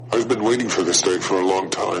been waiting for this day for a long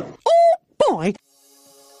time. Oh, boy.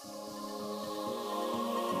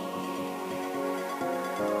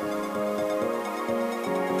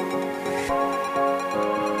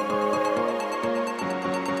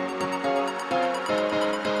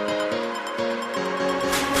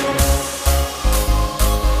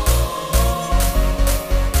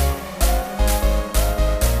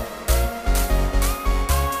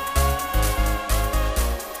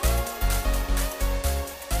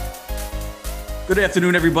 Good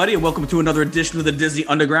afternoon, everybody, and welcome to another edition of the Disney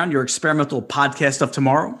Underground, your experimental podcast of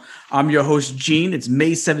tomorrow. I'm your host, Gene. It's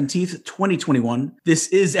May 17th, 2021. This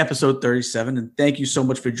is episode 37, and thank you so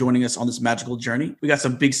much for joining us on this magical journey. We got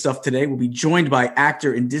some big stuff today. We'll be joined by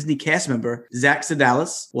actor and Disney cast member Zach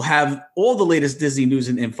Sedalis. We'll have all the latest Disney news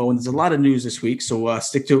and info, and there's a lot of news this week, so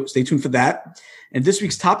stay tuned for that. And this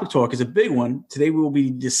week's topic talk is a big one. Today we will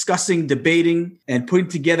be discussing, debating, and putting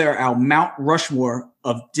together our Mount Rushmore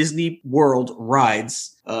of Disney World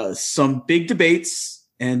rides. Some big debates,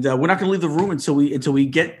 and we're not going to leave the room until we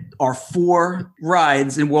get our 4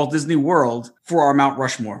 rides in Walt Disney World for our Mount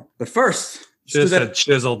Rushmore. But first, just a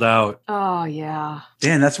chiseled out. Oh yeah,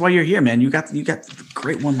 Dan, that's why you're here, man. You got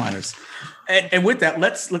great one-liners. And with that,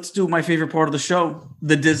 let's do my favorite part of the show: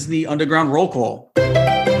 the Disney Underground roll call.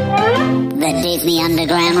 The Disney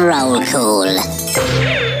Underground roll call.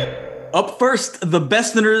 Up first, the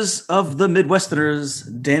besterners of the Midwesterners,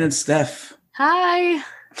 Dan and Steph. hi.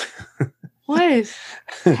 What?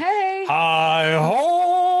 Hey. Hi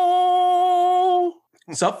ho!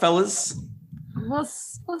 What's up, fellas?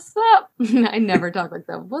 What's up? I never talk like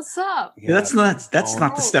that. What's up? Yeah, that's not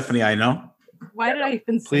the Stephanie I know. Why did I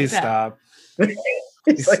even say Please that? stop.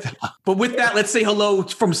 But with that, let's say hello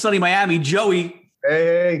from sunny Miami, Joey.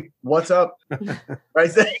 Hey, what's up?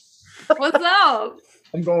 Right there. What's up?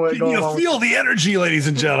 I'm going Can you along feel the energy, ladies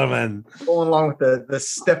and gentlemen? going along with the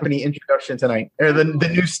Stephanie introduction tonight. Or the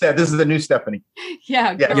new Steph. This is the new Stephanie.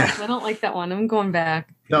 Yeah, Yeah. girls, Yeah. I don't like that one. I'm going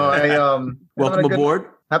back. No, Welcome aboard.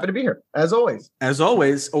 Happy to be here, as always. As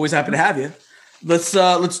always happy to have you. Let's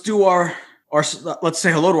do our let's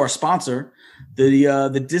say hello to our sponsor.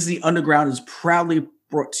 The Disney Underground is proudly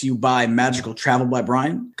brought to you by Magical Travel by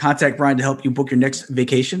Brian. Contact Brian to help you book your next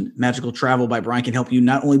vacation. Magical Travel by Brian can help you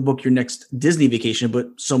not only book your next Disney vacation, but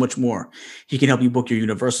so much more. He can help you book your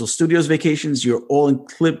Universal Studios vacations, your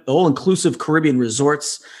all-inclusive Caribbean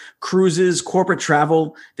resorts, cruises, corporate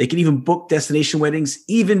travel. They can even book destination weddings,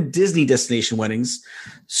 even Disney destination weddings.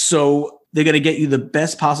 So they're going to get you the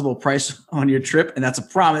best possible price on your trip, and that's a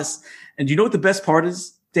promise. And do you know what the best part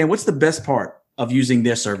is? Dan, what's the best part of using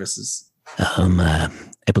their services? I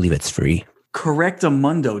believe it's free.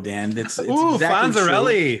 Correctamundo, Dan. It's Ooh, exactly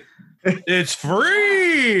Fonzarelli. It's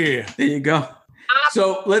free. There you go.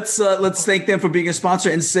 So let's thank them for being a sponsor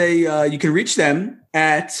and say you can reach them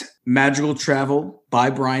at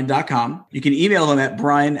magicaltravelbybrian.com. You can email them at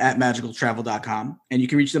brian@magicaltravel.com, and you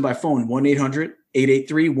can reach them by phone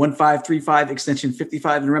 1-800-883-1535 extension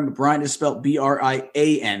 55. And remember, Brian is spelled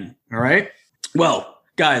Brian. All right. Well,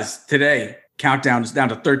 guys, today countdown is down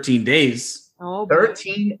to 13 days. Oh, boy.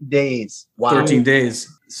 13 days. Wow. 13 days.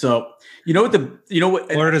 So you know what?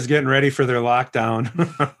 Florida's getting ready for their lockdown.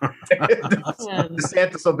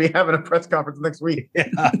 DeSantis will be having a press conference next week.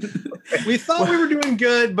 Yeah. We thought we were doing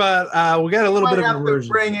good, but we got a little bit of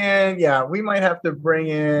emergency. We might have to bring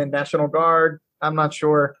in National Guard. I'm not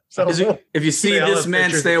sure. So If you see this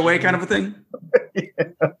man, stay away, kind of a thing.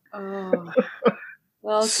 Oh.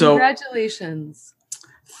 Well, So- congratulations.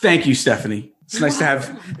 Thank you, Stephanie. It's nice to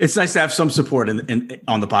have some support on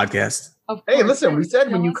the podcast. Of Hey, course. listen, we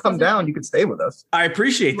said when you Else come doesn't- down, you can stay with us. I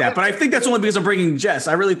appreciate that, but I think that's only because I'm bringing Jess.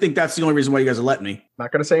 I really think that's the only reason why you guys are letting me.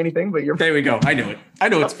 Not going to say anything, but you're There we go. I knew it. I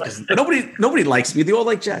know it's because nobody likes me. They all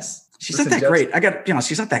like Jess. She's Listen, not that Jess- great.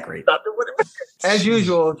 She's not that great. As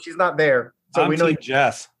usual. She's not there, so I'm we know. Team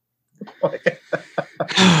Jess. Oh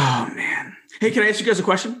man. Hey, can I ask you guys a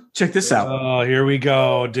question? Check this out. Oh, here we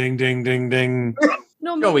go. Ding, ding, ding, ding.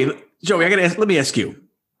 No, Joey, let me ask you.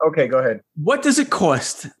 Okay, go ahead. What does it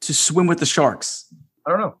cost to swim with the sharks? I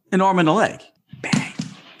don't know. An arm and a leg. Bang.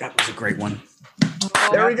 That was a great one.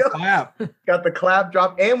 There we go. Clap. Got the clap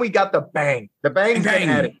drop, and we got the bang. The bang's Bang. been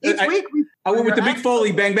added. Each week, I went with the Mick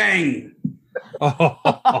Foley. Bang, bang.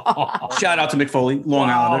 Shout out to Mick Foley, Long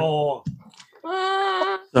Islander.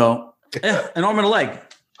 Wow. So, yeah, an arm and a leg.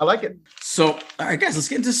 I like it. So, all right, guys, let's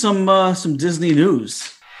get into some Disney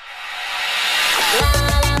news.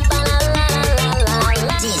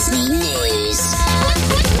 Disney news.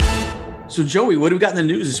 So, Joey, what do we got in the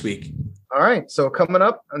news this week? All right. So coming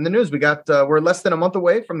up in the news, we got we're less than a month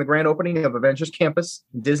away from the grand opening of Avengers Campus,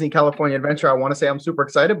 Disney California Adventure. I want to say I'm super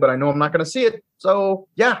excited, but I know I'm not going to see it. So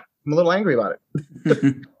yeah, I'm a little angry about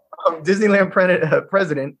it. Disneyland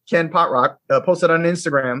president Ken Potrock posted on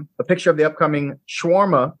Instagram a picture of the upcoming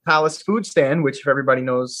Shawarma Palace food stand, which, if everybody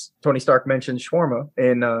knows, Tony Stark mentioned shawarma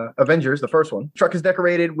in Avengers, the first one. The truck is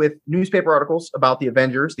decorated with newspaper articles about the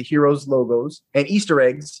Avengers, the heroes' logos, and Easter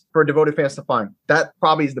eggs for devoted fans to find. That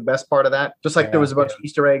probably is the best part of that. Just like there was a bunch of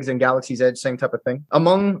Easter eggs in Galaxy's Edge, same type of thing.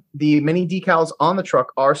 Among the many decals on the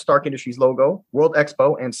truck are Stark Industries logo, World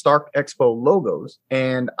Expo, and Stark Expo logos,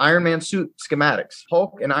 and Iron Man suit schematics.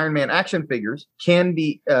 Hulk and Iron Man action figures can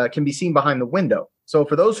be seen behind the window. So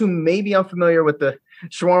for those who may be unfamiliar with the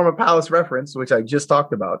Shawarma Palace reference, which I just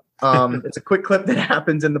talked about, it's a quick clip that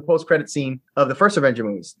happens in the post-credit scene of the first Avenger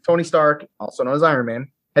movies. Tony Stark, also known as Iron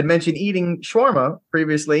Man, had mentioned eating shawarma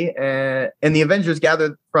previously, and the Avengers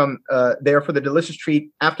gathered from there for the delicious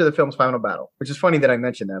treat after the film's final battle, which is funny that I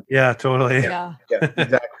mentioned that. Yeah, totally. Yeah. Yeah,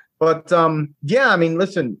 exactly. But I mean,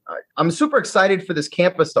 listen, I'm super excited for this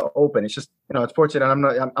campus to open. It's just, it's fortunate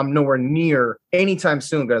I'm nowhere near anytime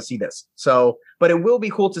soon going to see this. So, but it will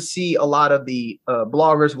be cool to see a lot of the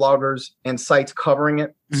bloggers, vloggers, and sites covering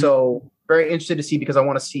it. Mm-hmm. So very interested to see, because I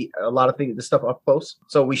want to see a lot of this stuff up close.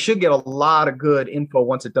 So we should get a lot of good info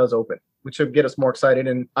once it does open, which should get us more excited.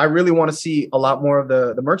 And I really want to see a lot more of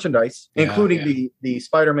the merchandise, including the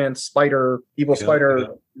Spider-Man evil spider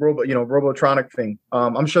Robotronic thing.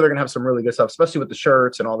 I'm sure they're gonna have some really good stuff, especially with the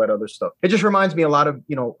shirts and all that other stuff. It just reminds me a lot of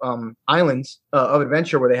islands of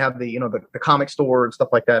adventure where they have the comic store and stuff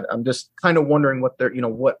like that. I'm just kind of wondering what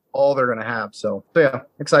what all they're gonna have. So yeah,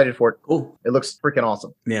 excited for it. Cool. It looks freaking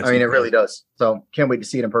awesome. Yeah, I mean, it really does. So can't wait to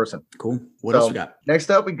see it in person. Cool. What else we got? Next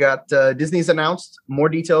up, we got Disney's announced more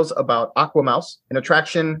details about Aquamouse, an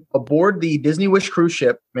attraction aboard the Disney Wish cruise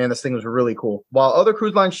ship. Man, this thing was really cool. While other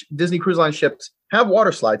Disney cruise line ships have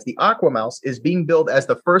water slides, the Aquamouse is being billed as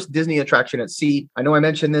the first Disney attraction at sea. I know I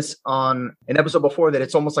mentioned this on an episode before that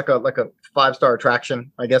it's almost like a 5-star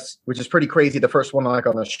attraction, I guess, which is pretty crazy. The first one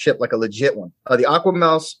on a ship, like a legit one. The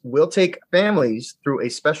Aquamouse will take families through a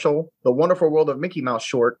special The Wonderful World of Mickey Mouse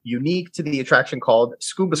short unique to the attraction called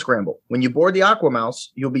Scuba Scramble. When you board the Aquamouse,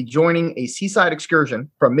 you'll be joining a seaside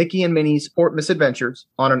excursion from Mickey and Minnie's Port Misadventures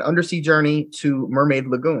on an undersea journey to Mermaid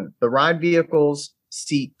Lagoon. The ride vehicles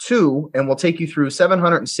seat 2 and will take you through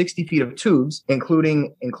 760 feet of tubes,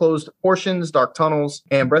 including enclosed portions, dark tunnels,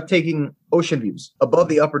 and breathtaking ocean views above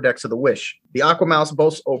the upper decks of the Wish. The Aquamouse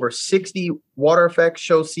boasts over 60 water effects,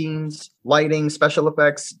 show scenes, lighting, special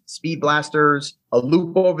effects, speed blasters, a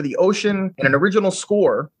loop over the ocean, and an original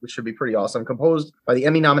score, which should be pretty awesome, composed by the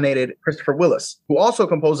Emmy-nominated Christopher Willis, who also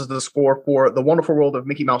composes the score for The Wonderful World of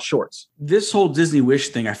Mickey Mouse shorts. This whole Disney Wish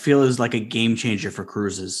thing, I feel, is like a game changer for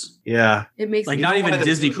cruises. Yeah. It makes like not even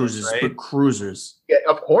Disney cruises, right? but cruisers. Yeah,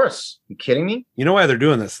 of course. You kidding me? You know why they're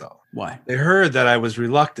doing this, though? Why? They heard that I was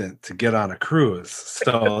reluctant to get on a cruise.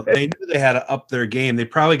 So they knew they had to up their game. They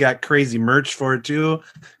probably got crazy merch for it, too.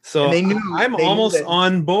 So I'm almost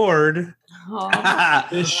on board.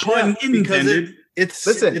 Pun intended. It's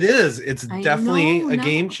I definitely a know.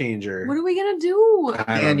 game changer. What are we gonna do?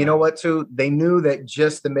 And you know what, too? They knew that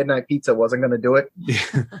just the Midnight Pizza wasn't going to do it.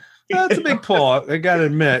 That's a big pull. I gotta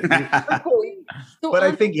admit. But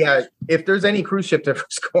I think, if there's any cruise ship to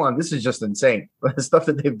go on, this is just insane. The stuff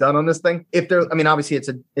that they've done on this thing. Obviously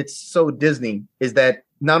it's so Disney, is that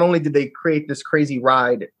not only did they create this crazy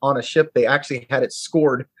ride on a ship, they actually had it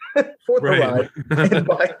scored for the ride.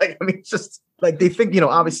 And it's just like they think,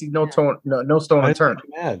 obviously no stone unturned.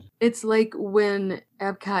 It's like when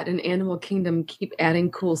Epcot and Animal Kingdom keep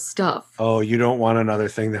adding cool stuff. Oh, you don't want another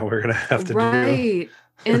thing that we're gonna have to do. Right.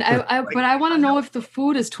 And I want to know if the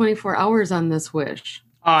food is 24 hours on this Wish.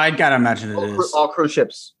 Oh, I gotta imagine it is. All cruise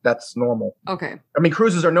ships, that's normal. Okay. I mean,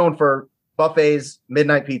 cruises are known for buffets,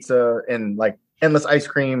 midnight pizza, and like endless ice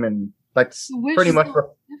cream, and that's pretty much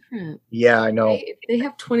different. Yeah, I know. If they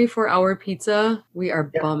have 24-hour pizza, we are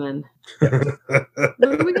bumming. What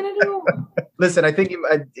are we gonna do? Listen, I think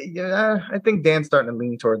Dan's starting to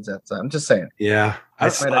lean towards that. So I'm just saying. Yeah, I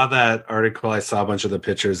saw that article. I saw a bunch of the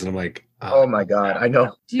pictures, and I'm like, oh my god, I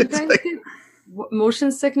know. Do you guys get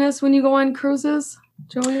motion sickness when you go on cruises,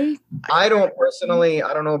 Joey? I don't personally.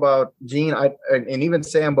 I don't know about Gene, and even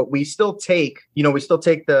Sam, but we still take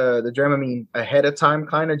the Dramamine ahead of time,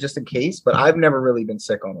 kind of just in case. But I've never really been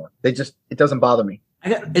sick on one. It doesn't bother me.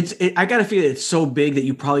 I got to feel it's so big that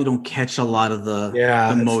you probably don't catch a lot of the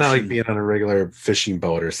it's motion. not like being on a regular fishing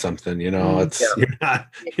boat or something, You're not,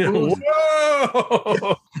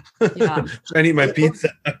 whoa! Yeah. Trying to eat my pizza.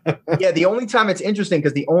 Yeah, the only time it's interesting,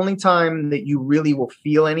 because the only time that you really will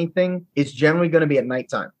feel anything is generally going to be at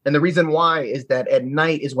nighttime. And the reason why is that at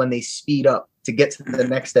night is when they speed up. to get to the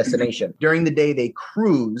next destination. During the day, they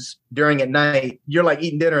cruise. During at night, you're like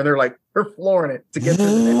eating dinner and they're flooring it to get to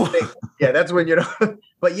the next thing. Yeah, that's when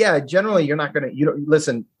But yeah, generally you're not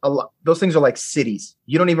listen, those things are like cities.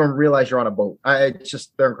 You don't even realize you're on a boat.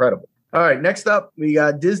 They're incredible. All right, next up, we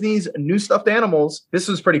got Disney's new stuffed animals. This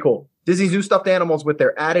was pretty cool. Disney's new stuffed animals with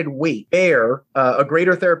their added weight bear a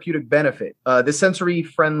greater therapeutic benefit. This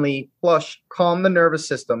sensory-friendly plush calm the nervous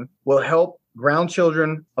system, will help ground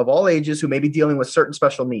children of all ages who may be dealing with certain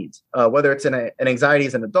special needs, whether it's an anxiety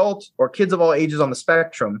as an adult or kids of all ages on the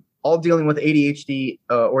spectrum, all dealing with ADHD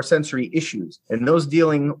or sensory issues, and those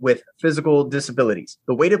dealing with physical disabilities.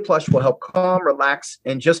 The weighted plush will help calm, relax,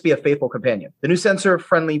 and just be a faithful companion. The new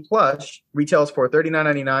sensor-friendly plush retails for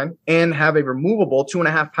 $39.99 and have a removable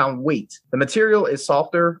 2.5-pound weight. The material is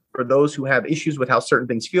softer for those who have issues with how certain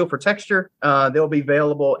things feel for texture. They'll be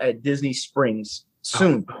available at Disney Springs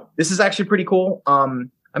soon. This is actually pretty cool.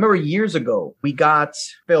 I remember years ago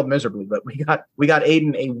failed miserably, but we got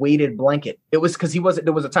Aiden a weighted blanket. It was because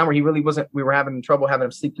there was a time where he really wasn't, we were having trouble having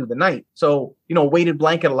him sleep through the night. So, a weighted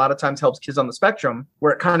blanket a lot of times helps kids on the spectrum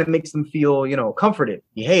where it kind of makes them feel, comforted.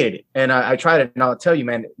 He hated it. And I tried it, and I'll tell you,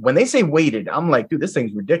 man, when they say weighted, I'm like, dude, this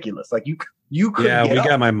thing's ridiculous. Like you could. Yeah, we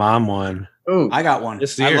got my mom one. Ooh, I got one.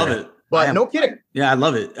 I love it. But no kidding. Yeah, I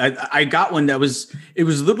love it. I got one it was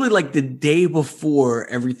literally like the day before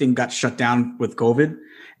everything got shut down with COVID.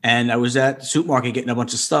 And I was at the supermarket getting a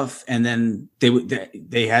bunch of stuff, and then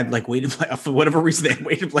they had like weighted, for whatever reason, they had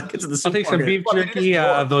weighted blankets in the supermarket. I'll take some beef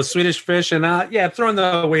jerky, those Swedish fish, and throw in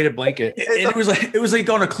the weighted blanket. And it was like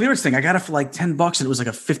on a clearance thing. I got it for like $10, and it was like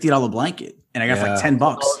a $50 blanket, and I got it for like $10.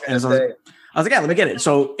 And I was like, yeah, let me get it.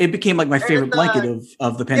 So it became like my favorite blanket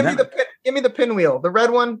of the pandemic. Give me the pinwheel, the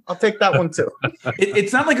red one. I'll take that one too.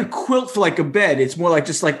 It's not like a quilt for like a bed. It's more like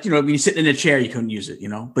just like, when you sit in a chair, you couldn't use it,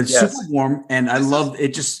 but it's super warm. And I love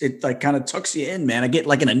it. It like kind of tucks you in, man. I get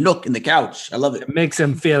like in a nook in the couch. I love it. It makes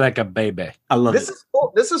him feel like a baby. I love this. Is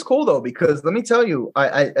cool. This is cool though, because let me tell you,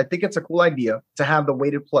 I think it's a cool idea to have the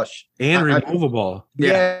weighted plush and removable.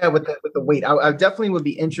 Yeah, with the weight. I definitely would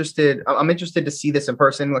be interested. I'm interested to see this in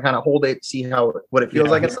person, kind of hold it, see what it feels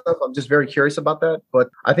like and stuff. I'm just very curious about that. But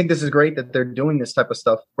I think this is great that they're doing this type of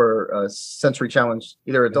stuff for sensory challenge,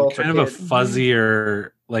 either adults or kids. Kind of a fuzzier,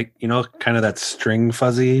 like, kind of that string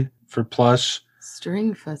fuzzy for plush.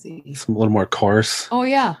 String fuzzy. It's a little more coarse. Oh,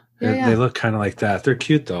 yeah. They look kind of like that. They're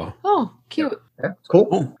cute, though. Oh, cute. Yeah, cool.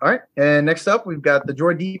 All right. And next up, we've got the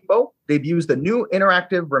Droid Depot. Debuts the new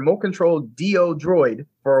interactive remote control Dio droid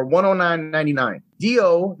for $109.99.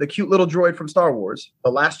 Dio, the cute little droid from Star Wars,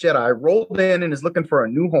 The Last Jedi, rolled in and is looking for a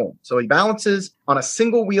new home. So he balances on a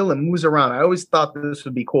single wheel and moves around. I always thought this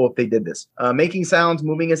would be cool if they did this. Making sounds,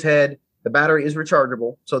 moving his head. The battery is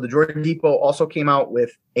rechargeable. So the Droid Depot also came out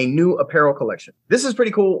with a new apparel collection. This is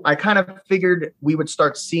pretty cool. I kind of figured we would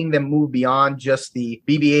start seeing them move beyond just the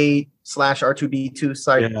BB-8 / R2D2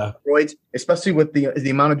 side droids, especially with the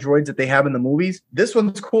amount of droids that they have in the movies. This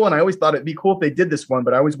one's cool, and I always thought it'd be cool if they did this one,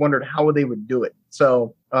 but I always wondered how they would do it.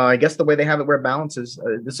 So I guess the way they have it where it balances,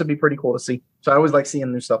 this would be pretty cool to see. So I always like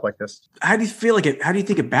seeing new stuff like this. How do you feel like it? How do you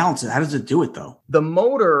think it balances? How does it do it, though? The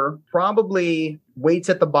motor probably weights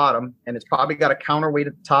at the bottom, and it's probably got a counterweight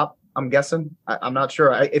at the top. I'm guessing. I'm not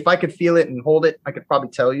sure. If I could feel it and hold it, I could probably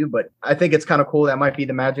tell you, but I think it's kind of cool. That might be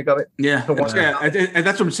the magic of it. Yeah. And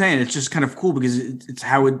that's what I'm saying. It's just kind of cool because it's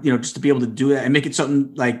how it, just to be able to do that and make it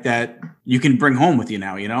something like that you can bring home with you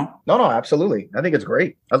now, No, absolutely. I think it's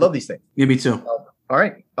great. I love these things. Yeah, me too. All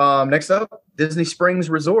right. Next up, Disney Springs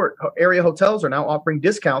Resort area hotels are now offering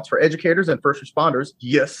discounts for educators and first responders.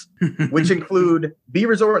 Yes. Which include B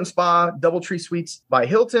Resort and Spa, Doubletree Suites by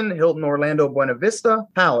Hilton, Hilton Orlando Buena Vista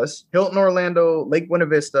Palace, Hilton Orlando Lake Buena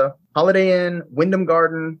Vista, Holiday Inn, Wyndham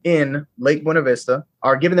Garden Inn, Lake Buena Vista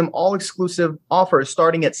are giving them all exclusive offers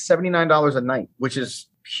starting at $79 a night, which is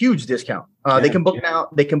huge discount. They can book now.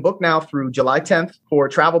 They can book now through July 10th for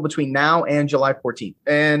travel between now and July 14th.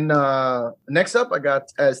 And next up, I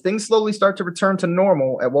got as things slowly start to return to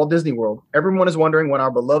normal at Walt Disney World, everyone is wondering when our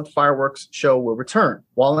beloved fireworks show will return.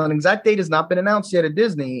 While an exact date has not been announced yet at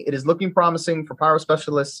Disney, it is looking promising for pyro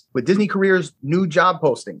specialists with Disney Careers new job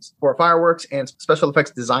postings for fireworks and special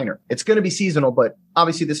effects designer. It's going to be seasonal, but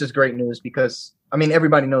obviously this is great news because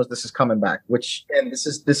everybody knows this is coming back, and this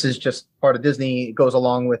is just part of Disney. It goes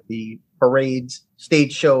along with the parades,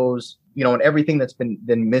 stage shows, and everything that's been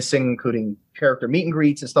missing, including character meet and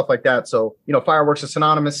greets and stuff like that. So, fireworks are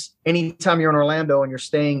synonymous. Anytime you're in Orlando and you're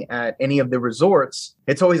staying at any of the resorts,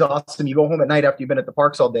 it's always awesome. You go home at night after you've been at the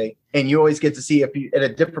parks all day, and you always get to see, if you at a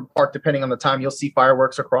different park, depending on the time, you'll see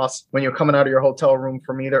fireworks across when you're coming out of your hotel room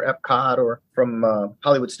from either Epcot or from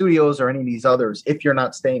Hollywood Studios or any of these others, if you're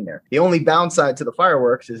not staying there. The only downside to the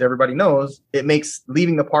fireworks is, everybody knows, it makes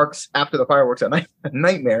leaving the parks after the fireworks at night a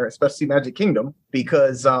nightmare, especially Magic Kingdom,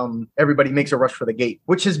 because everybody makes a rush for the gate,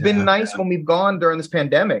 which has been nice when we've gone during this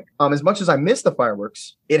pandemic. As much as I miss the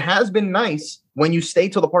fireworks, it has been nice when you stay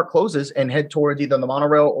till the park closes and head towards either the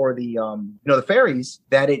monorail or the the ferries,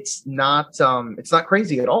 that it's not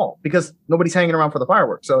crazy at all, because nobody's hanging around for the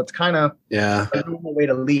fireworks. So it's kind of a normal way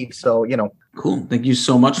to leave. So, Cool. Thank you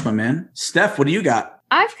so much, my man. Steph, what do you got?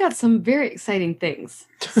 I've got some very exciting things.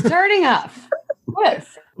 Starting off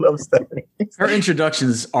with... Love Stephanie. Her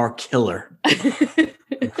introductions are killer.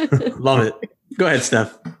 Love it. Go ahead,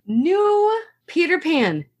 Steph. New Peter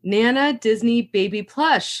Pan Nana Disney Baby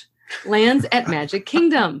Plush lands at Magic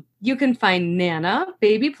Kingdom. You can find Nana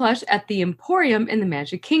Baby Plush at the Emporium in the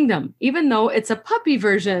Magic Kingdom. Even though it's a puppy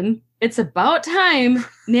version, it's about time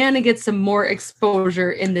Nana gets some more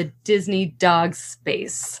exposure in the Disney dog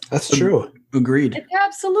space. That's true. Agreed. It's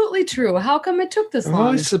absolutely true. How come it took this I'm long?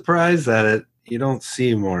 always surprised that you don't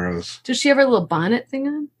see more of those. Does she have her little bonnet thing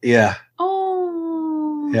on? Yeah.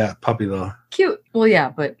 Oh. Yeah, puppy though. Cute. Well, yeah,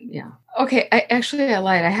 but yeah. Okay, I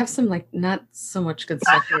lied. I have some not so much good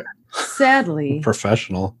stuff here. Sadly,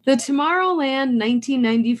 Professional. the Tomorrowland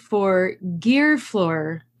 1994 gear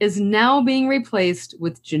floor is now being replaced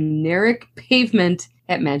with generic pavement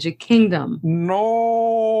at Magic Kingdom.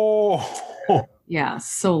 No. Yeah,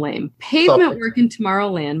 so lame. Pavement work in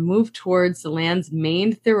Tomorrowland moved towards the land's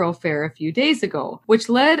main thoroughfare a few days ago, which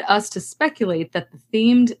led us to speculate that the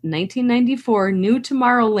themed 1994 new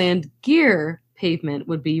Tomorrowland gear pavement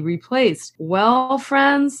would be replaced. Well,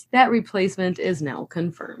 friends, that replacement is now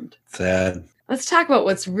confirmed. Sad. Let's talk about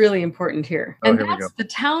what's really important here. Oh, And here we that's go. the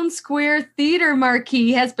Town Square Theater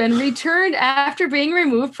marquee has been returned after being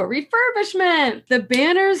removed for refurbishment. The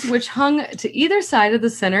banners which hung to either side of the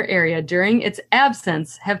center area during its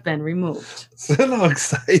absence have been removed. Look how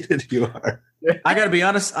excited you are. I got to be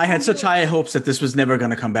honest. I had such high hopes that this was never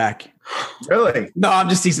going to come back. Really? No, I'm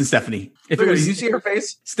just teasing Stephanie. If Look, it was did you see her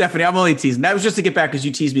face? Stephanie, I'm only teasing. That was just to get back because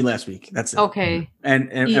you teased me last week. That's it. Okay. And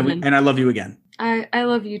Even. I love you again. I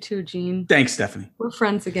love you too, Gene. Thanks, Stephanie. We're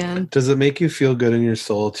friends again. Does it make you feel good in your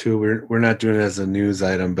soul too? We're not doing it as a news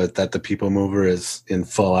item, but that the People Mover is in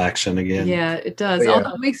full action again. Yeah, it does. Yeah.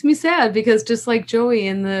 Although it makes me sad because just like Joey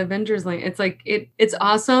in the Avengers Lane, it's like it's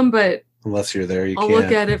awesome, but Unless you're there, you I'll can't.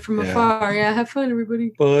 look at it from Yeah. afar. Yeah, have fun,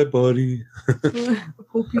 everybody. Bye, buddy.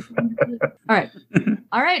 Hope you find it.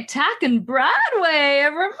 All right, talking Broadway,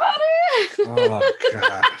 everybody. Oh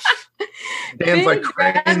gosh. Dan's like, Big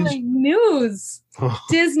Broadway cringe. news.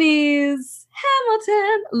 Disney's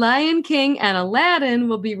Hamilton, Lion King, and Aladdin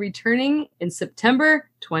will be returning in September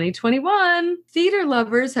 2021. Theater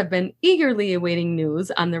lovers have been eagerly awaiting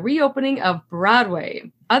news on the reopening of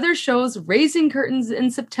Broadway. Other shows raising curtains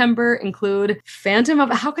in September include Phantom of...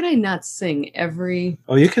 How can I not sing every...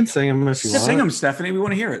 Oh, you can sing them if you want. Sing them, Stephanie. We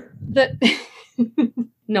want to hear it. The...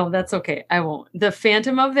 No, that's okay. I won't. The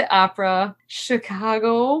Phantom of the Opera,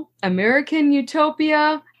 Chicago, American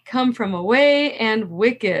Utopia, Come From Away, and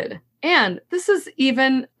Wicked. And this is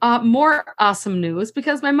even more awesome news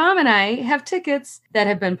because my mom and I have tickets that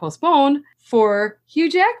have been postponed for Hugh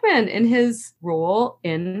Jackman in his role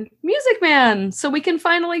in Music Man. So we can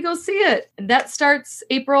finally go see it. And that starts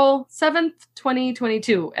April 7th,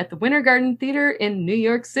 2022 at the Winter Garden Theater in New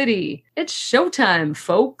York City. It's showtime,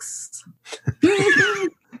 folks.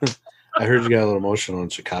 I heard you got a little emotional in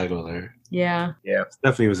Chicago there. Yeah. Yeah.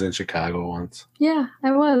 Stephanie was in Chicago once. Yeah,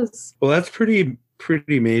 I was. Well, that's pretty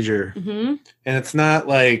major. Mm-hmm. And it's not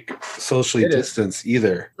like socially It is. distanced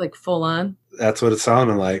either. Like full on. That's what it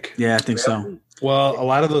sounded like. Yeah, I think so. Well, a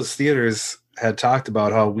lot of those theaters had talked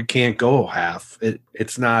about how we can't go half.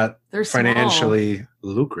 It's not They're small. financially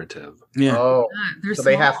lucrative. Yeah. Oh, They're so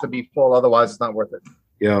they have small. to be full, otherwise it's not worth it.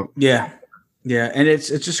 Yeah. Yeah. Yeah. And it's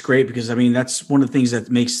just great because, I mean, that's one of the things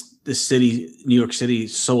that makes the city, New York City,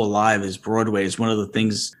 so alive is Broadway is one of the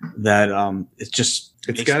things that it's just.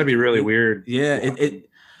 It's got to be really weird. Yeah. in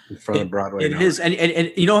front of Broadway. It now. is.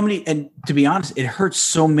 And you know how many, and to be honest, it hurts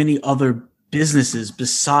so many other businesses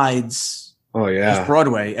besides Oh, just yeah.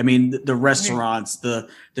 Broadway. I mean, the restaurants, the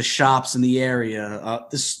shops in the area.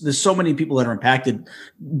 There's so many people that are impacted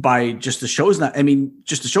by just the shows not. I mean,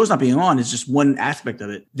 just the shows not being on is just one aspect of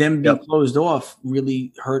it. Them being closed off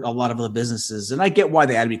really hurt a lot of other businesses, and I get why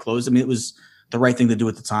they had to be closed. I mean, it was the right thing to do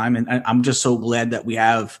at the time. And I'm just so glad that we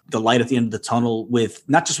have the light at the end of the tunnel with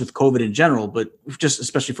not just with COVID in general, but just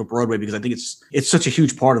especially for Broadway, because I think it's such a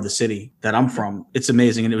huge part of the city that I'm from. It's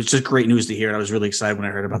amazing. And it was just great news to hear. And I was really excited when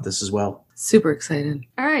I heard about this as well. Super excited.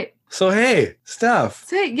 All right. So, hey, Steph.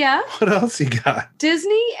 Yeah. What else you got?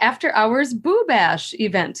 Disney After Hours Boo Bash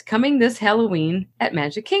event coming this Halloween at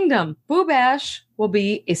Magic Kingdom. Boo Bash will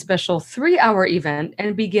be a special 3-hour event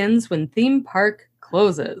and begins when theme park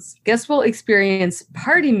closes. Guests will experience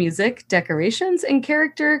party music, decorations, and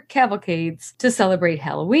character cavalcades to celebrate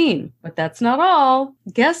Halloween. But that's not all.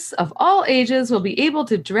 Guests of all ages will be able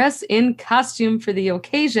to dress in costume for the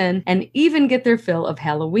occasion and even get their fill of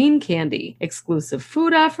Halloween candy, exclusive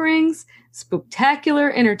food offerings,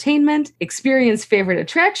 spooktacular entertainment, experience favorite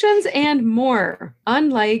attractions, and more.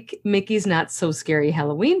 Unlike Mickey's Not So Scary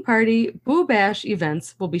Halloween Party, Boo Bash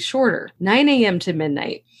events will be shorter, 9 a.m. to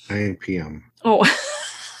midnight. 9 p.m. Oh.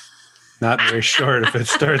 Not very short if it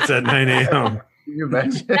starts at 9 a.m. Can you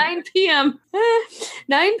imagine? 9 p.m.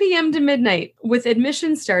 9 p.m. to midnight, with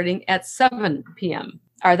admission starting at 7 p.m.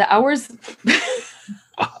 Are the hours...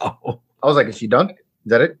 Oh. I was like, is she done? Is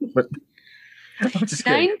that it? But I'm just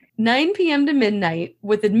kidding. 9 p.m. to midnight,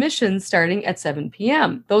 with admission starting at 7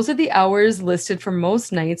 p.m. Those are the hours listed for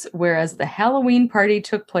most nights, whereas the Halloween party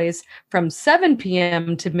took place from 7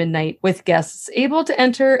 p.m. to midnight, with guests able to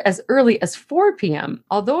enter as early as 4 p.m.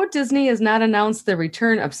 Although Disney has not announced the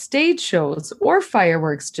return of stage shows or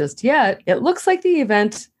fireworks just yet, it looks like the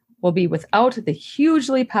event will be without the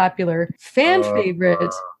hugely popular fan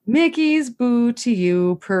favorite Mickey's Boo to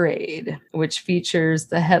You Parade, which features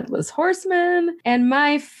the Headless Horseman and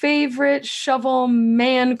my favorite shovel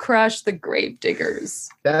man crush, the Gravediggers.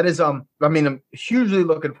 That is, I mean, I'm hugely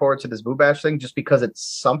looking forward to this Boo Bash thing just because it's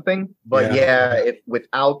something. But if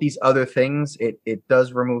without these other things, it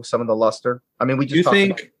does remove some of the luster. I mean, we just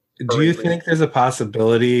do you think there's a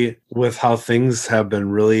possibility with how things have been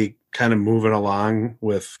really kind of moving along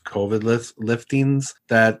with COVID liftings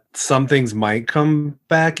that some things might come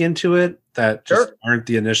back into it that just aren't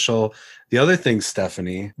the initial. The other thing,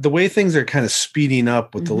 Stephanie, the way things are kind of speeding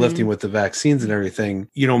up with the lifting with the vaccines and everything,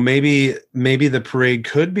 you know, maybe the parade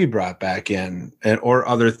could be brought back in or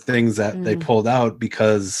other things that they pulled out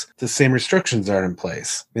because the same restrictions are in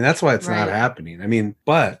place. I mean, that's why it's not happening. I mean,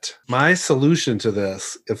 but my solution to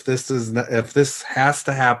this, if this has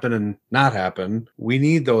to happen and not happen, we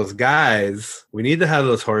need those guys. We need to have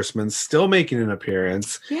those horsemen still making an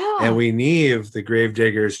appearance. Yeah. And we need the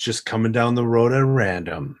Gravediggers just coming down the road at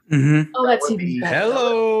random. Mm-hmm. Oh, that's even better.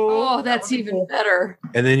 Hello. Oh, that's even better.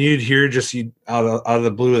 And then you'd hear out of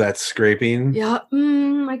the blue that scraping. Yeah.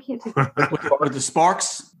 I can't take that. With the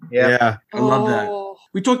sparks. Yeah. I love that.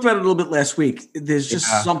 We talked about it a little bit last week. There's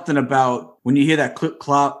just something about when you hear that clip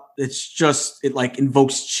clop, it like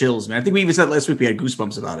invokes chills, man. I think we even said last week we had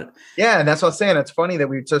goosebumps about it. Yeah, and that's what I was saying. It's funny that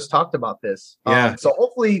we just talked about this. Yeah. So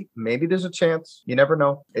hopefully, maybe there's a chance. You never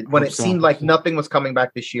know. When it seemed like nothing was coming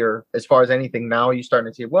back this year, as far as anything, now you're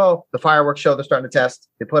starting to see, well, the fireworks show, they're starting to test.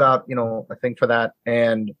 They put out, a thing for that.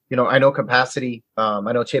 And, I know capacity. I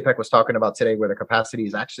know Chapek was talking about today where the capacity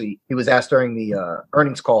is actually, he was asked during the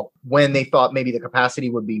earnings call when they thought maybe the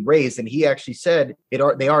capacity would be raised. And he actually said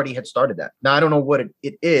they already had started that. Now, I don't know what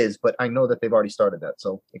it is, but I know that they've already started that.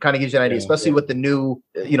 So it kind of gives you an idea, especially with the new,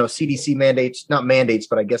 CDC mandates, not mandates,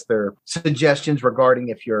 but I guess they're suggestions regarding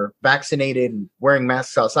if you're vaccinated and wearing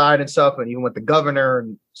masks outside and stuff, and even with the governor.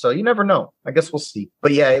 And so you never know. I guess we'll see.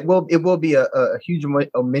 But yeah, it will be a huge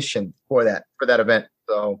omission for that event.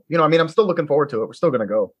 So, I'm still looking forward to it. We're still going to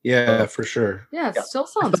go. Yeah, for sure. Yeah, it still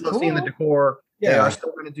sounds cool. Seeing the decor. Yeah, they are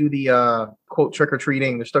still going to do the quote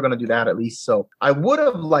trick-or-treating. They're still going to do that at least. So I would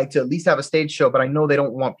have liked to at least have a stage show, but I know they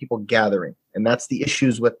don't want people gathering. And that's the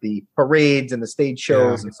issues with the parades and the stage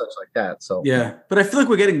shows and such like that. So yeah, but I feel like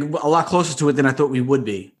we're getting a lot closer to it than I thought we would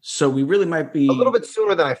be. So we really might be a little bit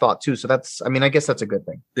sooner than I thought too. So I guess that's a good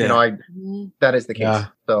thing. Yeah. That is the case. Yeah.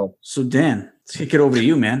 So Dan, let's kick it over to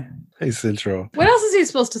you, man. Nice intro. What else is he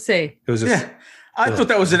supposed to say? It was just, I thought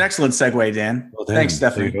that was an excellent segue, Dan. Well, thanks,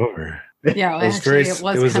 Stephanie. Over. Yeah, it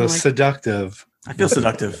was seductive. I feel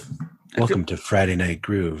seductive. Welcome to Friday Night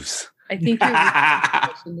Grooves. I think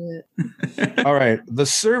you're All right. The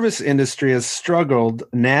service industry has struggled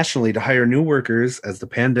nationally to hire new workers as the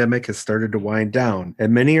pandemic has started to wind down,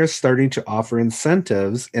 and many are starting to offer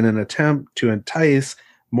incentives in an attempt to entice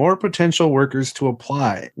more potential workers to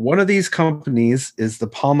apply. One of these companies is the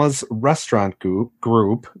Palmas Restaurant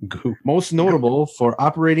Group, most notable for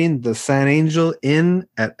operating the San Angel Inn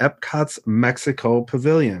at Epcot's Mexico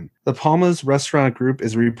Pavilion. The Palmas Restaurant Group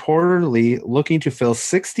is reportedly looking to fill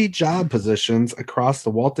 60 job positions across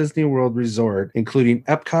the Walt Disney World Resort, including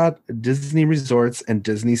Epcot, Disney Resorts, and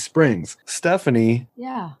Disney Springs. Stephanie,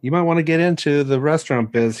 Yeah. you might want to get into the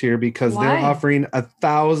restaurant biz here because they're Why? offering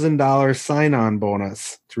 $1,000 sign-on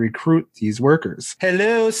bonus to recruit these workers.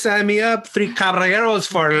 Hello, sign me up. 3 caballeros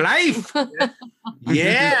for life.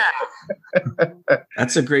 Yeah.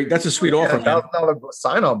 That's a sweet offer, man. $1,000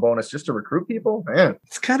 sign-on bonus just to recruit people, man.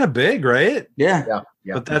 It's kind of big, right? Yeah.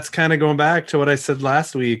 Yeah. But that's kind of going back to what I said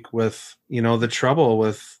last week with, the trouble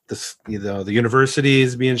with this, the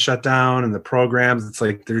universities being shut down and the programs. It's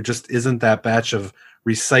like there just isn't that batch of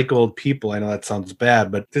recycled people. I know that sounds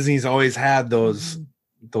bad, but Disney's always had those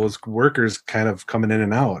workers kind of coming in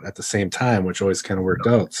and out at the same time, which always kind of worked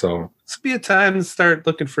out. So this would be a time to start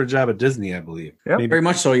looking for a job at Disney, I believe. Yeah, maybe Very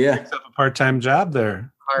much so, yeah. pick up a part-time job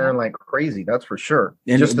there. Hiring like crazy, that's for sure.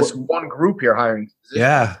 And Just this one group here hiring.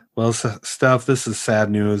 Yeah. Well, Steph, this is sad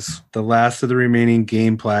news. The last of the remaining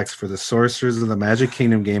game plaques for the Sorcerers of the Magic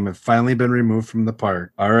Kingdom game have finally been removed from the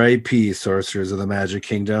park. R.I.P. Sorcerers of the Magic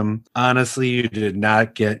Kingdom. Honestly, you did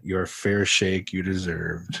not get your fair shake you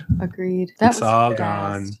deserved. Agreed. It's all fast.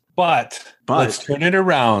 gone. But let's turn it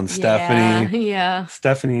around, Stephanie. Yeah.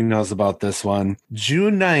 Stephanie knows about this one.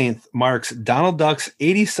 June 9th marks Donald Duck's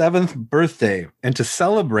 87th birthday. And to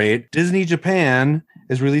celebrate, Disney Japan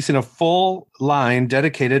is releasing a full line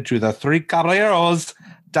dedicated to the 3 caballeros.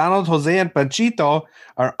 Donald, Jose, and Panchito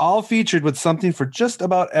are all featured with something for just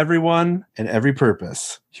about everyone and every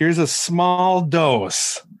purpose. Here's a small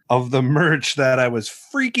dose of the merch that I was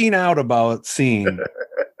freaking out about seeing.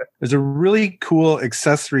 There's a really cool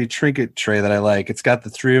accessory trinket tray that I like. It's got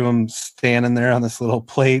the 3 of them standing there on this little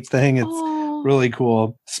plate thing. It's really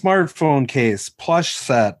cool. Smartphone case, plush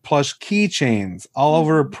set, plush keychains, all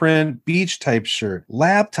over print beach type shirt,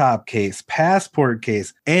 laptop case, passport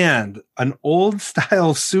case, and an old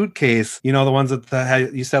style suitcase. You know, the ones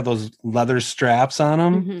that used to have those leather straps on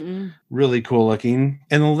them. Mm-hmm. Really cool looking.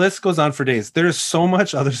 And the list goes on for days. There's so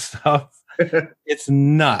much other stuff. It's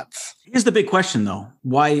nuts. Here's the big question, though.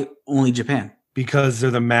 Why only Japan? Because they're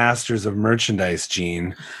the masters of merchandise,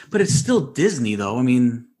 Gene. But it's still Disney, though. I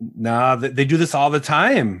mean, nah, they do this all the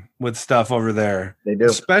time with stuff over there. They do.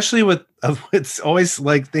 Especially with it's always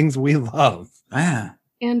like things we love. yeah.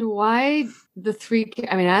 And why the 3?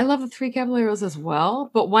 I mean, I love the 3 caballeros as well,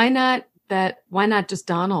 but why not just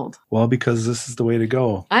Donald? Well, because this is the way to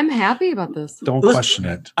go. I'm happy about this. Don't Listen, question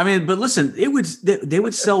it. I mean, but listen, they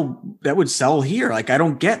would sell. That would sell here. Like, I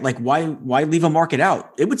don't get why leave a market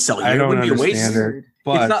out? It would sell here. I don't It wouldn't be a waste. understand it.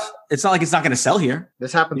 But It's not like it's not going to sell here.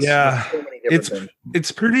 This happens. Yeah, with so many different things.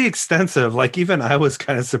 it's pretty extensive. Like even I was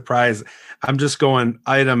kind of surprised. I'm just going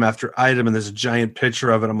item after item, and there's a giant picture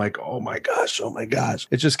of it. I'm like, oh my gosh.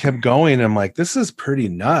 It just kept going. I'm like, this is pretty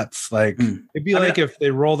nuts. Like it'd be like if they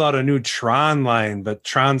rolled out a new Tron line, but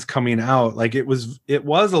Tron's coming out. Like it was a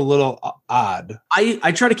little odd.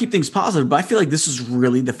 I try to keep things positive, but I feel like this is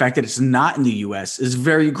really the fact that it's not in the U.S. is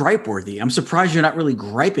very gripe worthy. I'm surprised you're not really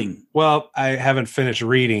griping. Well, I haven't finished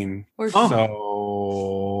reading, so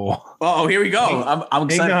here we go. I'm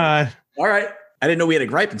excited. hang on. All right, I didn't know we had a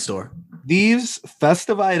gripe in store. These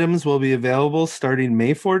festive items will be available starting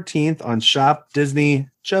May 14th on Shop Disney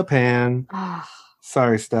Japan.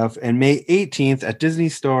 Sorry, Steph. And May 18th at Disney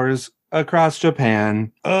stores across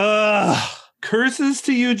Japan. Ugh. Curses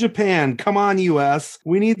to you, Japan. Come on, US.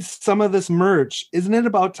 We need some of this merch. Isn't it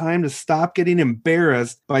about time to stop getting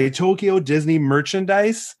embarrassed by Tokyo Disney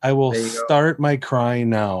merchandise? I will start my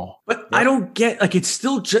crying now. But I don't get, it's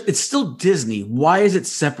still Disney. Why is it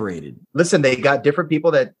separated? Listen, they got different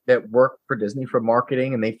people that work for Disney for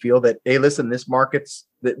marketing, and they feel that, hey, listen, this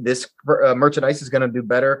merchandise is going to do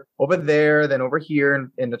better over there than over here,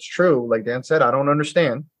 and it's true. Like Dan said, I don't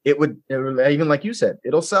understand. It would even like you said,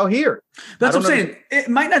 it'll sell here. That's what I'm saying. It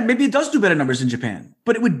might not. Maybe it does do better numbers in Japan,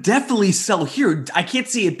 but it would definitely sell here. I can't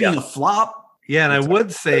see it being a flop. Yeah, and I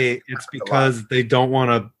would say it's because they don't want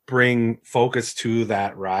to bring focus to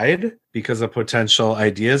that ride because of potential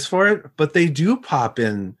ideas for it. But they do pop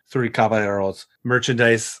in 3 Caballeros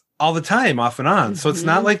merchandise all the time, off and on. So it's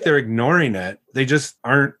not like they're ignoring it. They just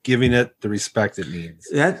aren't giving it the respect it needs.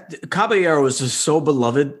 That Caballero is just so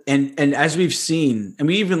beloved. And as we've seen, and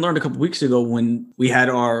we even learned a couple weeks ago when we had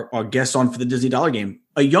our guest on for the Disney Dollar Game,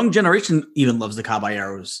 a young generation even loves the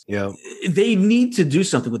Caballeros. Yeah. They need to do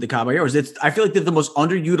something with the Caballeros. I feel like they're the most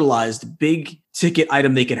underutilized big ticket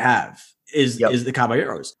item they could have. Is the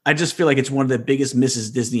Caballeros. I just feel like it's one of the biggest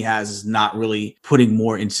misses Disney has is not really putting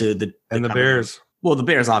more into the Bears. Well, the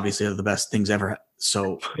bears obviously are the best things ever.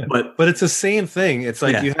 So, but it's the same thing. It's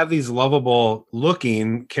like you have these lovable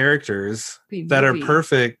looking characters that are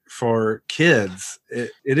perfect for kids.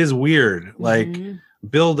 It is weird. Like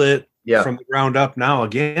build it from the ground up now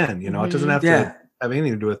again. It doesn't have to have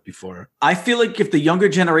anything to do with before. I feel like if the younger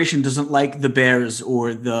generation doesn't like the bears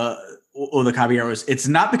or the caballeros, it's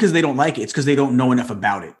not because they don't like it. It's because they don't know enough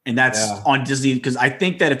about it. And that's on Disney, because I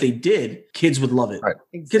think that if they did, kids would love it. Right.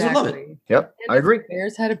 Exactly. Kids would love it. Yep, I agree.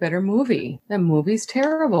 Bears had a better movie. That movie's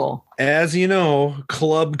terrible. As you know,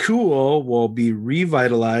 Club Cool will be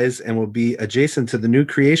revitalized and will be adjacent to the new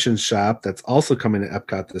Creation Shop that's also coming to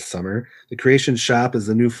Epcot this summer. The Creation Shop is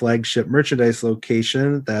the new flagship merchandise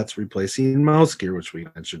location that's replacing Mouse Gear, which we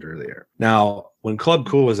mentioned earlier. Now, when Club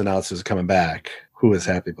Cool was announced it was coming back, who was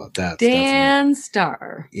happy about that? Dan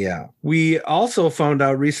Starr. Yeah. We also found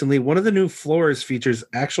out recently one of the new floors features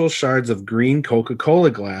actual shards of green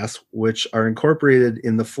Coca-Cola glass, which are incorporated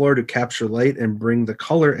in the floor to capture light and bring the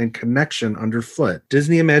color and connection underfoot.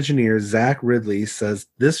 Disney Imagineer Zach Ridley says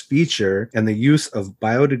this feature and the use of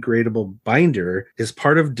biodegradable binder is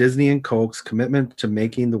part of Disney and Coke's commitment to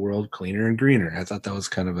making the world cleaner and greener. I thought that was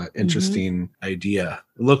kind of an interesting idea.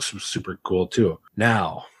 It looks super cool too.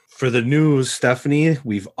 Now, for the news, Stephanie,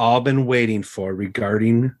 we've all been waiting for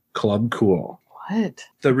regarding Club Cool. What?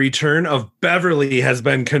 The return of Beverly has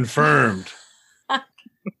been confirmed.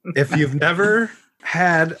 If you've never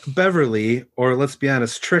had Beverly, or let's be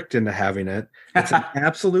honest, tricked into having it, it's an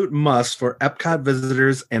absolute must for Epcot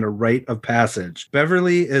visitors and a rite of passage.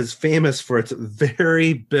 Beverly is famous for its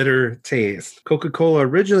very bitter taste. Coca-Cola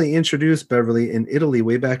originally introduced Beverly in Italy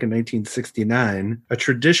way back in 1969, a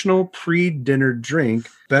traditional pre-dinner drink.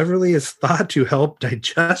 Beverly is thought to help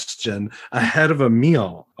digestion ahead of a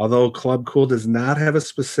meal. Although Club Cool does not have a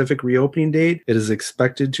specific reopening date, it is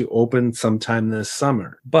expected to open sometime this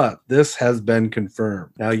summer. But this has been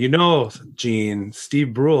confirmed. Now, Gene,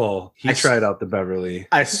 Steve Brule, he tried out the Beverly.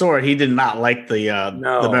 I saw it. He did not like the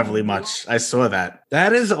Beverly much. I saw that.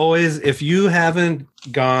 That is always, if you haven't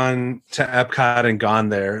gone to Epcot and gone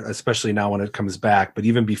there, especially now when it comes back, but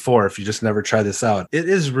even before, if you just never try this out, it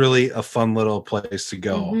is really a fun little place to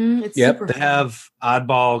go. It's super They fun. have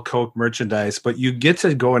oddball Coke merchandise, but you get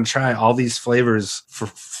to go and try all these flavors for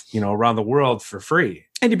around the world for free.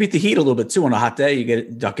 And you beat the heat a little bit too on a hot day. You get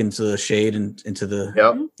it duck into the shade and into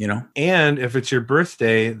the, And if it's your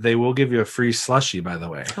birthday, they will give you a free slushie, by the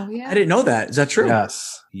way. Oh, yeah. I didn't know that. Is that true?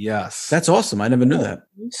 Yes. That's awesome. I never knew that.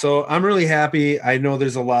 So I'm really happy. I know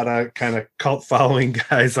there's a lot of kind of cult following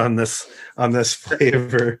guys on this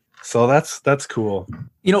flavor. So that's cool.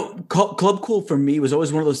 Club Cool for me was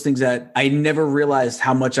always one of those things that I never realized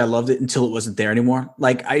how much I loved it until it wasn't there anymore.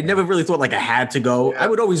 Like I never really thought like I had to go. I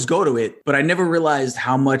would always go to it, but I never realized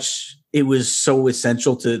how much it was so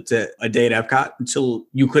essential to a day at Epcot until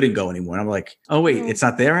you couldn't go anymore. And I'm like, oh wait, it's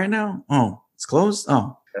not there right now? Oh, it's closed?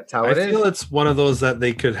 Oh. That's how it is. I feel it's one of those that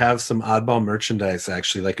they could have some oddball merchandise,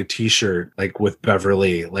 actually, like a t-shirt, like with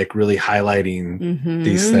Beverly, like really highlighting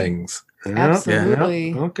these things.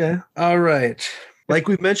 Absolutely. Yeah. Okay. All right. Like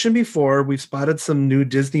we mentioned before, we've spotted some new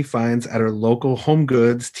Disney finds at our local Home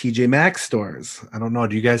Goods TJ Maxx stores. I don't know.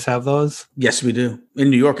 Do you guys have those? Yes, we do. In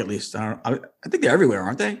New York, at least. I think they're everywhere,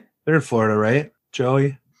 aren't they? They're in Florida, right,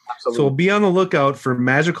 Joey? Absolutely. So be on the lookout for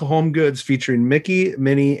magical home goods featuring Mickey,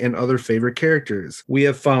 Minnie, and other favorite characters. We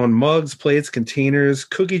have found mugs, plates, containers,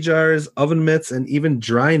 cookie jars, oven mitts, and even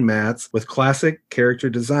drying mats with classic character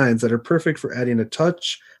designs that are perfect for adding a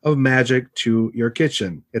touch of magic to your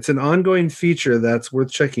kitchen. It's an ongoing feature that's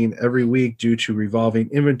worth checking every week due to revolving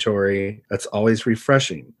inventory that's always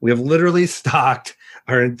refreshing. We have literally stocked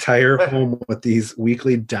our entire home with these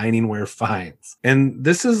weekly diningware finds. And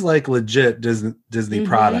this is like legit Disney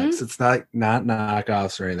products. It's not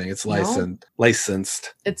knockoffs or anything. It's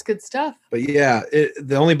licensed. It's good stuff. But yeah,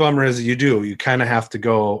 the only bummer is you kind of have to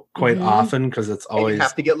go quite often because it's always... And you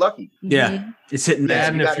have to get lucky. Yeah. It's hitting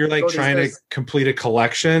that. And if you're like trying to complete a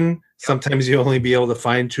collection, sometimes you only be able to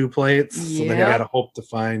find 2 plates. So then you got to hope to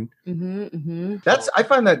find... I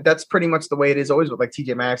find that's pretty much the way it is always with like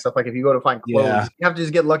TJ Maxx stuff. Like if you go to find clothes, you have to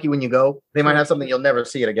just get lucky when you go. They might have something you'll never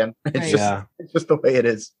see it again. It's just the way it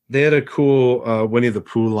is. They had a cool Winnie the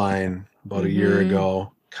Pooh line about a year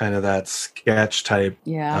ago. Kind of that sketch type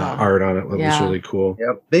art on it. It was really cool.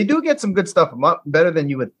 Yep. They do get some good stuff, better than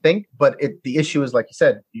you would think. But the issue is, like you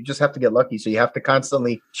said, you just have to get lucky. So you have to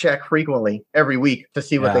constantly check frequently every week to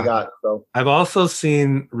see what they got. So I've also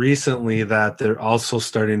seen recently that they're also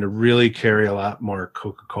starting to really carry a lot more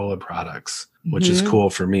Coca-Cola products. which is cool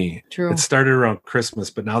for me. True. It started around Christmas,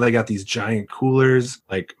 but now they got these giant coolers,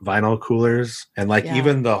 like vinyl coolers, and like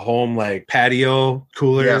even the home like patio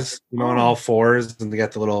coolers, on all fours, and they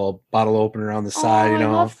got the little bottle opener on the side, I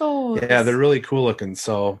love those. Yeah, they're really cool looking.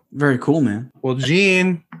 So very cool, man. Well,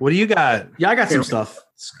 Gene, what do you got? Yeah, I got some stuff.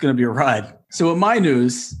 It's gonna be a ride. So in my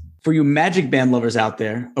news, for you Magic Band lovers out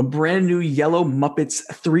there, a brand new yellow Muppets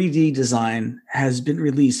 3D design has been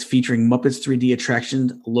released featuring Muppets 3D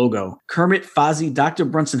attraction logo. Kermit, Fozzie, Dr.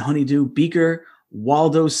 Brunson, Honeydew, Beaker,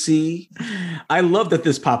 Waldo C. I love that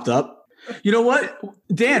this popped up. You know what,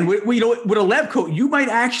 Dan? With a lab coat, you might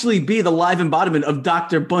actually be the live embodiment of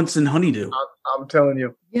Dr. Bunsen Honeydew. I'm telling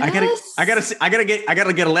you. Yes. I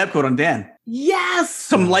gotta get a lab coat on Dan. Yes.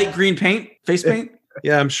 Some light green paint, face paint.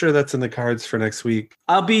 Yeah, I'm sure that's in the cards for next week.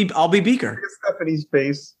 I'll be Beaker. Look at Stephanie's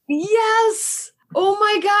face. Yes. Oh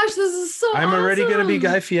my gosh, this is so I'm already awesome. going to be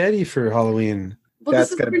Guy Fieri for Halloween. Well,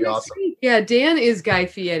 That's going to be awesome. Week. Yeah, Dan is Guy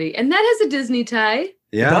Fieri, and that has a Disney tie.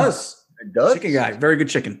 Yeah. It does. It does. Chicken guy. Very good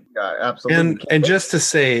chicken. Yeah, absolutely. And just to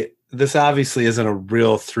say, this obviously isn't a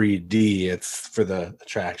real 3D. It's for the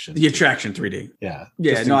attraction. The attraction 3D. Yeah.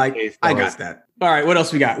 Yeah, Just no, in case I there got was- that. All right, what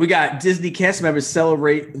else we got? We got Disney cast members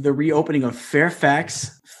celebrate the reopening of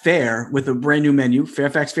Fairfax Fair with a brand new menu.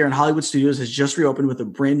 Fairfax Fair in Hollywood Studios has just reopened with a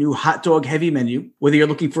brand new hot dog heavy menu. Whether you're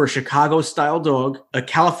looking for a Chicago style dog, a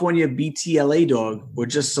California BTLA dog, or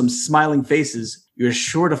just some smiling faces, you're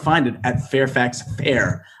sure to find it at Fairfax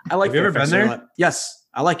Fair. I like Have you ever Fairfax been Fair a there? lot. Yes,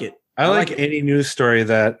 I like it. I like it. any news story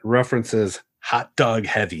that references hot dog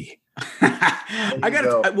heavy. I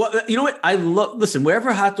got well, you know what? I love listen,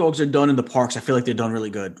 wherever hot dogs are done in the parks, I feel like they're done really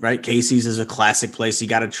good, right? Casey's is a classic place. You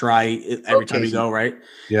got to try it every time you go, right?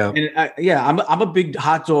 Yeah. And I'm a big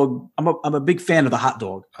hot dog. I'm a big fan of the hot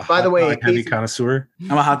dog. By the way, heavy Casey- connoisseur.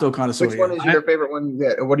 I'm a hot dog connoisseur. Which one is your favorite one you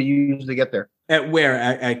get? What do you usually get there? At where?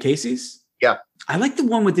 At Casey's? Yeah. I like the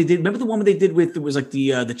one what they did. Remember the one what they did with it was like the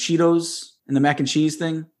Cheetos and the mac and cheese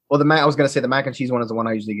thing? Well, I was going to say the mac and cheese one is the one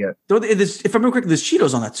I usually get. Though if I remember correctly, there's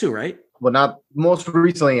Cheetos on that too, right? Well, not most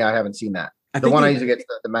recently. I haven't seen that. I The think one I they- usually get is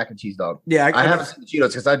the mac and cheese dog. Yeah, I haven't seen the Cheetos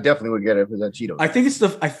because I definitely would get it if it was at Cheetos. I think it's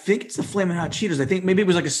the Flamin' Hot Cheetos. I think maybe it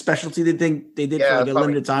was like a specialty they did Yeah, for like a probably.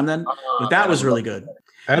 limited time then. But that was really good.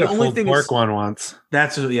 I had The a only pulled thing pork is- one once.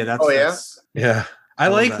 That's Oh, yeah? that's- Yeah. I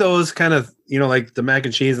love like that. those kind of, like the mac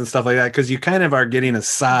and cheese and stuff like that, because you kind of are getting a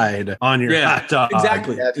side on your hot dog.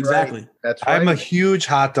 Exactly. That's exactly. right. That's right. I'm a huge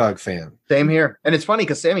hot dog fan. Same here. And it's funny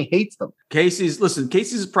because Sammy hates them. Casey's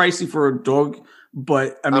is pricey for a dog,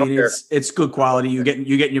 but I don't mean care. it's good quality. You get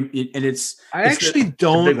your and it's I it's actually big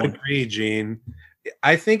don't one. agree, Gene.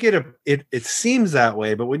 I think it seems that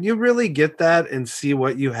way, but when you really get that and see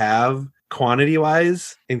what you have quantity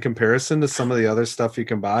wise in comparison to some of the other stuff you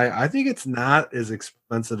can buy, I think it's not as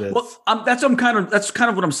expensive as. Well, that's kind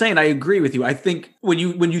of what I'm saying. I agree with you. I think when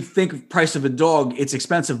you think of price of a dog, it's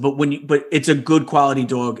expensive, but but it's a good quality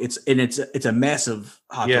dog. It's a massive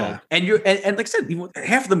hot dog, and and like I said,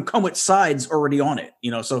 half of them come with sides already on it.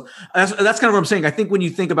 So that's kind of what I'm saying. I think when you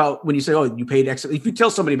say, oh, you paid X, if you tell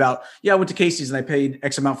somebody about, I went to Casey's and I paid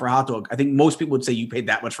X amount for a hot dog, I think most people would say you paid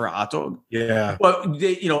that much for a hot dog. Yeah. Well,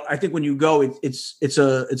 I think when you go, it's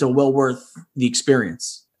a well worth the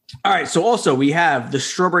experience. All right. So also we have the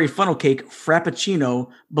strawberry funnel cake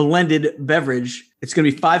Frappuccino blended beverage. It's going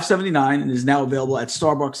to be $5.79 and is now available at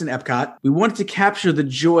Starbucks and Epcot. We wanted to capture the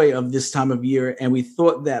joy of this time of year, and we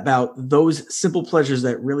thought that about those simple pleasures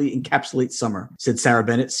that really encapsulate summer, said Sarah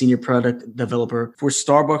Bennett, senior product developer for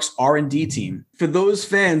Starbucks R&D team. For those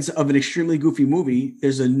fans of an extremely goofy movie,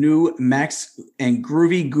 there's a new Max and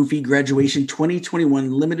Groovy Goofy Graduation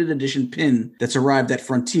 2021 limited edition pin that's arrived at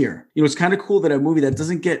Frontier. It's kind of cool that a movie that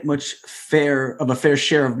doesn't get much fair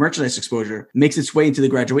share of merchandise exposure makes its way into the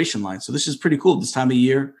graduation line. So this is pretty cool. This time of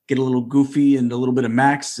year, get a little goofy and a little bit of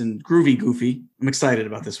Max and Groovy Goofy. I'm excited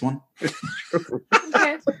about this one.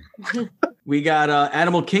 Okay. We got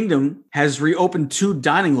Animal Kingdom has reopened 2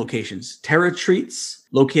 dining locations. Terra Treats,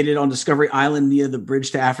 located on Discovery Island near the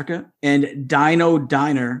bridge to Africa, and Dino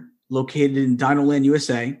Diner, located in Dinoland,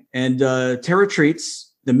 USA. And Terra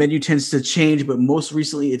Treats, the menu tends to change, but most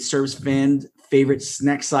recently it serves fan favorite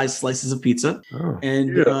snack-sized slices of pizza. Oh,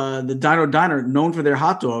 and the Dino Diner, known for their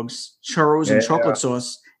hot dogs, churros, and chocolate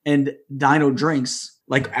sauce, and Dino drinks,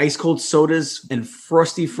 like ice-cold sodas and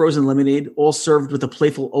frosty frozen lemonade, all served with a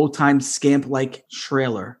playful old-time scamp-like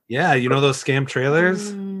trailer. yeah. Those scam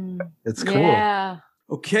trailers? It's cool. Yeah.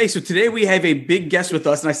 Okay, so today we have a big guest with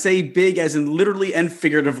us, and I say big as in literally and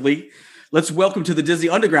figuratively. Let's welcome to the Disney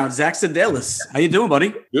Underground, Zach Sedalis. How you doing,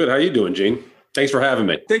 buddy? Good. How you doing, Gene? Thanks for having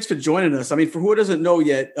me. Thanks for joining us. I mean, for who doesn't know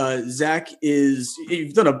yet, Zach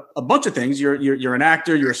you've done a bunch of things. You're an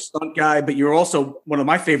actor, you're a stunt guy, but you're also, one of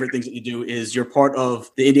my favorite things that you do is you're part of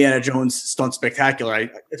the Indiana Jones Stunt Spectacular.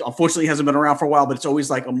 It unfortunately hasn't been around for a while, but it's always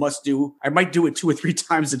like a must do. I might do it 2 or 3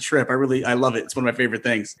 times a trip. I love it. It's one of my favorite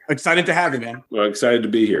things. Excited to have you, man. Well, excited to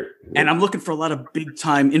be here. And I'm looking for a lot of big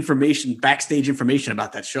time information, backstage information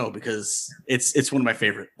about that show because it's one of my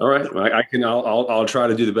favorite. All right. I'll try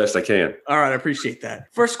to do the best I can. All right. I appreciate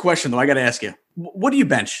that. First question though, I got to ask you, what do you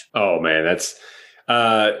bench? Oh man, that's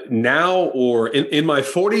now or in my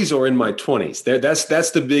 40s or in my 20s.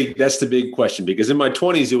 That's the big question, because in my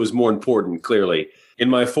 20s it was more important, clearly. In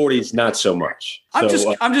my 40s, not so much. I'm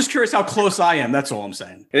just curious how close I am. That's all I'm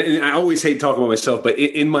saying. And I always hate talking about myself, but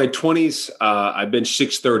in my 20s, I benched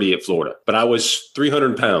 630 at Florida, but I was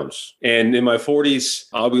 300 pounds. And in my 40s,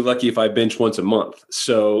 I'll be lucky if I bench once a month.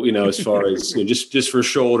 So, as far as just for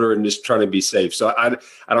shoulder and just trying to be safe. So I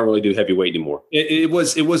don't really do heavy weight anymore. It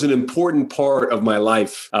was an important part of my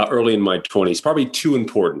life early in my 20s, probably too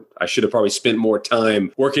important. I should have probably spent more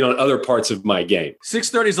time working on other parts of my game.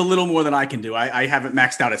 630 is a little more than I can do. I haven't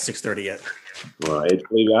maxed out at 630 yet. Right.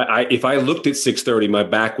 If I looked at 630, my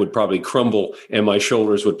back would probably crumble and my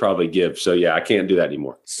shoulders would probably give. So yeah, I can't do that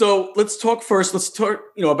anymore. So let's talk first. Let's talk,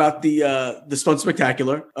 about the Stunt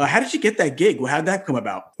Spectacular. How did you get that gig? How did that come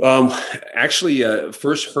about? Actually,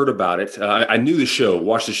 first heard about it. I knew the show,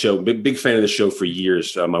 watched the show, big fan of the show for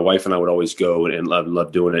years. My wife and I would always go and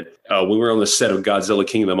love doing it. We were on the set of Godzilla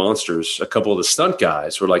King of the Monsters. A couple of the stunt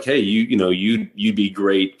guys were like, "Hey, you'd be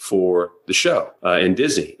great for the show in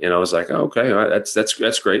Disney." And I was like, "Oh, okay, all right,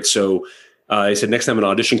 that's great." So he said, "Next time an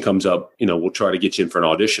audition comes up, we'll try to get you in for an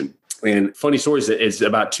audition." And funny story is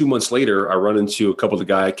about 2 months later, I run into a couple of the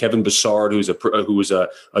guys, Kevin Bassard, who was a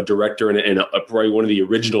director and probably one of the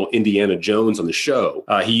original Indiana Jones on the show.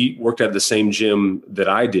 He worked at the same gym that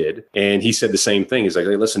I did, and he said the same thing. He's like,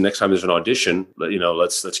 "Hey, listen, next time there's an audition,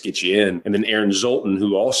 let's get you in." And then Aaron Zoltan,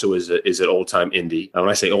 who also is an old time indie. When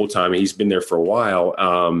I say old time, he's been there for a while.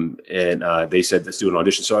 And they said, "Let's do an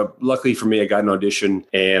audition." So luckily for me, I got an audition,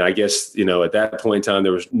 and I guess at that point in time,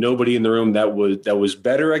 there was nobody in the room that was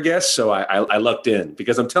better, I guess. So I lucked in,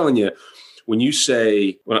 because I'm telling you, when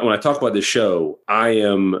I talk about this show,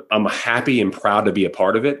 I'm happy and proud to be a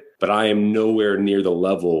part of it, but I am nowhere near the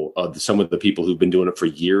level of some of the people who've been doing it for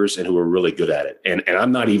years and who are really good at it. And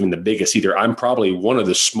I'm not even the biggest either. I'm probably one of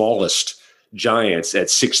the smallest giants at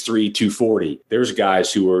 6'3", 240. There's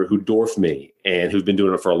guys who dwarf me and who've been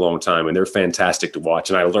doing it for a long time, and they're fantastic to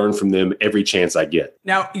watch. And I learn from them every chance I get.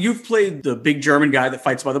 Now, you've played the big German guy that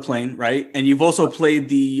fights by the plane, right? And you've also played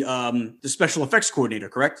the special effects coordinator,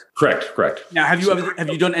 correct? Correct. Now, have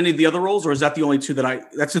you done any of the other roles, or is that the only two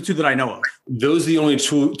that's the two that I know of? Those are the only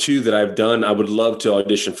two that I've done. I would love to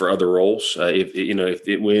audition for other roles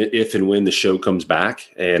if and when the show comes back.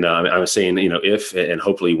 And I was saying, if and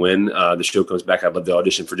hopefully when the show comes back, I'd love to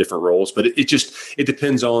audition for different roles. But it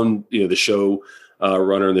depends on the show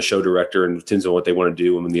runner and the show director, and it depends on what they want to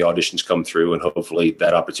do when the auditions come through, and hopefully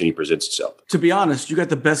that opportunity presents itself. To be honest, you got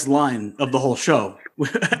the best line of the whole show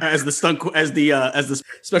as the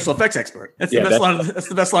special effects expert. That's the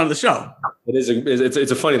best line of the show. It is.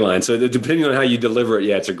 It's a funny line. So depending on how you deliver it,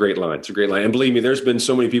 it's a great line. It's a great line. And believe me, there's been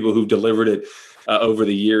so many people who've delivered it over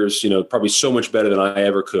the years, probably so much better than I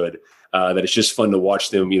ever could. That it's just fun to watch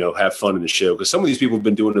them, have fun in the show. Because some of these people have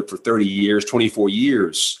been doing it for 30 years, 24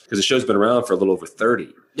 years, because the show's been around for a little over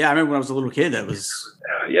 30. Yeah, I remember when I was a little kid, that was...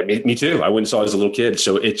 Yeah, me too. I went and saw it as a little kid.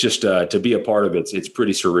 So it's just, to be a part of it, it's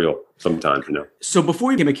pretty surreal sometimes, So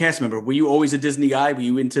before you became a cast member, were you always a Disney guy? Were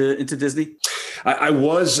you into Disney? I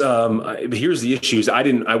was. Here's the issues.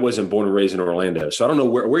 I wasn't born and raised in Orlando, so I don't know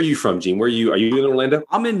where are you from, Gene? Are you in Orlando?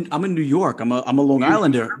 I'm in New York. I'm a Long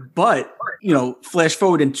Islander, but flash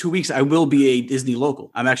forward in 2 weeks, I will be a Disney local.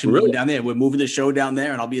 I'm actually moving down there. We're moving the show down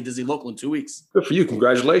there, and I'll be a Disney local in 2 weeks. Good for you.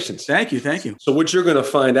 Congratulations. Thank you. So what you're going to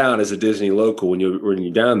find out as a Disney local when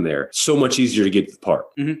you're down there, so much easier to get to the park.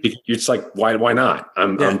 Mm-hmm. It's like, why not?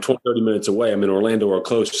 I'm 30 minutes away. I'm in Orlando or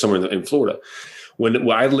close, somewhere in Florida. When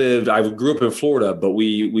I grew up in Florida, but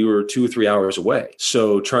we were 2 or 3 hours away.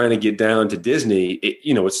 So trying to get down to Disney,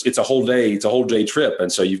 it's a whole day. It's a whole day trip.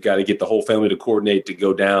 And so you've got to get the whole family to coordinate to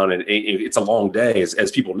go down. And it's a long day,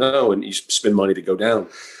 as people know, and you spend money to go down.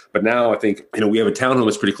 But now I think, we have a townhome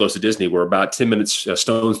that's pretty close to Disney. We're about 10 minutes,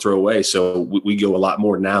 stone's throw away. So we go a lot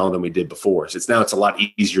more now than we did before. So it's a lot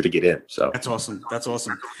easier to get in. So that's awesome. That's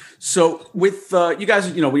awesome. So with you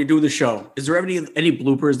guys, when you do the show, is there any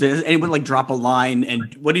bloopers? Does anyone like drop a line?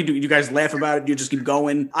 And what do? You guys laugh about it? Do you just keep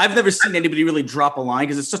going? I've never seen anybody really drop a line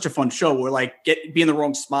because it's such a fun show where like be in the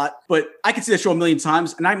wrong spot. But I can see that show a million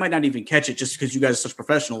times and I might not even catch it just because you guys are such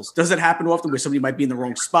professionals. Does it happen often where somebody might be in the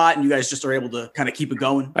wrong spot and you guys just are able to kind of keep it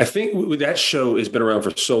going? I think with that show has been around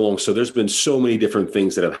for so long. So there's been so many different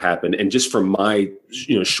things that have happened. And just from my,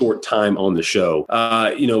 short time on the show,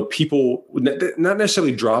 people not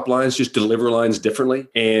necessarily drop lines, just deliver lines differently.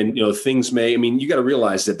 And, things you got to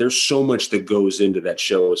realize that there's so much that goes into that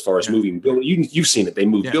show as far as moving building. You've seen it. They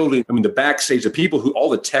move building. The backstage, the people all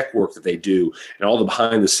the tech work that they do and all the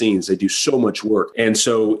behind the scenes, they do so much work. And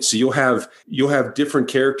so you'll have different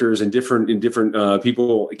characters and different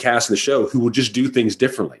people cast in the show who will just do things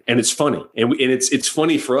differently. And it's funny. And it's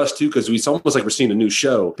funny for us too, because it's almost like we're seeing a new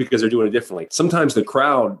show because they're doing it differently. Sometimes the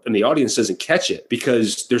crowd and the audience doesn't catch it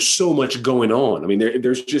because there's so much going on.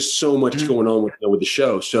 There's just so much going on with the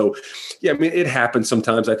show. So yeah, it happens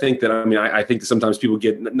sometimes. I think that, I think that sometimes people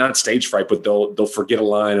get not stage fright, but they'll forget a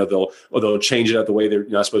line or they'll change it out the way they're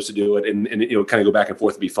not supposed to do it. And kind of go back and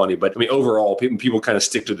forth and be funny. But overall, people kind of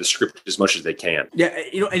stick to the script as much as they can. Yeah.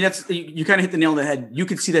 And that's, you kind of hit the nail on the head. You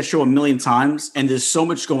can see that show a million times and there's so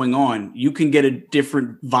much going on. You can get a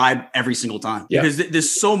different vibe every single time because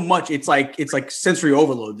there's so much. It's like sensory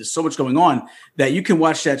overload. There's so much going on that you can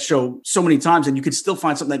watch that show so many times and you can still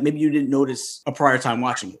find something that maybe you didn't notice a prior time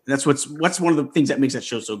watching it. And that's one of the things that makes that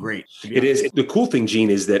show so great. It is. The cool thing, Gene,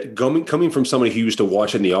 is that coming from somebody who used to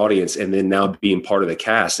watch in the audience and then now being part of the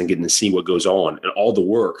cast and getting to see what goes on and all the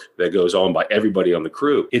work that goes on by everybody on the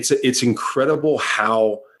crew, it's incredible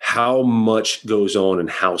how much goes on and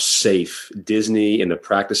how safe Disney and the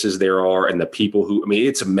practices there are and the people who,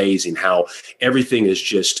 it's amazing how everything is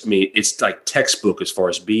just, it's like textbook as far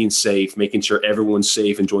as being safe, making sure everyone's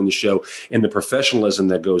safe, enjoying the show, and the professionalism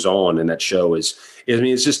that goes on in that show is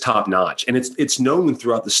it's just top notch. And it's known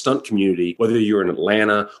throughout the stunt community, whether you're in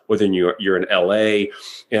Atlanta, whether you're in LA,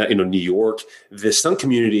 New York, the stunt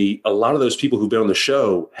community, a lot of those people who've been on the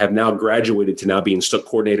show have now graduated to now being stunt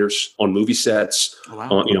coordinators on movie sets,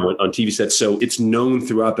 on TV sets. So it's known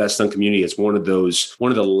throughout that stunt community as one of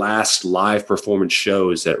the last live performance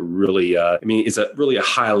shows that really, it's really a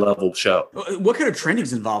high level show. What kind of training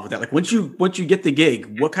is involved with that? Like once you get the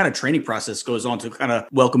gig, what kind of training process goes on to kind of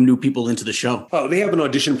welcome new people into the show? Oh, they have an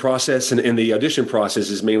audition process, and the audition process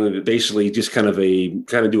is mainly basically just kind of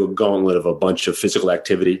do a gauntlet of a bunch of physical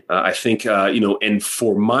activity. I think, and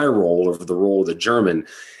for my role, or for the role of the German,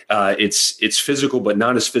 it's physical, but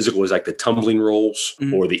not as physical as like the tumbling rolls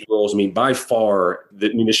or the rolls. By far,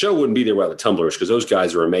 the show wouldn't be there without the tumblers because those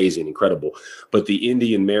guys are amazing, incredible. But the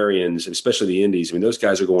Indy and Marians, especially the Indies, those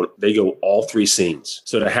guys they go all three scenes.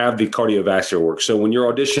 So to have the cardiovascular work. So when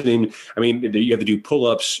you're auditioning, you have to do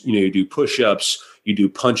pull-ups, you do push-ups, you do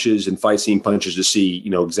punches and fight scene punches to see,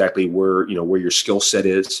 exactly where your skill set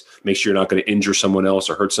is. Make sure you're not going to injure someone else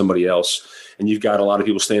or hurt somebody else. And you've got a lot of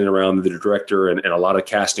people standing around the director and a lot of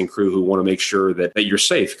casting crew who want to make sure that you're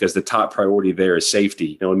safe because the top priority there is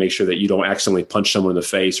safety. And make sure that you don't accidentally punch someone in the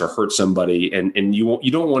face or hurt somebody. And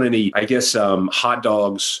you don't want any, hot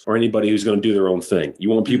dogs or anybody who's going to do their own thing.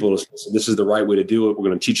 You want people to say, this is the right way to do it. We're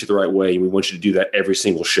going to teach you the right way. And we want you to do that every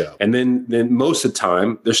single show. And then most of the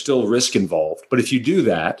time, there's still risk involved. But if you do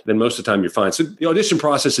that, then most of the time you're fine. So the audition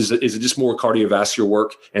process is just more cardiovascular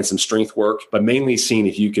work and some strength work, but mainly seeing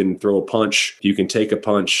if you can throw a punch, you can take a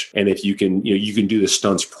punch, and if you can, you can do the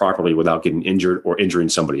stunts properly without getting injured or injuring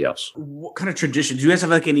somebody else. What kind of traditions? Do you guys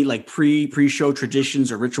have any pre-show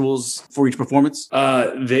traditions or rituals for each performance?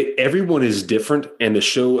 Everyone is different, and the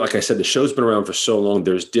show, like I said, the show's been around for so long.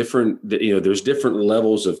 There's different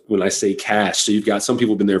levels of when I say cast. So you've got some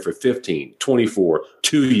people have been there for 15, 24,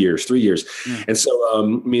 2 years, 3 years, and so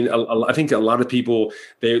I think a lot of people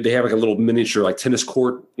they have like a little miniature tennis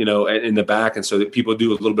court, in the back, and so that people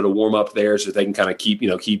do a little bit of warm up there so that they can kind of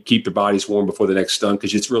keep their bodies warm before the next stunt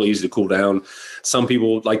because it's really easy to cool down. Some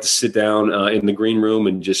people like to sit down in the green room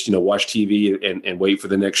and just watch TV and wait for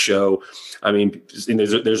the next show.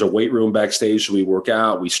 There's a weight room backstage, so we work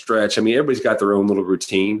out, we stretch. Everybody's got their own little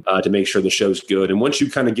routine to make sure the show's good. And once you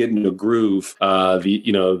kind of get into a groove,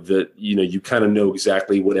 you kind of know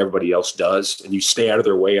exactly what everybody else does, and you stay out of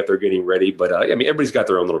their way if they're getting ready. But everybody's got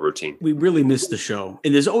their own little routine. We really miss the show,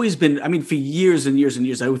 and there's always been. For years and years and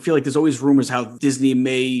years, I would feel like there's always rumors how Disney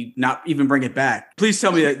may not even bring it back. Please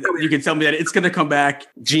tell me that you can tell me that it's going to come back.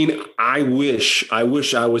 Gene, I wish I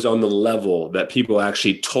was on the level that people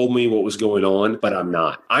actually told me what was going on, but I'm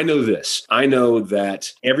not. I know this. I know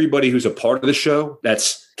that everybody who's a part of the show,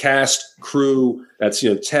 that's cast, crew, that's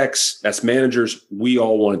techs, that's managers, we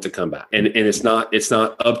all want it to come back. And it's not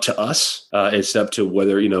up to us. It's up to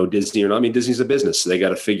whether Disney or not. I mean, Disney's a business, so they got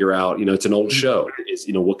to figure out, it's an old show. It's,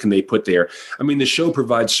 what can they put there? I mean, the show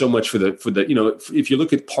provides so much for the if you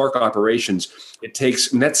look at park operations, it takes,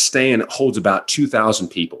 that stand holds about 2,000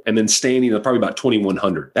 people, and then standing probably about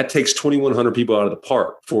 2,100. That takes 2,100 people out of the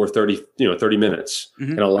park for 30 minutes,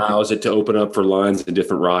 and allows it to open up for lines and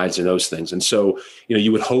different rides and those things. And so,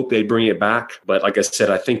 you would hope they'd bring it back. But like I said,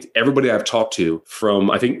 I think everybody I've talked to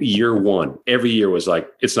from, I think year one, every year was like,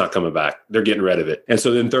 it's not coming back. They're getting rid of it. And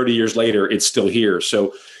so then 30 years later, it's still here.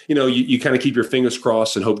 So, you kind of keep your fingers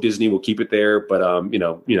crossed and hope Disney will keep it there. But,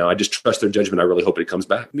 I just trust their judgment. I really hope it comes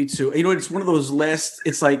back. Me too. It's one of those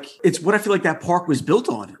it's what I feel like that park was built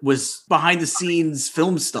on, was behind the scenes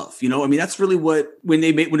film stuff. I mean, that's really what, when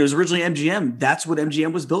it was originally MGM, that's what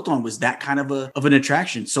MGM was built on, was that kind of an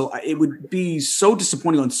attraction. So it would be so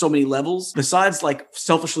disappointing on so many levels, besides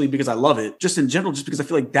selfishly because I love it, just in general, just because I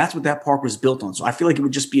feel like that's what that park was built on. So I feel like it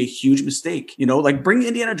would just be a huge mistake, bring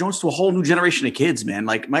Indiana Jones to a whole new generation of kids, man.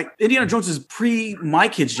 Indiana Jones is pre my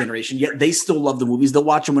kids' generation, yet they still love the movies. They'll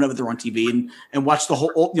watch them whenever they're on TV and watch the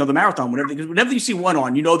whole, the marathon, whenever you see one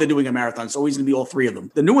on, they're doing a marathon. It's always going to be all three of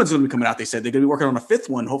them. The new one's going to be coming out. They said they're going to be working on a fifth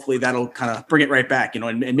one. Hopefully that'll kind of bring it right back,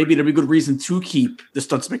 and maybe it'll be a good reason to keep the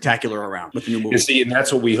Stunt Spectacular around with the new movie. And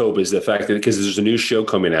that's what we hope, is the fact that because there's a new show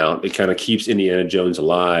coming out, it kind of keeps Indiana Jones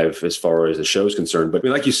alive as far as the show's concerned. But I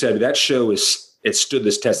mean, like you said, that show it stood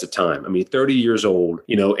this test of time. I mean, 30 years old,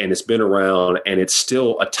 and it's been around, and it's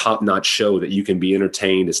still a top-notch show that you can be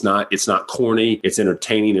entertained. It's not corny. It's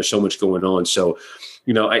entertaining. There's so much going on. So,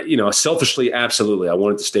 selfishly, absolutely, I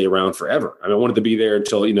wanted to stay around forever. I mean, I wanted to be there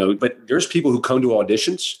until, but there's people who come to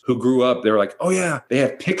auditions who grew up. They're like, oh yeah, they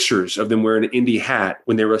have pictures of them wearing an Indy hat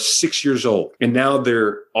when they were 6 years old. And now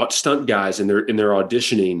they're stunt guys, and they're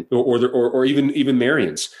auditioning, or even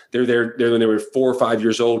Marions. They're there when they were 4 or 5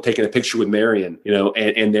 years old, taking a picture with Marion,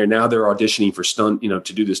 and they're auditioning for stunt,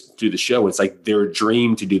 to do the show. It's like their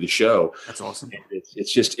dream to do the show. That's awesome.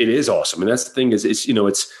 It is awesome. And that's the thing is,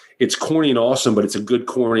 it's corny and awesome, but it's a good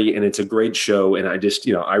corny, and it's a great show. And I just,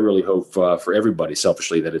 I really hope for everybody,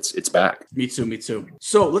 selfishly, that it's back. Me too.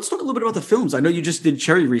 So let's talk a little bit about the films. I know you just did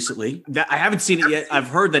Cherry recently. I haven't seen it yet. I've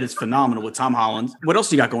heard that it's phenomenal with Tom Holland. What else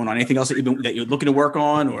do you got going on? Anything else that you're looking to work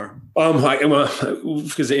on, or?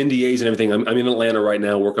 Because of NDAs and everything, I'm in Atlanta right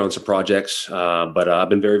now working on some projects. But I've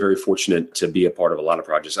been very, very fortunate to be a part of a lot of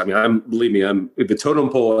projects. I mean, believe me, I'm the totem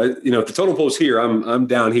pole. If the totem pole's here, I'm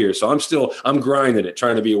down here. So I'm grinding it,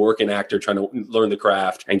 trying to be a working actor, trying to learn the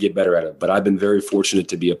craft and get better at it. But I've been very fortunate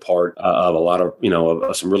to be a part of a lot of,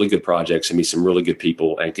 of some really good projects and meet some really good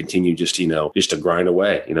people, and continue just to grind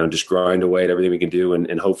away, just grind away at everything we can do.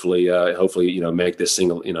 And hopefully, make this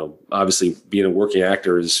thing, obviously being a working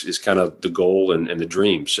actor is kind of the goal and the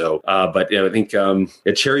dream. So, but I think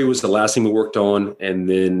Cherry was the last thing we worked on. And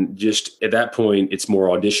then just at that point, it's more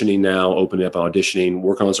auditioning now, opening up auditioning,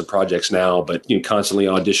 working on some projects now, but constantly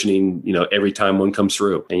auditioning, every time one comes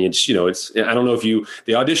through. And it's I don't know if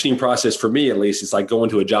the auditioning process for me, at least, it's like going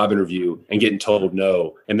to a job interview and getting told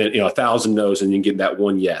no, and then 1,000 no's, and you get that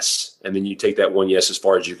one yes, and then you take that one yes as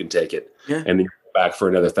far as you can take it, and then you go back for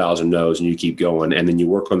another 1,000 no's, and you keep going, and then you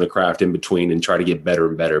work on the craft in between and try to get better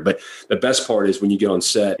and better. But the best part is when you get on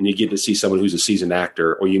set and you get to see someone who's a seasoned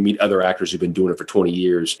actor, or you meet other actors who've been doing it for 20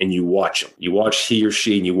 years, and you watch them, you watch he or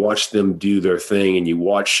she, and you watch them do their thing, and you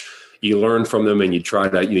learn from them, and you try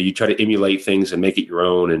to emulate things and make it your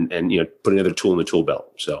own, and put another tool in the tool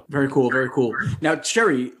belt. So very cool. Now,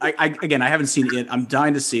 Cherry, I haven't seen it yet. I'm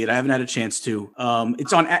dying to see it. I haven't had a chance to.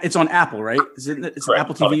 It's on Apple, right? It's an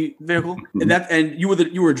Apple TV vehicle. Mm-hmm. And you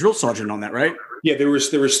were a drill sergeant on that, right? Yeah,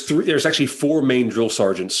 there's actually 4 main drill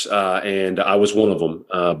sergeants, and I was one of them.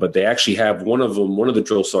 But they actually have one of the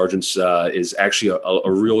drill sergeants is actually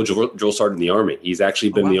a real drill sergeant in the Army. He's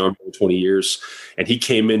actually been in the Army for 20 years, and he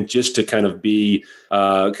came in just to kind of be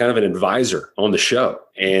kind of an advisor on the show.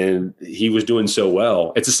 And he was doing so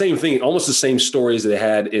well. It's the same thing, almost the same stories that they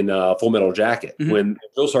had in Full Metal Jacket. Mm-hmm. When the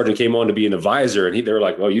drill sergeant came on to be an advisor, and they were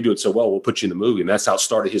like, "Well, you do it so well, we'll put you in the movie." And that's how it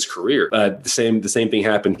started his career. The same thing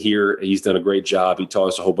happened here. He's done a great job. He taught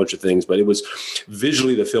us a whole bunch of things, but it was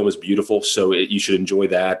visually, the film is beautiful, so you should enjoy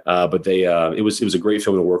that. But it was a great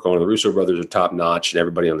film to work on. The Russo brothers are top notch, and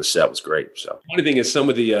everybody on the set was great. So funny thing is, some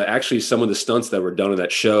of the stunts that were done in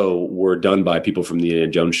that show were done by people from the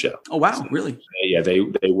Indiana Jones show. Oh wow, really? Yeah, they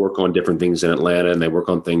they work on different things in Atlanta and they work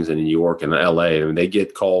on things in New York and LA, and they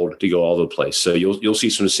get called to go all over the place. So you'll see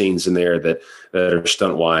some scenes in there that are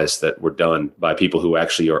stunt wise that were done by people who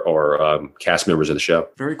actually are cast members of the show.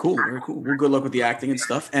 Very cool. Very cool. Well, good luck with the acting and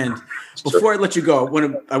stuff. And before I let you go,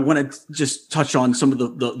 I want to just touch on some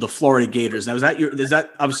of the Florida Gators. Now, is that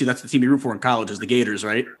obviously that's the team you root for in college is the Gators,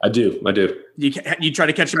 right? I do. You try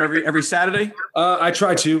to catch them every Saturday? I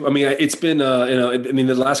try to. I mean, it's been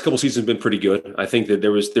the last couple seasons have been pretty good. I think that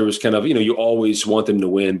there was kind of, you always want them to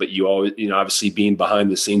win, but you always, obviously being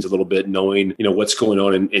behind the scenes a little bit, knowing, what's going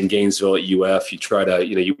on in Gainesville at UF, you try to,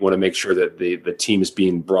 you want to make sure that the team is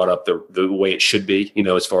being brought up the way it should be,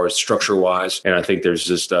 as far as structure wise. And I think there's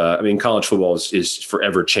just, college football is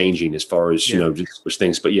forever changing as far as, just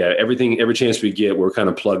things. But yeah, every chance we get, we're kind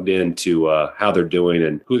of plugged into how they're doing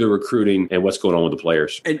and who they're recruiting and what's going on with the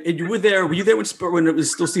players. And you were there when it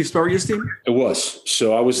was still Steve Spurrier's team? It was.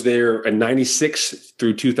 So I was there in 96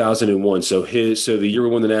 through 2001. So the year we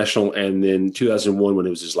won the national, and then 2001 when it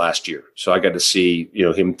was his last year. So I got to see,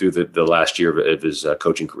 him through the last year of his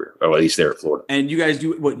coaching career, or at least there at Florida. And you guys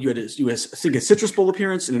do what you had? I think a Citrus Bowl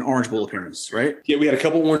appearance and an Orange Bowl appearance, right? Yeah, we had a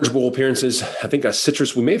couple Orange Bowl appearances. I think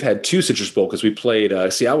we may have had 2 Citrus Bowl because we played.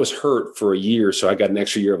 I was hurt for a year, so I got an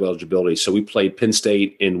extra year of eligibility. So we played Penn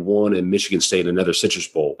State in one and Michigan State in another Citrus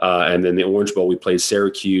Bowl. And then the Orange Bowl, we played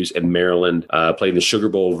Syracuse and Maryland, played the Sugar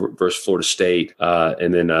Bowl versus Florida State,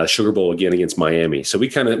 and then Sugar Bowl again against Miami. So we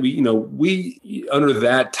under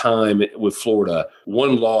that time with Florida,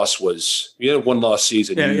 one loss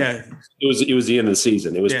season. Yeah. It was the end of the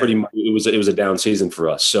season. It was it was a down season for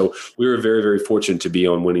us. So we were very, very fortunate to be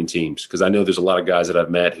on winning teams, because I know there's a lot of guys that I've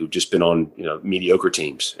met who've just been on, mediocre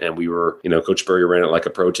teams, and we were, Coach Spurrier ran it like a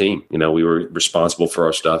pro team. We were responsible for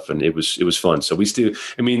our stuff, and it was fun. So we still,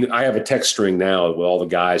 I have a text string now with all the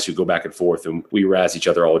guys who go back and forth, and we razz each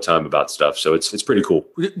other all the time about stuff. So it's pretty cool.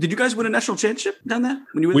 Did you guys win a national championship down there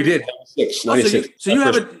when you were We there? did. 96. So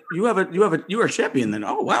you were a champion then.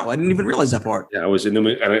 Oh wow, I didn't even realize that part. Yeah, I was in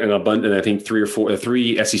a bunch, and I think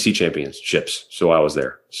 3 SEC championships. So I was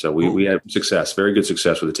there. So we had success, very good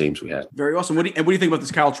success with the teams we had. Very awesome. What do you think about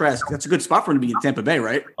this Kyle Trask? That's a good spot for him to be in Tampa Bay,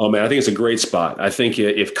 right? Oh man, I think it's a great spot. I think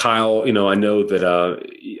if Kyle, I know that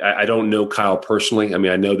I don't know Kyle personally.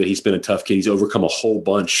 I know that he's been a tough kid. He's overcome a whole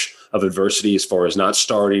bunch of adversity as far as not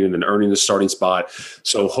starting and then earning the starting spot.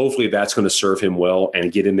 So hopefully that's going to serve him well,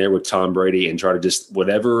 and get in there with Tom Brady and try to just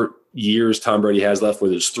whatever years Tom Brady has left,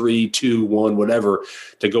 whether it's 3, 2, 1, whatever,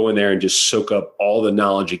 to go in there and just soak up all the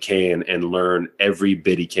knowledge he can and learn every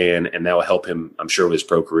bit he can. And that will help him, I'm sure, with his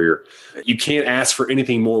pro career. You can't ask for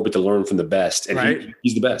anything more but to learn from the best. And right.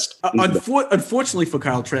 He's the best. Unfortunately for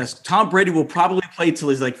Kyle Trask, Tom Brady will probably play till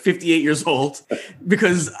he's like 58 years old,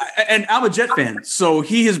 because, and I'm a Jet fan, so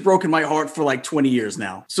he has broken my heart for like 20 years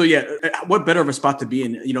now. So yeah, what better of a spot to be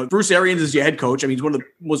in? Bruce Arians is your head coach. He's one of the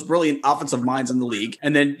most brilliant offensive minds in the league.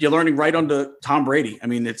 And then you're learning right under Tom Brady.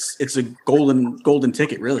 It's a golden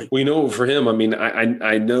ticket, really. Well, for him,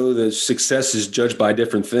 I know the success is judged by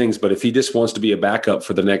different things, but if he just wants to be a backup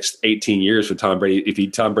for the next 18 years for Tom Brady,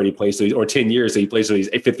 Tom Brady plays or 10 years that he plays till he's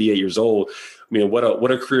 58 years old,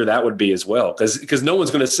 what a career that would be as well. Because no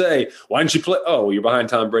one's going to say, why didn't you play? Oh, you're behind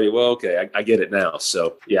Tom Brady. Well, okay, I get it now.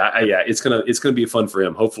 So yeah, it's gonna be fun for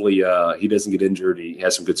him. Hopefully, he doesn't get injured. He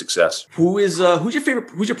has some good success. Who's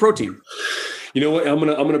your pro team? You know what? I'm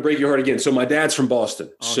gonna break your heart again. So my dad's from Boston.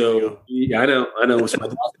 So I know. So my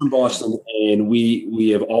dad's from Boston, and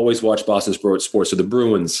we have always watched Boston sports. So the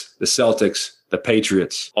Bruins, the Celtics, the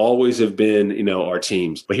Patriots always have been, our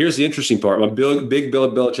teams. But here's the interesting part. I'm a big Bill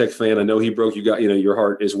Belichick fan. I know he broke your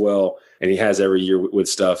heart as well, and he has every year with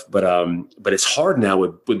stuff. But it's hard now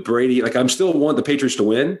with Brady. Like, I'm still want the Patriots to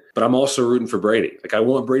win, but I'm also rooting for Brady. Like, I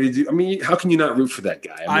want Brady to do. How can you not root for that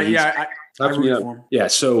guy? I root for him. Yeah.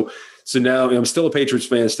 So now I'm still a Patriots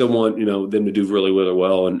fan. Still want them to do really, really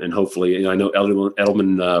well, and hopefully I know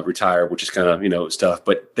Edelman retired, which is kind of tough,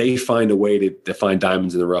 but they find a way to find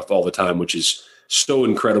diamonds in the rough all the time, which is so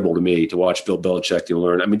incredible to me to watch Bill Belichick and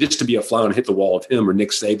learn. Just to be a fly and hit the wall of him or Nick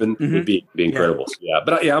Saban would be incredible. Yeah.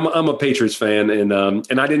 But I'm a Patriots fan, and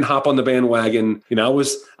I didn't hop on the bandwagon. I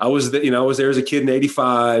was there as a kid in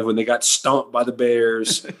 '85 when they got stomped by the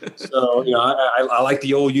Bears. So I like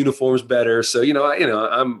the old uniforms better. So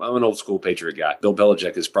I'm an old school Patriot guy. Bill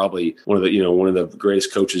Belichick is probably one of the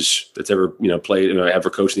greatest coaches that's ever played ever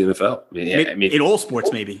coached in the NFL. In all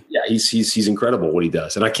sports, maybe. Yeah, he's incredible what he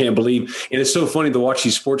does, and I can't believe. And it's so funny funny to watch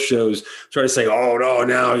these sports shows try to say, oh, no,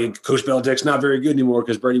 now Coach Belichick's not very good anymore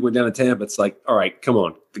because Brady went down to Tampa. It's like, all right, come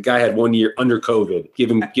on. The guy had 1 year under COVID. Give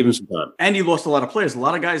him some time. And he lost a lot of players. A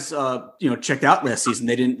lot of guys, checked out last season.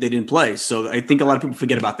 They didn't play. So I think a lot of people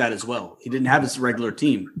forget about that as well. He didn't have his regular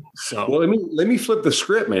team. So well, let me flip the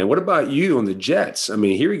script, man. What about you on the Jets? I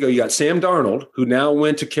mean, here we go. You got Sam Darnold, who now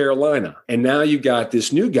went to Carolina, and now you got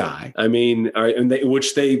this new guy. I mean,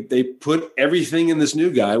 which they put everything in this new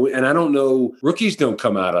guy. And I don't know. Rookies don't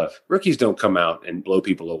come out and blow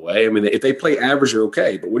people away. I mean, if they play average, they're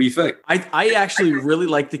okay. But what do you think? I actually really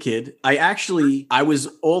like the kid. I was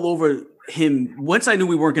all over him once I knew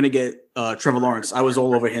we weren't going to get Trevor Lawrence. I was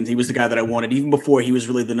all over him. He was the guy that I wanted, even before he was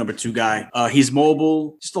really the number 2 guy. He's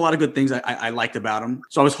mobile, just a lot of good things I liked about him.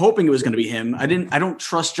 So I was hoping it was going to be him. I don't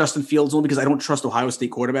trust Justin Fields only because I don't trust Ohio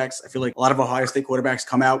State quarterbacks. I feel like a lot of Ohio State quarterbacks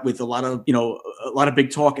come out with a lot of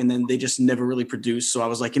big talk and then they just never really produce. So I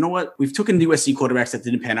was like, you know what? We've taken USC quarterbacks that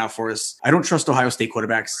didn't pan out for us. I don't trust Ohio State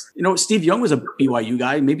quarterbacks. Steve Young was a BYU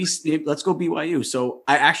guy. Maybe let's go BYU. So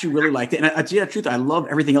I actually really liked it. And to tell you the truth, I love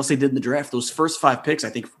everything else they did in the draft. Those first 5 picks I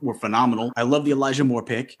think were phenomenal. I love the Elijah Moore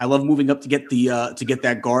pick. I love moving up to get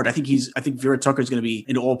that guard. I think Vera Tucker is going to be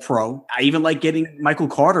an all-pro. I even like getting Michael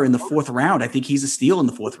Carter in the 4th round. I think he's a steal in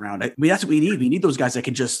the 4th round. I mean, that's what we need. We need those guys that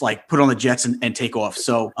can just like put on the Jets and take off.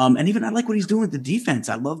 So, and even I like what he's doing with the defense.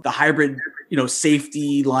 I love the hybrid,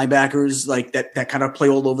 safety linebackers like that kind of play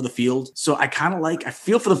all over the field. So I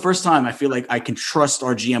feel for the first time, I feel like I can trust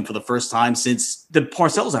our GM for the first time since the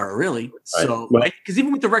Parcells era, really. So, because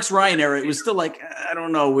even with the Rex Ryan era, it was still like, I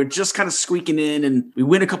don't know, we're just kind of squeaking in and we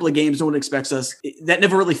win a couple of games. No one expects us. That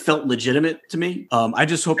never really felt legitimate to me. I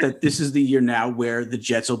just hope that this is the year now where the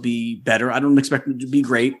Jets will be better. I don't expect them to be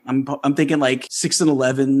great. I'm thinking like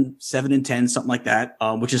 6-11, 7-10, something like that,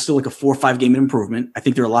 which is still like a 4 or 5 game improvement. I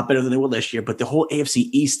think they're a lot better than they were last year, but the whole AFC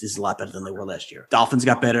East is a lot better than they were last year. Dolphins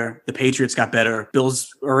got better. The Patriots got better. Bills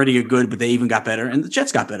already are good, but they even got better. And the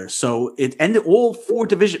Jets got better. So all 4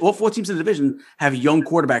 teams in the division have young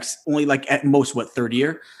quarterbacks, only like at most, 3rd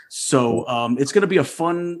year. So it's going to be a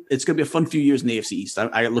fun few years in the AFC East.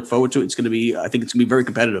 I look forward to it. I think it's going to be very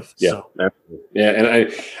competitive. Yeah. So. Yeah. And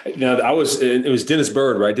it was Dennis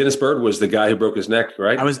Byrd, right? Dennis Byrd was the guy who broke his neck,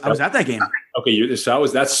 right? I was at that game. Okay.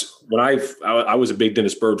 That's when I was a big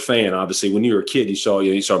Dennis Byrd fan. Obviously when you were a kid, you saw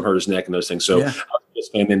him hurt his neck and those things. So, yeah.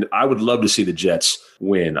 And then I would love to see the Jets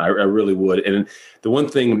win. I really would. And the one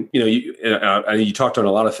thing, you talked on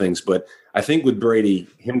a lot of things, but I think with Brady,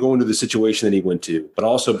 him going to the situation that he went to, but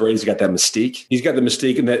also Brady's got that mystique. He's got the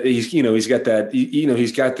mystique, and that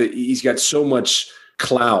he's got so much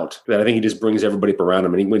clout that I think he just brings everybody up around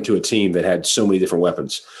him. And he went to a team that had so many different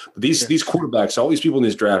weapons. But these quarterbacks, all these people in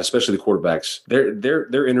this draft, especially the quarterbacks,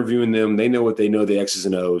 they're interviewing them. They know what they know, the X's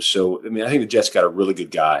and O's. So I mean, I think the Jets got a really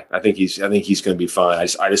good guy. I think he's going to be fine.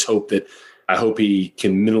 I just hope he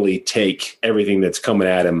can mentally take everything that's coming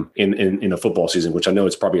at him in a football season, which I know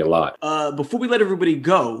it's probably a lot. Before we let everybody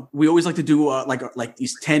go, we always like to do like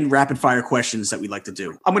these 10 rapid fire questions that we like to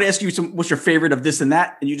do. I'm going to ask you what's your favorite of this and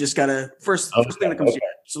that, and you just got to first thing that comes to you.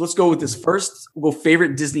 So let's go with this first. We'll go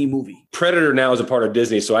favorite Disney movie. Predator now is a part of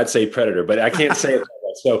Disney, so I'd say Predator, but I can't say it.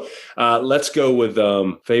 So let's go with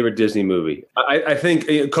favorite Disney movie. I think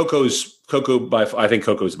Coco's my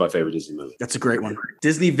favorite Disney movie. That's a great one.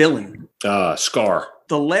 Disney villain. Scar.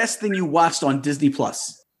 The last thing you watched on Disney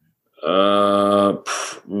Plus.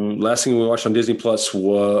 Last thing we watched on Disney Plus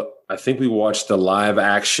was I think we watched the live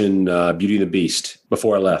action Beauty and the Beast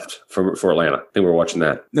before I left for Atlanta. I think we were watching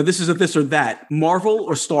that. Now this is a this or that. Marvel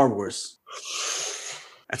or Star Wars?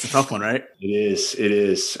 That's a tough one, right? It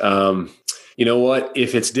is. You know what?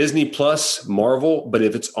 If it's Disney Plus, Marvel, but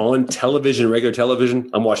if it's on television, regular television,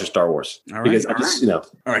 I'm watching Star Wars. All right. Because All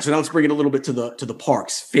right. So now let's bring it a little bit to the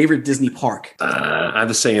parks. Favorite Disney park? I have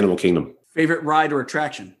to say Animal Kingdom. Favorite ride or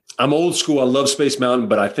attraction? I'm old school. I love Space Mountain,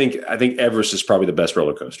 but I think Everest is probably the best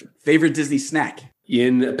roller coaster. Favorite Disney snack?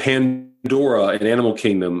 In Pandora in Animal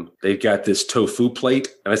Kingdom, they've got this tofu plate,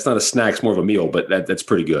 and it's not a snack; it's more of a meal. But that's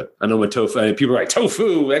pretty good. I know what tofu. I mean, people are like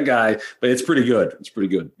tofu, that guy, but it's pretty good. It's pretty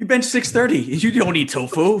good. You bench 630. You don't eat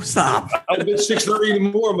tofu. Stop. I don't bench 630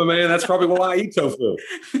 anymore, my man. That's probably why I eat tofu.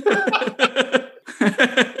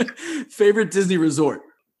 Favorite Disney resort?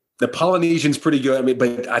 The Polynesian's pretty good. I mean,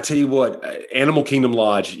 but I tell you what, Animal Kingdom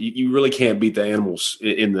Lodge, you really can't beat the animals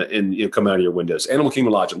come out of your windows. Animal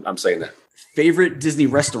Kingdom Lodge, I'm saying that. Favorite Disney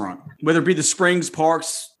restaurant, whether it be the Springs,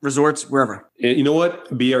 parks, resorts, wherever. And you know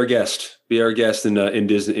what? Be our guest. Be our guest in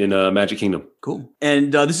Disney in Magic Kingdom. Cool.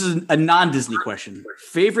 And this is a non-Disney question.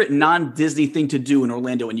 Favorite non-Disney thing to do in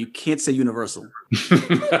Orlando, and you can't say Universal.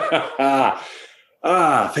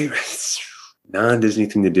 Favorite. Non-Disney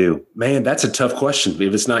thing to do. Man, that's a tough question.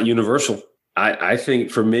 If it's not Universal, I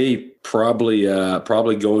think for me, probably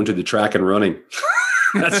going to the track and running.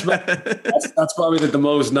 that's probably the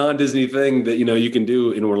most non-Disney thing that you can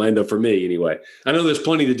do in Orlando for me anyway. I know there's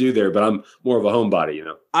plenty to do there, but I'm more of a homebody.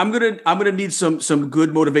 I'm gonna need some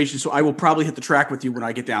good motivation, so I will probably hit the track with you when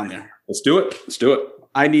I get down there. Let's do it.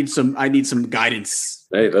 I need some guidance.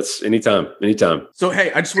 Hey, that's anytime. So,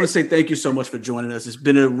 hey, I just want to say thank you so much for joining us. It's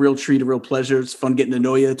been a real treat, a real pleasure. It's fun getting to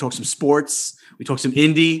know you, talk some sports. We talk some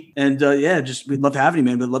indie, and we'd love to have you,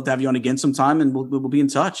 man. We'd love to have you on again sometime, and we'll be in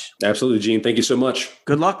touch. Absolutely, Gene. Thank you so much.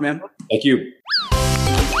 Good luck, man. Thank you.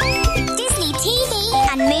 Disney TV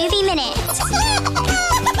and Movie Minute.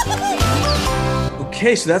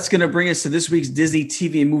 Okay, so that's going to bring us to this week's Disney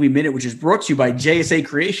TV and Movie Minute, which is brought to you by JSA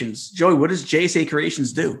Creations. Joey, what does JSA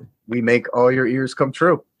Creations do? We make all your ears come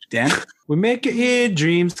true. Dan? We make your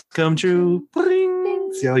dreams come true.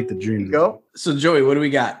 Bling. See, I like the There dreams. you go. So, Joey, what do we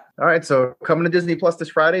got? All right, so coming to Disney Plus this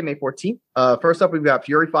Friday, May 14th. First up, we've got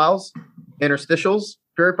Fury Files, Interstitials.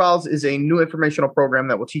 Fury Files is a new informational program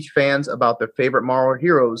that will teach fans about their favorite Marvel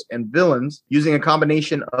heroes and villains using a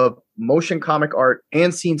combination of motion comic art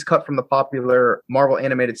and scenes cut from the popular Marvel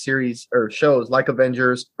animated series or shows like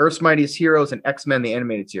Avengers, Earth's Mightiest Heroes, and X-Men, the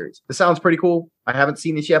animated series. This sounds pretty cool. I haven't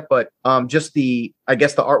seen this yet, but just the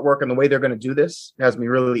artwork and the way they're going to do this has me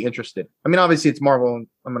really interested. I mean, obviously it's Marvel and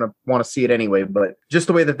I'm going to want to see it anyway, but just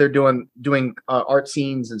the way that they're doing art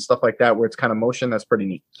scenes and stuff like that, where it's kind of motion, that's pretty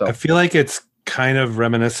neat. So I feel like it's kind of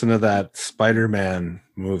reminiscent of that Spider-Man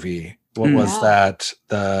movie. What was that?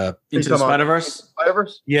 The Into the Spider-Verse?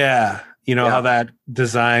 Spider-Verse? Yeah. How that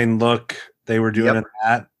design look they were doing in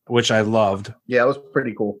that, which I loved. Yeah, it was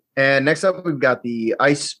pretty cool. And next up, we've got the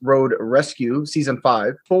Ice Road Rescue, Season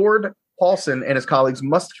 5. Ford Paulson and his colleagues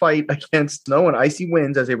must fight against snow and icy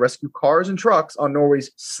winds as they rescue cars and trucks on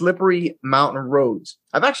Norway's slippery mountain roads.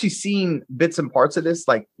 I've actually seen bits and parts of this,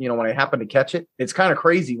 when I happen to catch it. It's kind of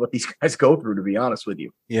crazy what these guys go through, to be honest with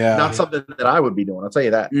you. Yeah. Not something that I would be doing, I'll tell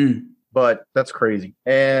you that. But that's crazy.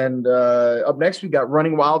 And up next, we got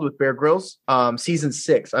Running Wild with Bear Grylls, Season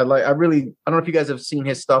 6. I don't know if you guys have seen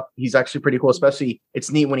his stuff. He's actually pretty cool, especially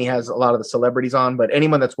it's neat when he has a lot of the celebrities on. But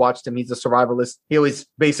anyone that's watched him, he's a survivalist. He always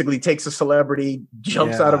basically takes a celebrity,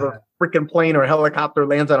 jumps out of a freaking plane or a helicopter,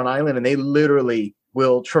 lands on an island, and they literally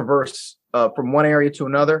will traverse from one area to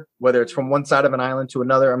another, whether it's from one side of an island to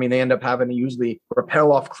another. I mean, they end up having to usually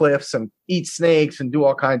rappel off cliffs and eat snakes and do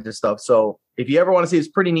all kinds of stuff. So if you ever want to see, it's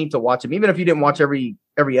pretty neat to watch him. Even if you didn't watch every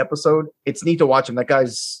episode, it's neat to watch him. That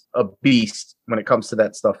guy's a beast when it comes to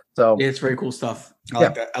that stuff. So Yeah, it's very cool stuff. I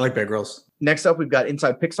like that. I like Bear Grylls. Next up, we've got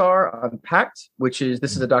Inside Pixar Unpacked, this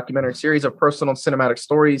is a documentary series of personal cinematic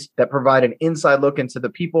stories that provide an inside look into the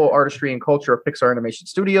people, artistry, and culture of Pixar Animation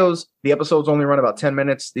Studios. The episodes only run about 10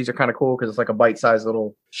 minutes. These are kind of cool because it's like a bite-sized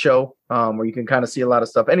little show where you can kind of see a lot of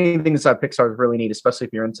stuff. Anything inside Pixar is really neat, especially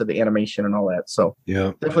if you're into the animation and all that. So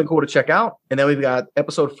definitely cool to check out. And then we've got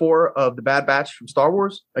episode 4 of The Bad Batch from Star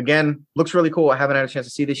Wars. Again, looks really cool. I haven't had a chance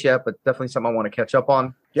to see this yet, but definitely something I want to catch up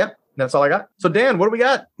on. Yeah. That's all I got. So, Dan, what do we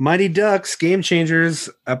got? Mighty Ducks Game Changers,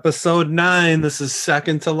 episode 9. This is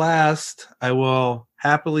second to last. I will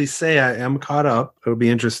happily say I am caught up. It'll be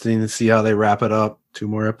interesting to see how they wrap it up. 2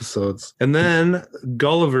 more episodes. And then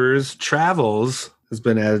Gulliver's Travels has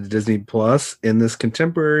been added to Disney Plus in this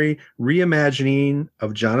contemporary reimagining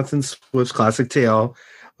of Jonathan Swift's classic tale.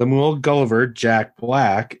 Lemuel Gulliver, Jack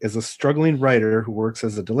Black, is a struggling writer who works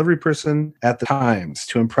as a delivery person at the Times.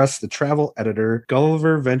 To impress the travel editor,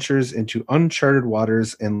 Gulliver ventures into uncharted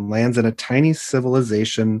waters and lands in a tiny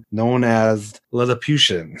civilization known as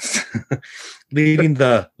Lilliputians, leading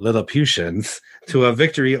the Lilliputians to a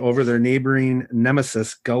victory over their neighboring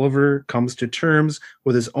nemesis. Gulliver comes to terms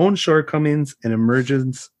with his own shortcomings and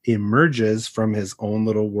emerges from his own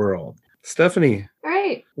little world. Stephanie. All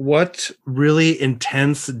right. What really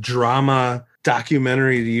intense drama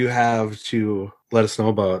documentary do you have to let us know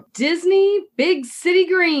about? Disney Big City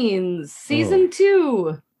Greens, Season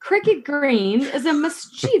 2. Cricket Green is a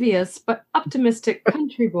mischievous but optimistic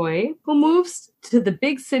country boy who moves to the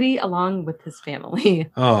big city along with his family.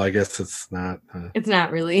 Oh, I guess it's not. It's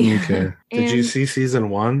not really. Okay. Did you see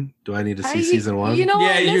season 1? Do I need to see season 1? You know,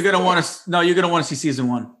 you're gonna want to. No, you're gonna want to see season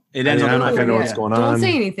 1. It ends I'm not gonna know what's going on. Don't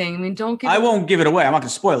say anything. I mean, don't give. I won't give it away. I'm not gonna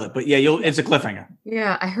spoil it, but yeah, it's a cliffhanger.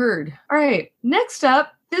 Yeah, I heard. All right. Next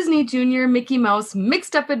up, Disney Junior Mickey Mouse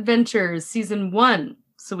Mixed Up Adventures, Season 1.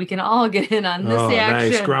 So we can all get in on this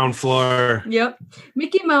action. Nice ground floor. Yep.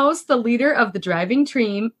 Mickey Mouse, the leader of the driving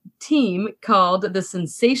team called the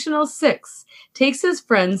Sensational Six takes his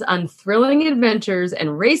friends on thrilling adventures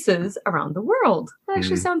and races around the world. That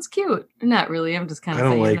actually sounds cute. Not really. I'm just kind of I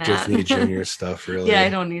don't saying like that. Disney Junior stuff, really. Yeah, I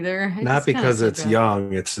don't either. Not because it's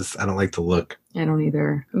young. It's just, I don't like the look. I don't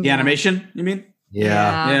either. The animation, you mean?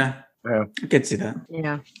 Yeah. I could see that.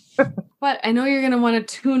 Yeah. But I know you're going to want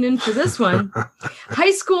to tune in for this one.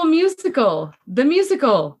 High School Musical,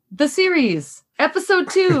 the series, episode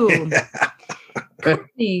 2.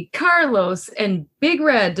 Courtney, Carlos, and Big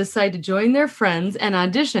Red decide to join their friends and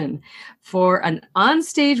audition for an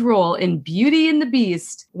onstage role in Beauty and the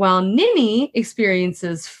Beast, while Ninny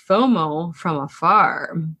experiences FOMO from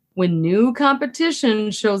afar. When new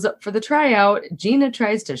competition shows up for the tryout, Gina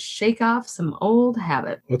tries to shake off some old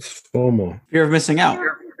habits. What's FOMO? Fear of missing out.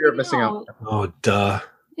 Fear of missing out. Oh, duh.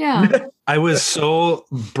 Yeah. I was so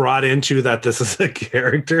brought into that this is a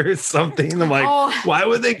character or something. I'm like, why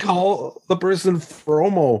would they call the person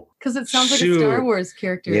FOMO? Because it sounds like a Star Wars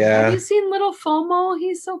character. Yeah. Have you seen little FOMO?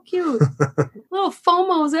 He's so cute. Little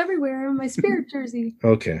FOMO's everywhere in my Spirit jersey.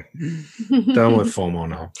 Okay. Done with FOMO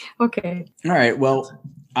now. Okay. All right. Well,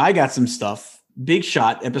 I got some stuff. Big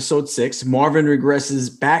Shot, episode 6. Marvin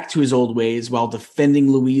regresses back to his old ways while defending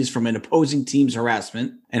Louise from an opposing team's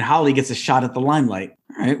harassment, and Holly gets a shot at the limelight.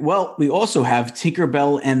 All right. Well, we also have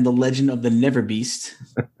Tinkerbell and the Legend of the Never Beast.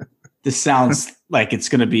 This sounds like it's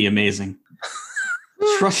going to be amazing.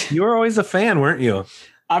 You were always a fan, weren't you?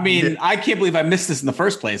 I mean, I can't believe I missed this in the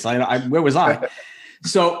first place. Where was I?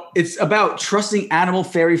 So it's about trusting animal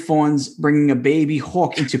fairy fawns bringing a baby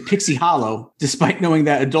hawk into Pixie Hollow, despite knowing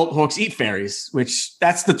that adult hawks eat fairies, which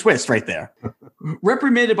that's the twist right there.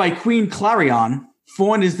 Reprimanded by Queen Clarion,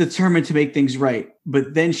 Fawn is determined to make things right,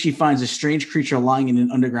 but then she finds a strange creature lying in an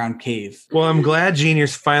underground cave. Well, I'm glad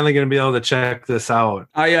Junior's finally going to be able to check this out.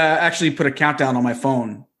 I actually put a countdown on my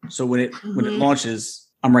phone, so when it launches,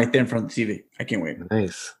 I'm right there in front of the TV. I can't wait.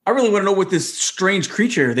 Nice. I really want to know what this strange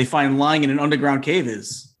creature they find lying in an underground cave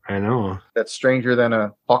is. I know. That's stranger than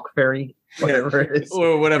a hawk fairy, whatever it is.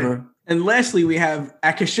 Or whatever. And lastly, we have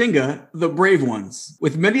Akashinga, the Brave Ones.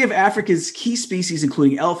 With many of Africa's key species,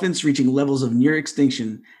 including elephants, reaching levels of near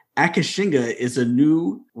extinction, Akashinga is a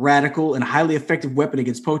new, radical, and highly effective weapon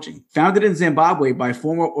against poaching. Founded in Zimbabwe by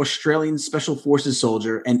former Australian Special Forces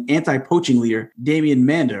soldier and anti-poaching leader Damien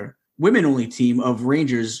Mander, women-only team of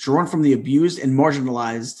rangers drawn from the abused and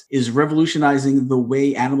marginalized is revolutionizing the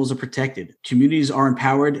way animals are protected. Communities are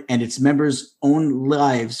empowered, and its members' own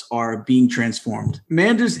lives are being transformed.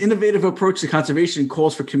 Mander's innovative approach to conservation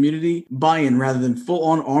calls for community buy-in rather than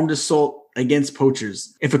full-on armed assault against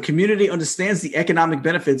poachers. If a community understands the economic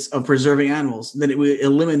benefits of preserving animals, then it will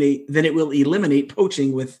eliminate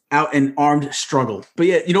poaching without an armed struggle. But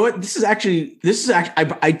yeah, you know what? This is actually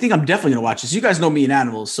I think I'm definitely gonna watch this. You guys know me and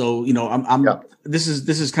animals, so you know this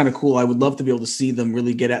is kind of cool. I would love to be able to see them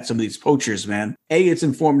really get at some of these poachers, man. It's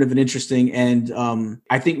informative and interesting, and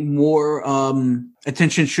I think more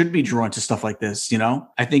attention should be drawn to stuff like this. You know,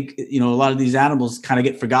 I think, you know, a lot of these animals kind of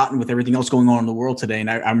get forgotten with everything else going on in the world today. And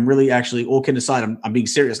I'm really actually, all kidding aside, I'm being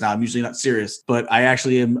serious now. I'm usually not serious, but I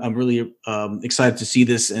actually I'm really excited to see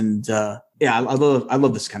this. And I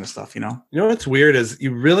love this kind of stuff, you know? You know, what's weird is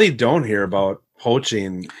you really don't hear about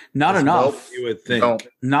poaching. Not enough. You would think.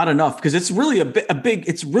 Not enough, because it's really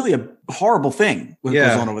it's really a horrible thing what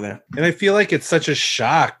goes on over there. And I feel like it's such a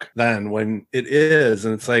shock then when it is,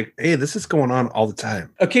 and it's like, hey, this is going on all the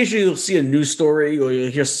time. Occasionally you'll see a news story or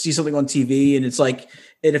you'll see something on TV, and it's like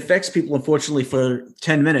it affects people, unfortunately, for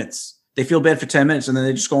 10 minutes. They feel bad for 10 minutes and then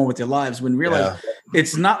they just go on with their lives, when realize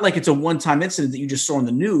it's not like it's a one-time incident that you just saw on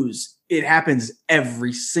the news. It happens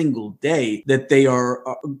every single day that they are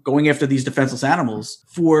going after these defenseless animals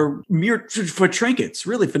for trinkets,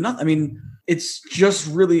 really, for nothing. I mean, it's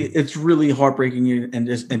really heartbreaking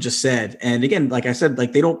and just sad. And again, like I said,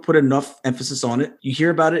 like they don't put enough emphasis on it. You hear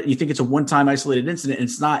about it and you think it's a one-time isolated incident, and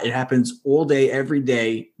it's not. It happens all day, every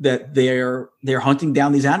day that they're hunting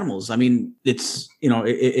down these animals. I mean, it's, you know,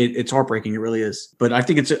 it's heartbreaking. It really is. But I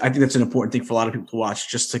think that's an important thing for a lot of people to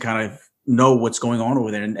watch, just to kind of know what's going on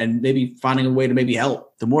over there and maybe finding a way to maybe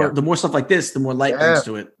help. The more stuff like this, the more light brings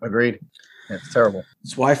to it. Agreed. It's terrible.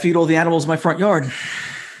 That's why I feed all the animals in my front yard.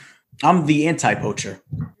 I'm the anti-poacher.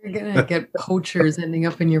 You're gonna get poachers ending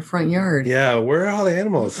up in your front yard. Yeah, where are all the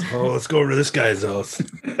animals? Oh, let's go over to this guy's house.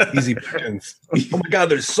 Easy pickings. Oh my God,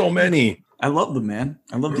 there's so many. I love them, man.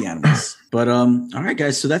 I love the animals. But all right,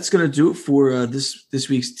 guys. So that's gonna do it for this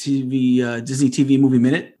week's TV Disney TV Movie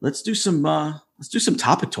Minute. Let's do some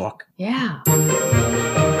topic talk. Yeah.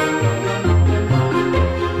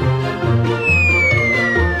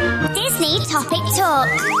 Disney Topic Talk.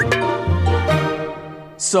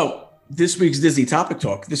 So this week's Disney Topic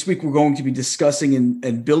Talk. This week we're going to be discussing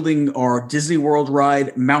and building our Disney World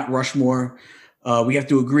ride, Mount Rushmore. We have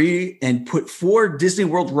to agree and put 4 Disney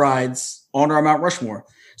World rides on our Mount Rushmore.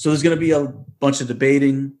 So there's going to be a bunch of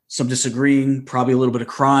debating, some disagreeing, probably a little bit of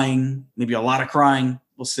crying, maybe a lot of crying.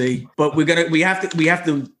 We'll see. But we have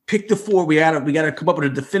to pick the 4. We got to come up with a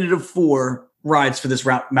definitive 4 rides for this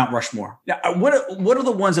Mount Rushmore. Now, what are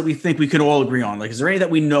the ones that we think we can all agree on? Like, is there any that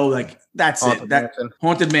we know? Like, that's Haunted Mansion.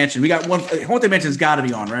 Haunted Mansion. We got one. Haunted Mansion's got to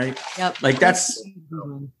be on, right? Yep. Like that's.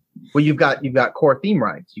 Well, you've got core theme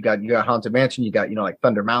rides. You got Haunted Mansion. You got like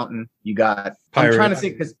Thunder Mountain. You got. Pirates. I'm trying to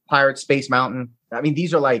think because Pirates, Space Mountain. I mean,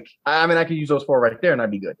 these are like. I mean, I could use those 4 right there, and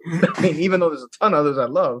I'd be good. I mean, even though there's a ton of others I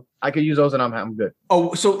love, I could use those, and I'm good.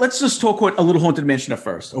 Oh, so let's just talk about a little Haunted Mansion at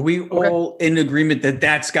first. Are we all in agreement that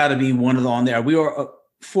that's got to be one of the on there? We are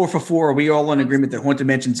 4 for 4. Are we all in agreement that Haunted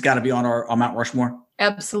Mansion's got to be on our Mount Rushmore?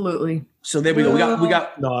 Absolutely. So there we go. We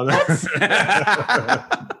got. No, I'm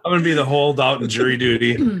gonna be the holdout in jury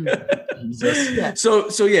duty. Jesus. Yeah.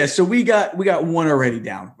 So we got one already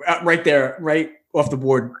down right there, right off the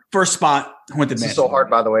board. First spot, Haunted Mansion. It's so hard,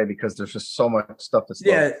 by the way, because there's just so much stuff that's.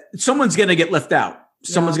 Yeah, someone's gonna get left out.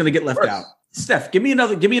 Someone's gonna get left out. Steph, give me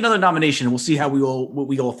another nomination, and we'll see what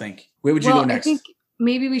we all think. Where would you go next? I think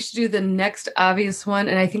maybe we should do the next obvious one,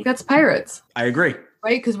 and I think that's Pirates. I agree.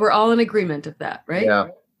 Right, because we're all in agreement of that, right? Yeah.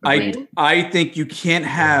 I think you can't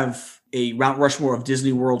have a Mount Rushmore of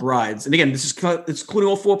Disney World rides, and again, it's including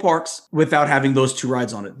all 4 parks, without having those 2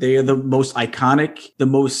 rides on it. They are the most iconic, the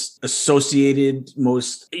most associated,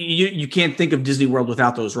 you can't think of Disney World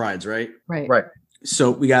without those rides, right? Right. So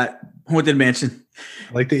we got Haunted Mansion.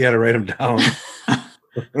 I like that you had to write them down.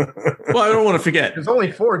 Well, I don't want to forget. There's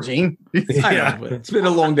only 4, Gene. I know, but it's been a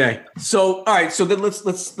long day. So, all right. So then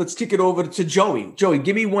let's kick it over to Joey. Joey,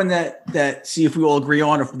 give me one that see if we all agree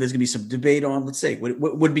on, or if there's gonna be some debate on. Let's say what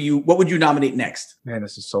would you nominate next? Man,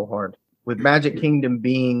 this is so hard. With Magic Kingdom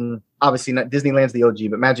being obviously not Disneyland's the OG,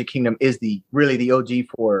 but Magic Kingdom is really the OG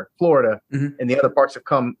for Florida, and the other parks have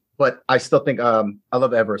come. But I still think I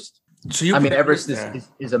love Everest. So Everest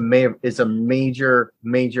is a major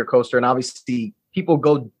coaster, and obviously people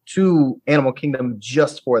go to Animal Kingdom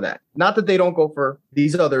just for that. Not that they don't go for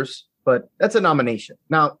these others, but that's a nomination.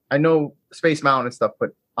 Now I know Space Mountain and stuff, but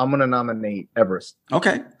I'm gonna nominate Everest.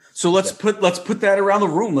 Okay, so let's put that around the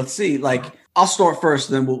room. Let's see. Like, I'll start first,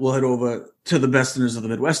 then we'll head over to the Westerners of the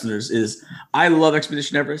Midwesterners. Is I love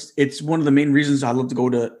Expedition Everest. It's one of the main reasons I love to go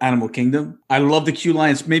to Animal Kingdom. I love the queue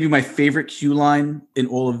line. It's maybe my favorite queue line in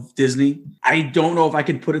all of Disney. I don't know if I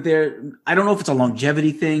could put it there. I don't know if it's a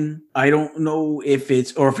longevity thing. I don't know if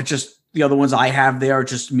it's just the other ones I have there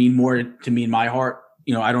just mean more to me in my heart.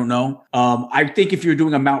 I don't know. I think if you're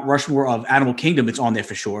doing a Mount Rushmore of Animal Kingdom, it's on there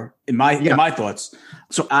for sure, in my thoughts.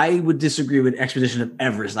 So I would disagree with Expedition of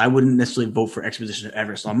Everest. I wouldn't necessarily vote for Expedition of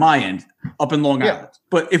Everest on my end, up in Long Island.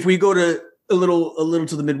 But if we go to a little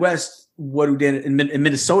to the Midwest, what do in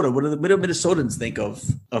Minnesota? What do Minnesotans think of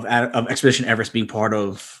Expedition Everest being part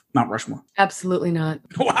of Mount Rushmore? Absolutely not.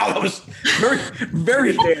 Wow, that was very,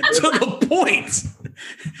 very to the point.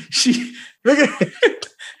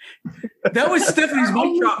 That was Stephanie's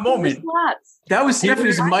mic drop moment. That was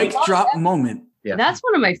Stephanie's mic drop moment. Yeah. That's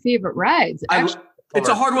one of my favorite rides. It's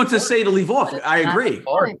a hard one to say to leave off. I agree.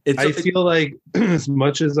 I feel like as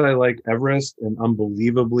much as I like Everest and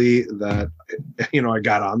unbelievably that, I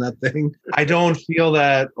got on that thing, I don't feel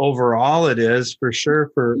that overall it is for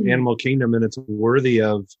sure for Animal Kingdom, and it's worthy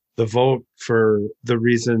of the vote for the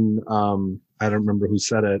reason, I don't remember who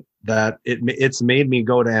said it, that it's made me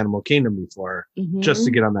go to Animal Kingdom before just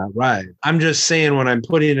to get on that ride. I'm just saying when I'm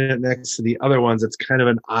putting it next to the other ones, it's kind of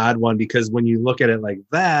an odd one because when you look at it like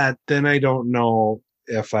that, then I don't know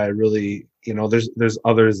if I really, there's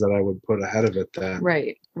others that I would put ahead of it. Then.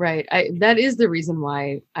 Right. That is the reason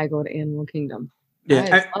why I go to Animal Kingdom.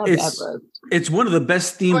 Yeah, it's one of the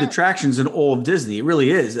best themed attractions in all of Disney. It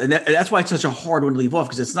really is. And that's why it's such a hard one to leave off,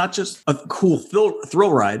 because it's not just a cool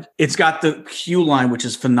thrill ride. It's got the queue line, which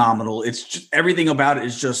is phenomenal. It's just, everything about it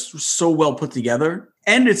is just so well put together.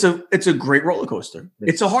 And it's a great roller coaster.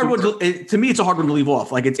 It's a hard one to me. It's a hard one to leave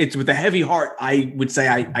off. Like it's with a heavy heart. I would say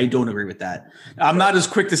I don't agree with that. I'm not as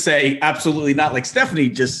quick to say absolutely not. Like Stephanie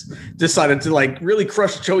just decided to like really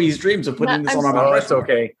crush Joey's dreams of putting this on our Mount That's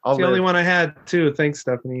okay. It's the only one I had too. Thanks,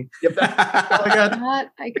 Stephanie. Yep, that's all I got. Not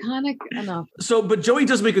iconic enough. So, but Joey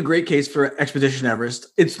does make a great case for Expedition Everest.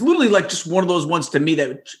 It's literally like just one of those ones to me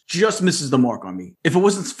that just misses the mark on me. If it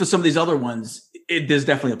wasn't for some of these other ones, there's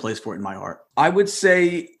definitely a place for it in my heart. I would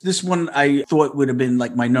say this one I thought would have been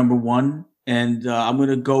like my number one. And I'm going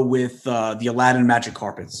to go with the Aladdin Magic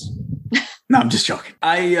Carpets. No, I'm just joking.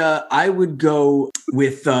 I would go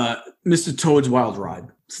with Mr. Toad's Wild Ride.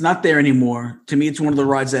 It's not there anymore. To me, it's one of the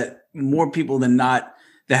rides that more people than not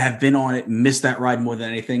that have been on it miss that ride more than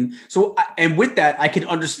anything. So, and with that, I can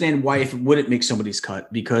understand why if it wouldn't make somebody's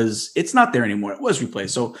cut, because it's not there anymore. It was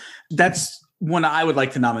replaced. So that's one I would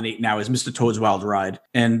like to nominate now is Mr. Toad's Wild Ride.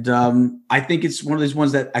 And I think it's one of these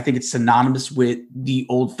ones that I think it's synonymous with the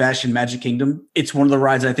old-fashioned Magic Kingdom. It's one of the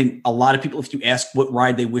rides I think a lot of people, if you ask what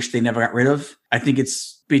ride they wish they never got rid of, I think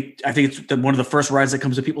it's one of the first rides that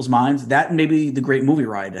comes to people's minds. That and maybe the Great Movie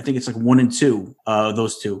Ride. I think it's like 1 and 2,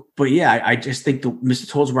 those two. But yeah, I just think the Mr.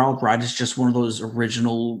 Toad's Wild Ride is just one of those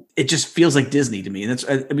original. It just feels like Disney to me.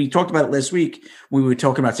 And we talked about it last week when we were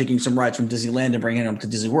talking about taking some rides from Disneyland and bringing them to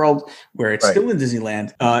Disney World, where it's still in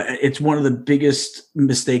Disneyland. It's one of the biggest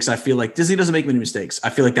mistakes. I feel like Disney doesn't make many mistakes. I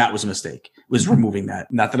feel like that was a mistake, was removing that.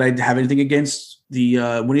 Not that I have anything against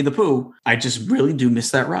the Winnie the Pooh. I just really do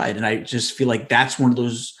miss that ride. And I just feel like that's one of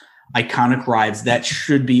those iconic rides that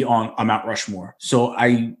should be on a Mount Rushmore. So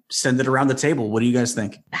I send it around the table. What do you guys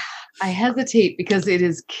think? I hesitate because it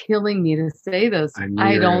is killing me to say this.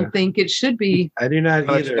 I don't think it should be. I do not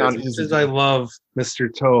either. As much as I love Mr.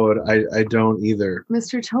 Toad, I don't either.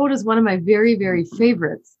 Mr. Toad is one of my very, very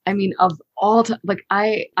favorites. I mean, of all time, like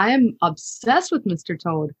I am obsessed with Mr.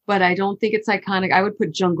 Toad, but I don't think it's iconic. I would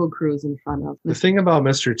put Jungle Cruise in front of The thing about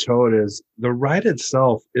Mr. Toad is the ride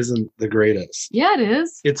itself isn't the greatest. Yeah, it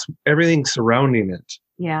is. It's everything surrounding it.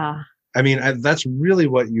 Yeah. I mean, that's really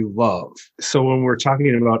what you love. So when we're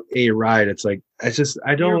talking about a ride, it's like, I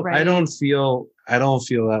don't feel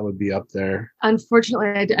that would be up there.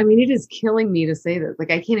 Unfortunately, I mean, it is killing me to say this.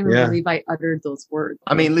 Like, I can't even believe I uttered those words.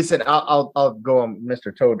 I mean, listen, I'll go on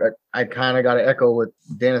Mr. Toad. I kind of got to echo what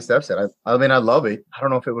Dan and Steph said. I mean, I love it. I don't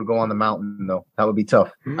know if it would go on the mountain though. That would be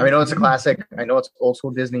tough. I mean, I know it's a classic. I know it's old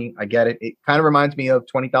school Disney. I get it. It kind of reminds me of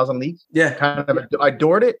 20,000 Leagues. Yeah. I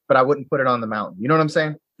adored it, but I wouldn't put it on the mountain. You know what I'm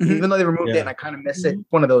saying? Mm-hmm. Even though they removed it and I kind of miss it.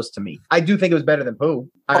 One of those to me. I do think it was better than Pooh.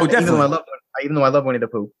 Definitely. Even though I love Winnie the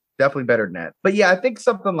Pooh. Definitely better than that. But yeah, I think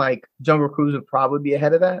something like Jungle Cruise would probably be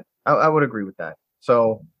ahead of that. I would agree with that.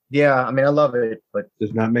 So yeah, I mean, I love it, but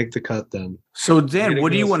does not make the cut then. So Dan,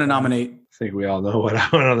 what do you want to nominate? I think we all know what I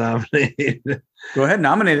want to nominate. Go ahead,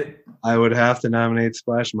 nominate it. I would have to nominate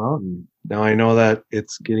Splash Mountain. Now I know that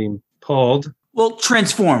it's getting pulled. Well,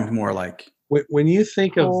 transformed more like. When you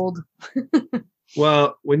think Old.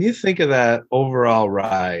 Well, when you think of that overall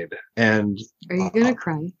ride, and are you gonna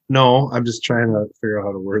cry? No, I'm just trying to figure out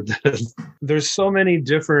how to word this. There's so many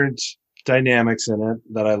different dynamics in it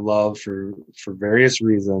that I love for various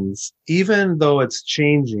reasons. Even though it's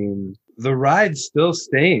changing, the ride's still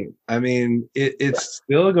staying. I mean, it's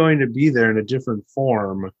still going to be there in a different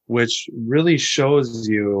form, which really shows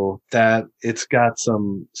you that it's got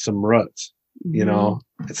some roots. You know,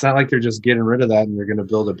 it's not like they're just getting rid of that and they're going to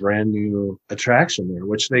build a brand new attraction there,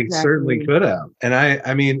 which they certainly could have. And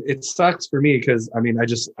I mean, it sucks for me because I mean, I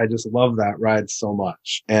just love that ride so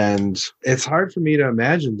much, and it's hard for me to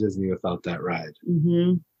imagine Disney without that ride.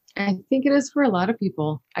 Mm-hmm. I think it is for a lot of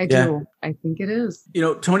people. I do. I think it is. You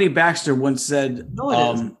know, Tony Baxter once said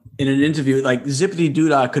in an interview, like Zippity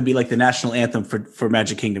Doodah could be like the national anthem for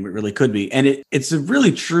Magic Kingdom. It really could be, and it's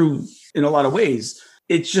really true in a lot of ways.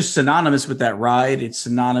 It's just synonymous with that ride. It's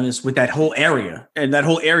synonymous with that whole area. And that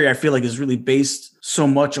whole area, I feel like, is really based so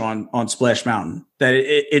much on Splash Mountain that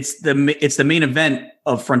it's the main event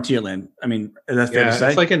of Frontierland. I mean, that's fair to say.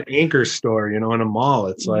 It's like an anchor store, you know, in a mall.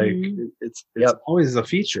 It's like it's always a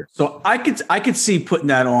feature. So I could see putting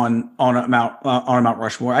that on a Mount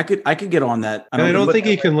Rushmore. I could get on that. I don't think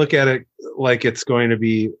you can look at it like it's going to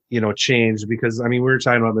be, you know, changed, because I mean, we were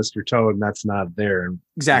talking about Mr. Toad and that's not there in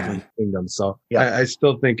Kingdom. So I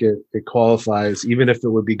still think it qualifies, even if it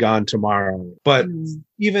would be gone tomorrow. But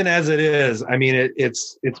even as it is, I mean,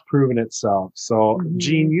 it's proven itself. So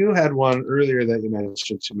Gene, you had one earlier that you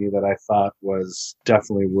mentioned to me that I thought was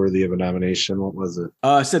definitely worthy of a nomination. What was it?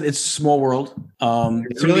 I said It's a Small World.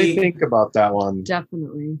 Really think about that one.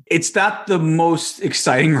 Definitely. It's not the most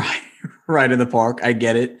exciting ride in the park. I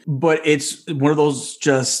get it. But it's one of those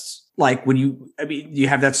just like when you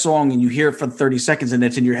have that song and you hear it for 30 seconds and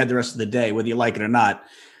it's in your head the rest of the day, whether you like it or not.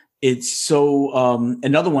 It's so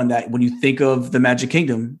another one that when you think of the Magic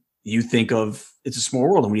Kingdom, you think of It's a Small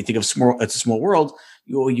World. And when you think of It's a Small World,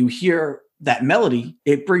 you hear that melody,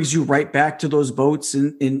 it brings you right back to those boats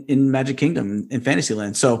in Magic Kingdom, in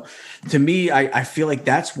Fantasyland. So to me, I feel like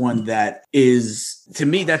that's one that is, to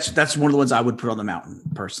me, that's one of the ones I would put on the mountain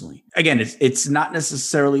personally. Again, it's not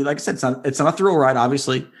necessarily, like I said, it's not a thrill ride,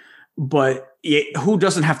 obviously, but who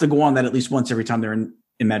doesn't have to go on that at least once every time they're in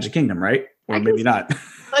Magic Kingdom, right? Or maybe not.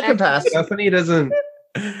 I can pass. Stephanie doesn't.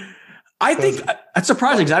 I think that's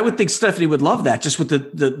surprising because I would think Stephanie would love that, just with the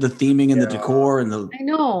theming and the decor and the. I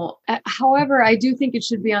know. However, I do think it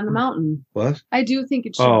should be on the mountain. What? I do think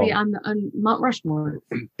it should be on Mount Rushmore.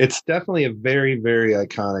 It's definitely a very, very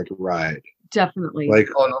iconic ride. Definitely. Like,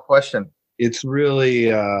 oh, no question. It's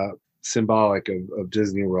really symbolic of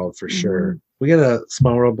Disney World for sure. We get a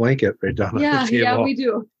Small World blanket right down on the table. Yeah, we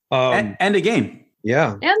do. And a game.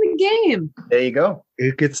 Yeah. And the game. There you go.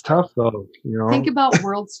 It gets tough though, you know. Think about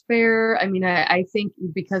World's Fair. I mean, I think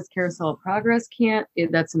because Carousel of Progress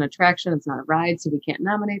that's an attraction. It's not a ride, so we can't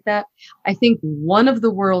nominate that. I think one of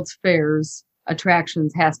the World's Fair's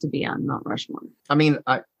attractions has to be on Mount Rushmore. I mean,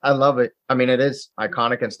 I love it. I mean, it is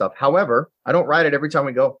iconic and stuff. However, I don't ride it every time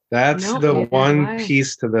we go. That's the one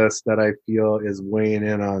piece to this that I feel is weighing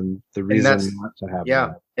in on the reason not to have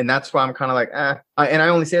that. And that's why I'm kind of like, and I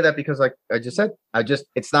only say that because, like I just said,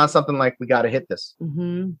 it's not something like we got to hit this,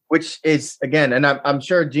 which is, again, and I'm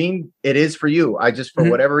sure, Gene, it is for you. I just, for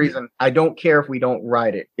whatever reason, I don't care if we don't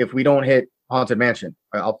ride it. If we don't hit Haunted Mansion,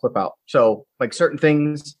 I'll flip out. So, like, certain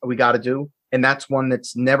things we got to do. And that's one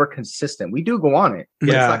that's never consistent. We do go on it. But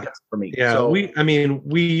it's not consistent for me. Yeah. So,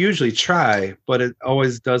 we usually try, but it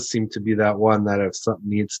always does seem to be that one that if something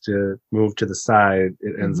needs to move to the side,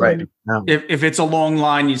 it ends up. If it's a long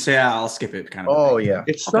line, you say, I'll skip it kind of. Oh, yeah.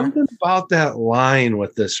 It's something about that line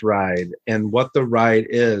with this ride and what the ride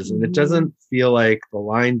is. And it doesn't feel like the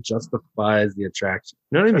line justifies the attraction.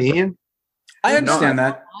 You know what I mean? I understand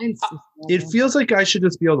that. It feels like I should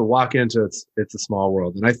just be able to walk into It's a Small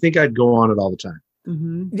World, and I think I'd go on it all the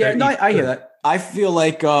time. Yeah, no, I hear that. I feel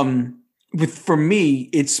like for me,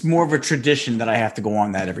 it's more of a tradition that I have to go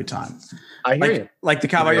on that every time. I hear you. Like the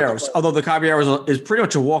Caballeros, although the Caballeros is pretty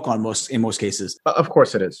much a walk on in most cases. Of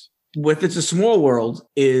course, it is. With It's a Small World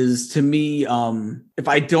is, to me, if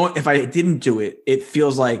I didn't do it, it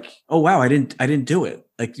feels like, oh wow, I didn't do it.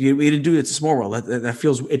 Like we didn't do It's a Small World.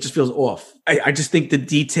 It just feels off. I just think the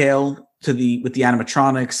detail with the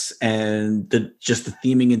animatronics and the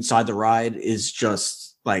theming inside the ride is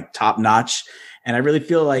just like top notch. And I really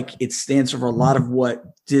feel like it stands for a lot of what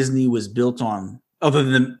Disney was built on, other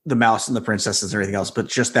than the mouse and the princesses and everything else, but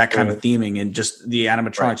just that kind of theming and just the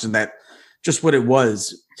animatronics and that, just what it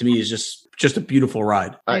was to me is just a beautiful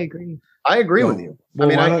ride. I agree. I agree with you. Well,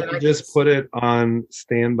 why don't you just put it on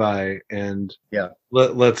standby and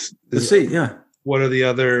let's see. Yeah. What are the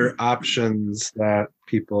other options that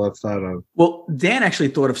people have thought of? Well, Dan actually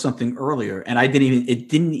thought of something earlier, and it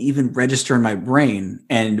didn't even register in my brain.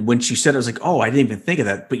 And when she said it, I was like, oh, I didn't even think of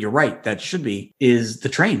that. But you're right. That should be is the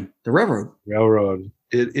train, the railroad.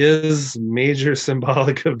 It is major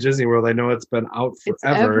symbolic of Disney World. I know it's been out forever. It's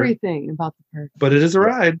everything about the park. But it is a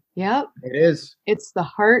ride. Yep. It is. It's the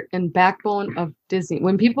heart and backbone of Disney.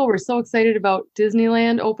 When people were so excited about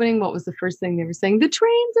Disneyland opening, what was the first thing they were saying? The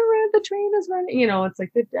train is running. You know, it's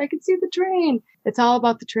like, I could see the train. It's all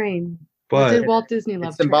about the train. But did Walt Disney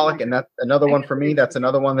love symbolic, train? and that's another one for me. That's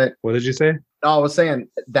another one that. What did you say? No, I was saying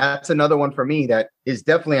that's another one for me that is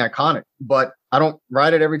definitely iconic. But I don't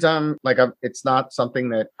ride it every time. Like it's not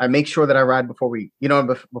something that I make sure that I ride before we get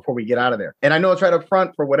out of there. And I know it's right up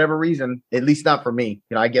front for whatever reason. At least not for me.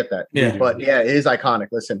 You know, I get that. Yeah. But yeah, it is iconic.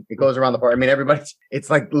 Listen, it goes around the park. I mean, it's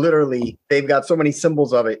like literally they've got so many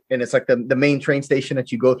symbols of it, and it's like the main train station that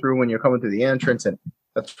you go through when you're coming through the entrance, and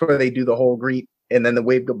that's where they do the whole greet. And then the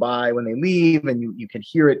wave goodbye when they leave, and you can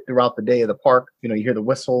hear it throughout the day of the park. You know, you hear the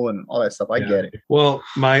whistle and all that stuff. I get it. Well,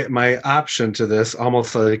 my option to this,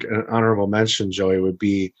 almost like an honorable mention, Joey, would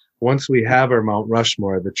be once we have our Mount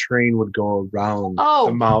Rushmore, the train would go around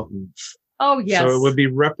the mountains. Oh yes. So it would be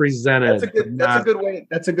represented. That's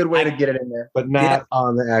a good way to get it in there. But not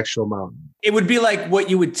on the actual mountain. It would be like what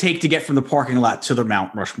you would take to get from the parking lot to the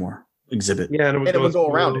Mount Rushmore exhibit. Yeah, and it would go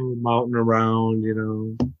around it. Mountain around, you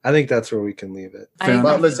know. I think that's where we can leave it.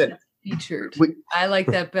 But listen, featured. I like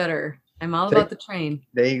that better. I'm all about the train.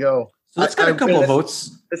 There you go. So let's get a couple of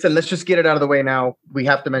votes. Listen, let's just get it out of the way now. We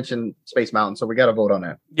have to mention Space Mountain, so we got to vote on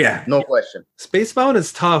that. Yeah. No question. Space Mountain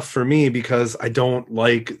is tough for me because I don't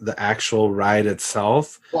like the actual ride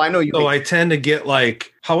itself. Well, I know you. So I tend to get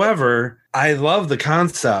however, I love the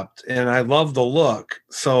concept and I love the look.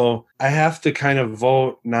 So I have to kind of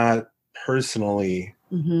vote not personally.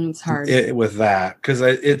 It's hard with that because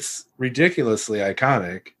it's ridiculously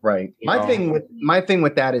iconic. Right. My thing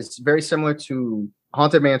with that is very similar to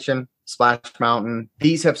Haunted Mansion, Splash Mountain.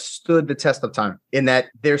 These have stood the test of time in that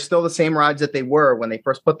they're still the same rides that they were when they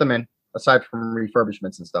first put them in. aside from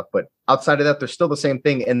refurbishments and stuff. But outside of that, they're still the same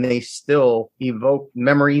thing, and they still evoke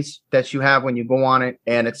memories that you have when you go on it.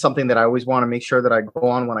 And it's something that I always want to make sure that I go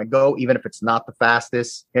on when I go, even if it's not the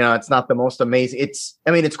fastest. It's not the most amazing.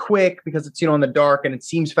 It's quick because it's in the dark, and it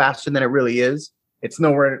seems faster than it really is. It's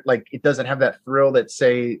nowhere like it doesn't have that thrill that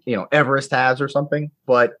say, Everest has or something.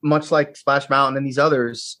 But much like Splash Mountain and these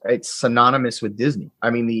others, it's synonymous with Disney.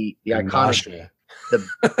 I mean, the iconic,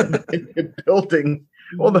 the building,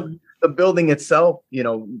 the building itself,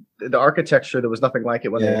 the architecture, there was nothing like it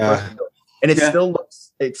when they were first built. And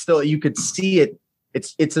it still, you could see it.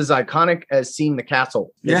 It's as iconic as seeing the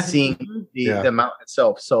castle, as seeing the mountain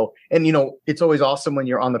itself. So, and it's always awesome when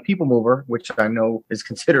you're on the People Mover, which I know is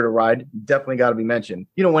considered a ride. Definitely got to be mentioned.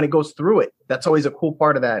 When it goes through it, that's always a cool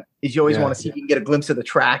part of that. Is you always want to see if you can get a glimpse of the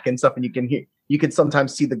track and stuff, and you can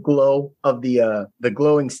sometimes see the glow of the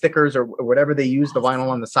glowing stickers or whatever they use, the vinyl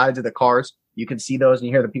on the sides of the cars. You can see those, and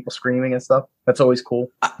you hear the people screaming and stuff. That's always cool.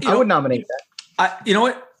 I would nominate that. You know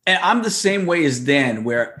what? And I'm the same way as Dan,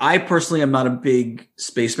 where I personally am not a big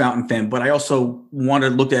Space Mountain fan, but I also want to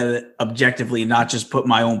look at it objectively, not just put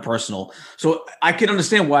my own personal. So I can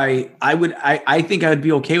understand why I think I would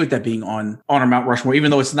be okay with that being on Mount Rushmore, even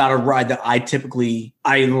though it's not a ride that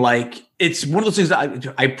I like. It's one of those things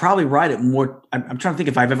that I probably ride it more. I'm trying to think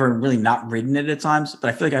if I've ever really not ridden it at times, but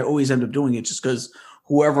I feel like I always end up doing it just because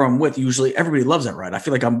whoever I'm with, usually everybody loves that ride. I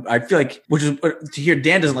feel like, which is to hear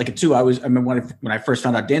Dan doesn't like it too. I remember when I first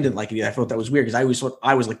found out Dan didn't like it, I felt that was weird because I always thought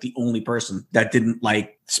I was like the only person that didn't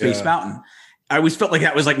like Space Mountain. I always felt like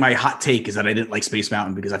that was like my hot take, is that I didn't like Space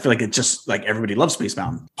Mountain because I feel like it's just like everybody loves Space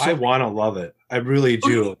Mountain. So, I want to love it. I really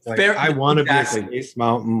do. I want to be a Space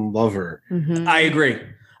Mountain lover. Mm-hmm. I agree.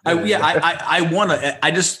 I want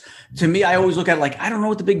to. To me, I always look at it like, I don't know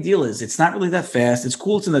what the big deal is. It's not really that fast. It's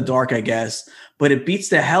cool. It's in the dark, I guess, but it beats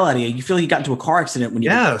the hell out of you. You feel like you got into a car accident when you.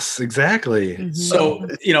 Yes, exactly. Mm-hmm. So,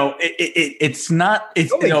 it's not. It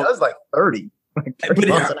only does like 30.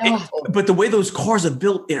 But the way those cars are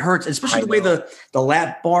built, it hurts. Especially the way the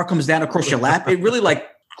lap bar comes down across your lap. It really like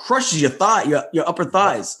crushes your your upper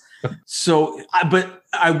thighs. So, I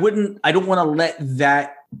don't want to let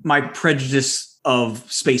that, my prejudice of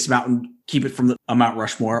Space Mountain, keep it from a Mount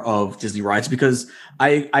Rushmore of Disney rides, because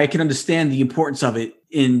I can understand the importance of it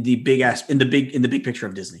in the big picture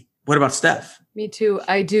of Disney. What about Steph? Me too.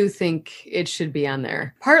 I do think it should be on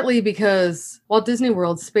there. Partly because Walt Disney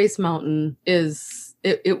World Space Mountain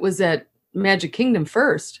it was at Magic Kingdom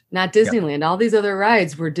first, not Disneyland. Yep. All these other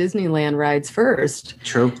rides were Disneyland rides first.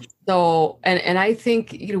 True. So, and I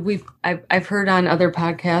think I've heard on other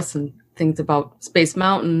podcasts and things about Space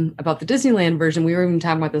Mountain, about the Disneyland version. We were even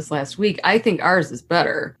talking about this last week. I think ours is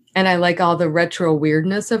better. And I like all the retro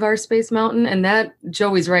weirdness of our Space Mountain. And that,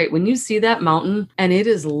 Joey's right. When you see that mountain and it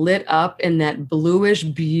is lit up in that bluish,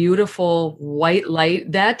 beautiful white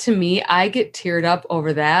light, that to me, I get teared up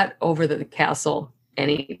over that, over the castle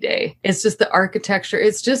any day. It's just the architecture.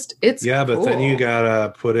 It's yeah, but cool. Then you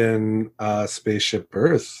gotta put in Spaceship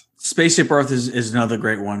Earth. Spaceship Earth is another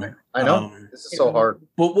great one. I know. This is so hard.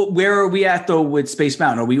 But where are we at though with Space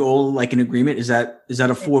Mountain? Are we all like in agreement? Is that a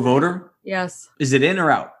 4-voter? Yes. Is it in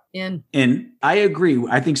or out? In. I agree.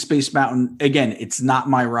 I think Space Mountain, again, it's not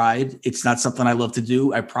my ride. It's not something I love to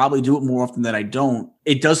do. I probably do it more often than I don't.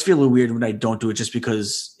 It does feel a little weird when I don't do it, just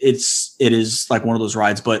because it is like one of those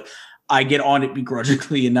rides, but I get on it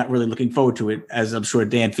begrudgingly and not really looking forward to it, as I'm sure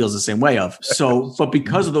Dan feels the same way of. So, but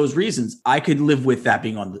because of those reasons, I could live with that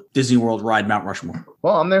being on the Disney World ride, Mount Rushmore.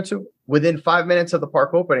 Well, I'm there too. Within 5 minutes of the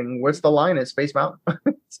park opening, what's the line at Space Mountain?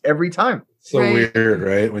 It's every time. So weird,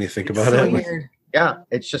 right? When you think about it. Weird. Yeah,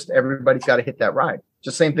 it's just everybody's got to hit that ride.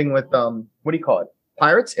 Just same thing with what do you call it?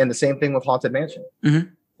 Pirates, and the same thing with Haunted Mansion. Mm-hmm.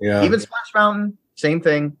 Yeah. Even Splash Mountain, same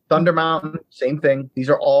thing. Thunder Mountain, same thing. These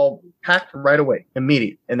are all packed right away,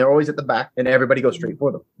 immediate, and they're always at the back, and everybody goes straight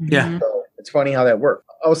for them. Yeah. So it's funny how that works.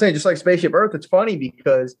 I was saying, just like Spaceship Earth, it's funny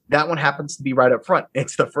because that one happens to be right up front.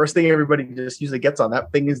 It's the first thing everybody just usually gets on.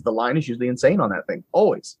 That thing is, the line is usually insane on that thing.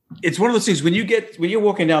 Always. It's one of those things when you're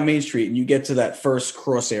walking down Main Street and you get to that first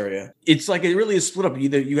cross area, it's like it really is split up.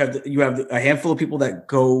 Either you have a handful of people that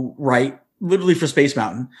go right, literally for Space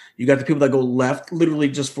Mountain. You got the people that go left, literally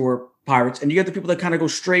just for Pirates, and you got the people that kind of go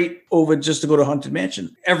straight over just to go to Haunted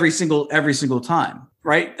Mansion every single time,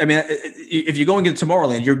 right? I mean, if you're going into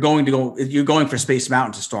Tomorrowland, you're going for Space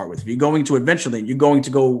Mountain to start with. If you're going to Adventureland, you're going to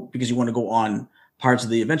go because you want to go on Pirates of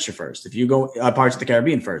the Adventure first. If you go Pirates of the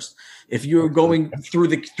Caribbean first, if you're going through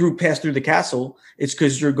the castle, it's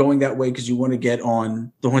because you're going that way because you want to get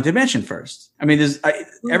on the Haunted Mansion first. I mean,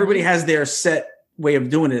 everybody has their set way of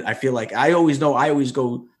doing it. I feel like I always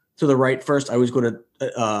go to the right first. I always go to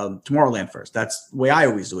Tomorrowland first. That's the way I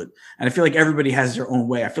always do it. And I feel like everybody has their own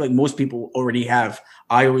way. I feel like most people already have.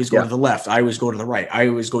 I always go to the left. I always go to the right. I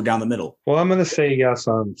always go down the middle. Well, I'm going to say yes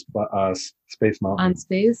on Space Mountain. On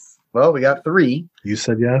space? Well, we got 3. You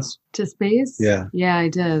said yes? To space? Yeah. Yeah, I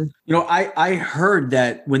did. You know, I heard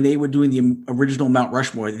that when they were doing the original Mount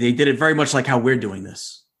Rushmore, they did it very much like how we're doing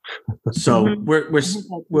this. So we're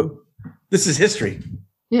this is history.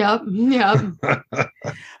 Yep. You know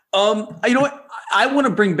what? I want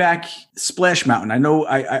to bring back Splash Mountain. I know.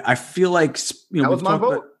 I feel like that was my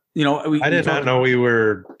vote. I did not know we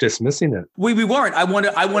were dismissing it. We weren't. I want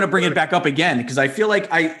to bring it back up again because I feel like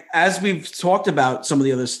as we've talked about some of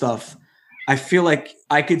the other stuff, I feel like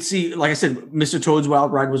I could see, like I said, Mr. Toad's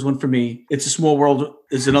Wild Ride was one for me. It's a Small World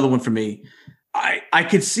is another one for me. I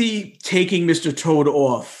could see taking Mr. Toad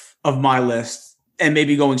off of my list and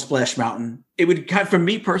maybe going Splash Mountain. It would for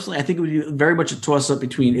me personally, I think it would be very much a toss up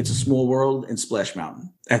between It's a Small World and Splash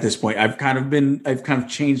Mountain at this point. I've kind of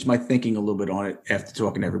changed my thinking a little bit on it after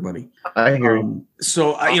talking to everybody. I hear you.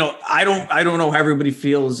 So I don't know how everybody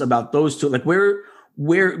feels about those two. Like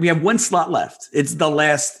we have one slot left. It's the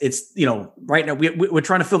last. It's right now we're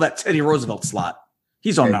trying to fill that Teddy Roosevelt slot.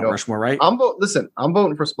 He's on Mount Rushmore, right? I'm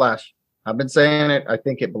voting for Splash. I've been saying it. I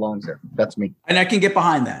think it belongs there. That's me. And I can get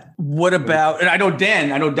behind that. What about, and I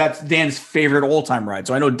know that's Dan's favorite all-time ride.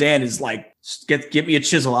 So I know Dan is like, get me a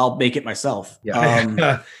chisel. I'll make it myself.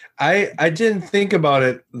 Yeah. I didn't think about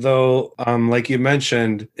it though. Like you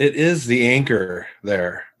mentioned, it is the anchor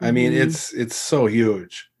there. Mm-hmm. I mean, it's so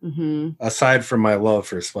huge. Mm-hmm. Aside from my love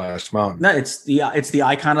for Splash Mountain. No, it's the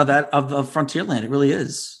icon of Frontierland. It really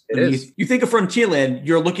is. It is. You think of Frontierland,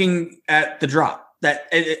 you're looking at the drop.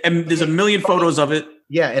 And there's a million photos of it.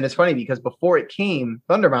 Yeah, and it's funny because before it came,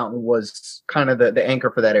 Thunder Mountain was kind of the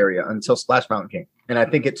anchor for that area until Splash Mountain came. And I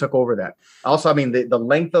think it took over that. Also, I mean, the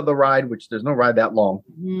length of the ride, which there's no ride that long.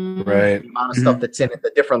 Right. The amount of stuff that's in it,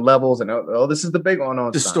 the different levels. And, this is the big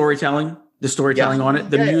one. The storytelling on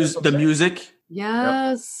it. The music.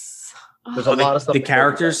 Yes. There's a lot of stuff. The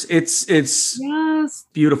characters. It's yes,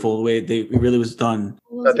 beautiful the way it really was done.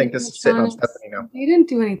 I think this is sitting on Stephanie now. They didn't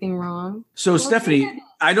do anything wrong. So Stephanie,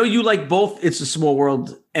 I know you like both It's a Small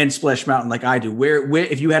World and Splash Mountain like I do. Where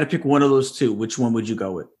if you had to pick one of those two, which one would you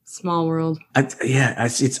go with? Small World. I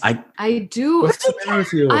do. What's the matter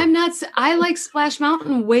with you? I like Splash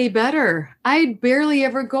Mountain way better. I barely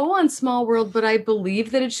ever go on Small World, but I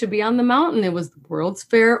believe that it should be on the mountain. It was the World's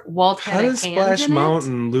Fair. Walt had How does Splash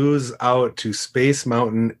Mountain lose out to Space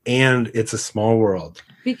Mountain and It's a Small World?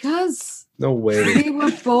 Because no way. They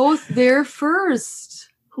were both there first.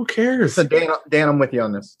 Who cares? So Dan, I'm with you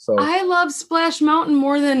on this. So I love Splash Mountain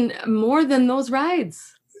more than those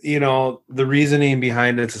rides. The reasoning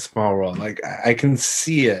behind It's a Small World, like I can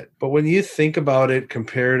see it, but when you think about it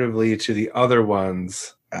comparatively to the other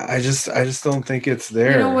ones, I just don't think it's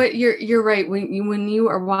there. You know what? You're right. When you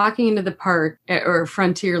are walking into the park or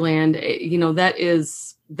Frontierland, that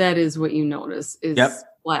is what you notice is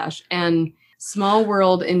Splash. And Small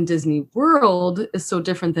World in Disney World is so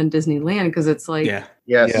different than Disneyland because it's like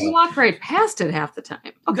you walk right past it half the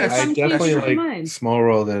time. Okay, I definitely like Small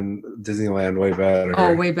World and Disneyland way better.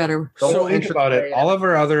 Oh, way better. So think about it. All of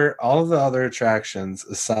the other attractions,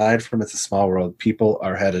 aside from It's a Small World, people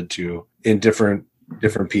are headed to in different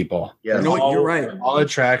people. Yeah, you're right. All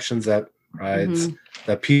attractions that rides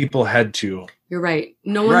that people head to. You're right.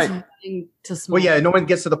 No one's heading to Small. Well, yeah, no one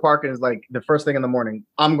gets to the park and is like the first thing in the morning.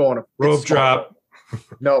 I'm going to rope drop.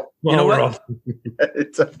 No, you know what?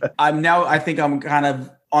 I think I'm kind of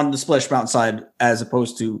on the Splash Mountain side as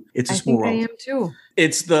opposed to It's a Small World. I am too.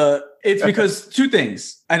 It's because two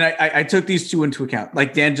things, and I took these two into account.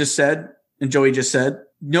 Like Dan just said, and Joey just said,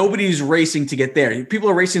 nobody's racing to get there. People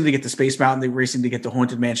are racing to get to Space Mountain. They're racing to get to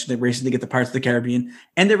Haunted Mansion. They're racing to get to Pirates of the Caribbean,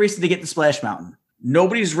 and they're racing to get to Splash Mountain.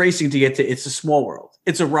 Nobody's racing to get to It's a Small World.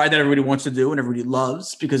 It's a ride that everybody wants to do and everybody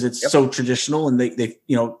loves because it's so traditional and they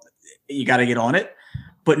you got to get on it.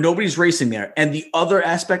 But nobody's racing there. And the other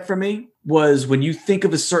aspect for me was when you think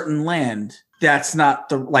of a certain land, that's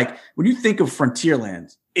not when you think of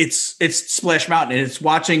Frontierland, it's Splash Mountain and it's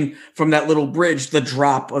watching from that little bridge, the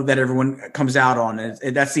drop that everyone comes out on.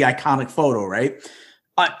 And that's the iconic photo, right?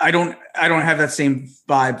 I don't have that same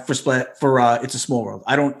vibe for It's a Small World.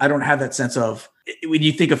 I don't have that sense of when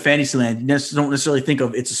you think of Fantasyland, you don't necessarily think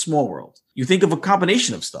of It's a Small World. You think of a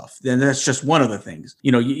combination of stuff. Then that's just one of the things.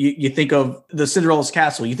 You think of the Cinderella's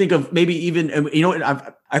Castle. You think of maybe even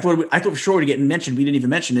I thought for sure to get mentioned. We didn't even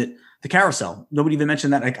mention it. The Carousel. Nobody even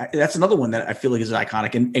mentioned that. That's another one that I feel like is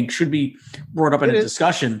iconic and should be brought up in a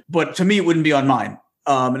discussion. But to me, it wouldn't be on mine.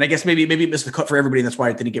 And I guess maybe it missed the cut for everybody, and that's why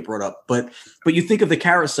it didn't get brought up. But you think of the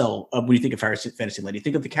carousel when you think of Fantasyland. You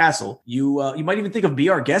think of the castle. You might even think of Be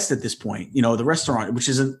Our Guest at this point. The restaurant, which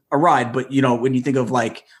isn't a ride, but when you think of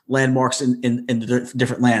like landmarks in the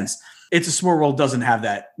different lands. It's a Small World doesn't have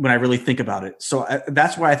that when I really think about it. So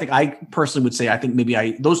that's why I personally would say I think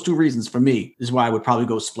maybe those two reasons for me is why I would probably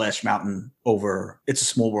go Splash Mountain over It's a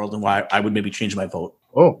Small World and why I would maybe change my vote.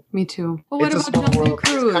 Oh, me too. Well, what It's a about Small Jungle World.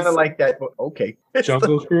 Cruise? It's kind of like that. Okay.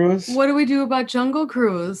 Jungle Cruise. What do we do about Jungle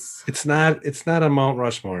Cruise? It's not a Mount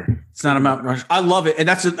Rushmore. It's not a Mount Rush. I love it, and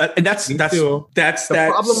that's Me too.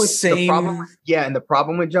 The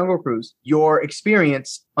problem with Jungle Cruise, your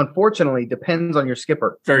experience unfortunately depends on your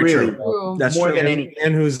skipper. Very Really. true. That's More true. than anything.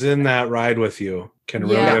 And who's in that ride with you can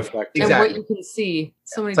really Yeah. affect it. And Exactly. what you can see.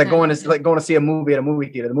 So many It's like times. going to see a movie at a movie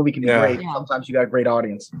theater. The movie can be Yeah. great. Yeah. Sometimes you got a great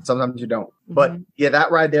audience. Sometimes you don't. But Mhm. yeah, that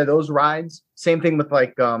ride there, those rides, same thing with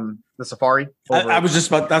like the safari. I was just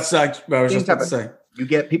about what I was Same just about to type of- say. You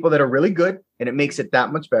get people that are really good and it makes it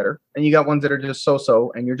that much better. And you got ones that are just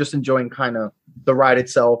so and you're just enjoying kind of the ride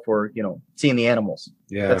itself or, seeing the animals.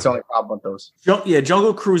 Yeah. That's the only problem with those.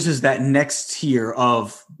 Jungle Cruise is that next tier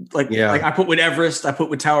of like I put with Everest, I put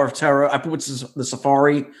with Tower of Terror, I put with the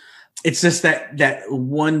Safari. It's just that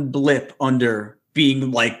one blip under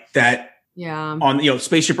being like that Yeah. on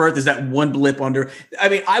Spaceship Earth is that one blip under. I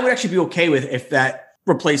mean, I would actually be okay with if that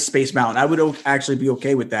replaced Space Mountain. I would actually be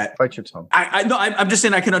okay with that. Bite your tongue. I'm just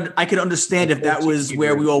saying I could understand if that was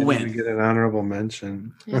where we all Didn't went. even get an honorable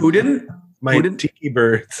mention. Who didn't? My Who didn't? tiki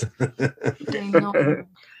birds. I know.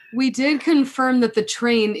 We did confirm that the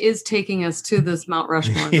train is taking us to this Mount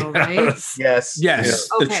Rushmore, though, right? Yes. Yes, Yeah.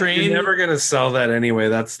 the Okay. train. You're never gonna sell that anyway.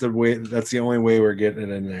 That's the way. That's the only way we're getting it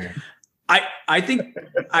in there. I think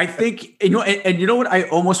and you know what I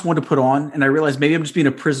almost want to put on, and I realize maybe I'm just being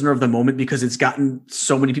a prisoner of the moment because it's gotten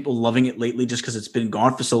so many people loving it lately just because it's been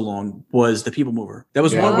gone for so long, was the People Mover. That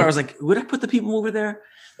was one where I was like, would I put the People Mover there?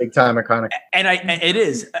 Big time iconic. And it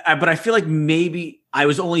is, but I feel like maybe I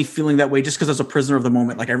was only feeling that way just because I was a prisoner of the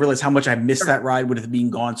moment. Like I realized how much I missed that ride with it being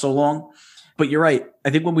gone so long. But you're right. I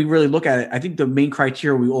think when we really look at it, I think the main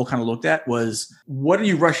criteria we all kind of looked at was, what are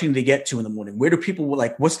you rushing to get to in the morning? Where do people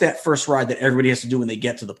like, what's that first ride that everybody has to do when they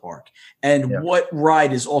get to the park? And what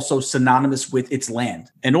ride is also synonymous with its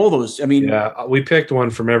land? And all those, I mean. Yeah, we picked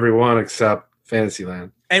one from everyone except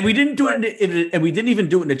Fantasyland. And we didn't do it and we didn't even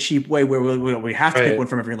do it in a cheap way where we have to pick one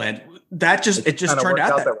from every land. It just turned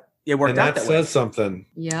out that way. It worked out that way. Says something.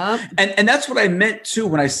 Yep. And that's what I meant too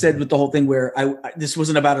when I said with the whole thing where this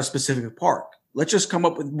wasn't about a specific park. Let's just come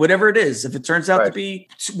up with whatever it is. If it turns out to be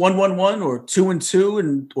 1-1-1 or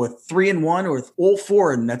 2-2 or 3-1 or all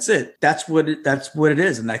 4 and that's it. That's what it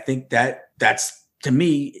is. And I think that's to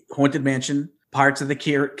me Haunted Mansion, Pirates of the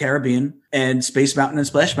Caribbean, and Space Mountain and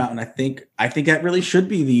Splash Mountain. I think that really should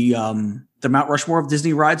be the Mount Rushmore of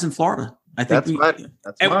Disney rides in Florida. I think that's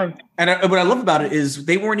mine. And what I love about it is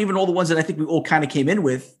they weren't even all the ones that I think we all kind of came in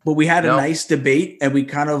with, but we had a nice debate and we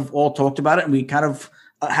kind of all talked about it and we kind of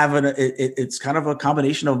it's kind of a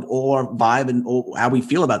combination of all our vibe and all how we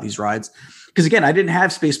feel about these rides. Because again, I didn't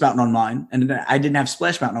have Space Mountain on mine and I didn't have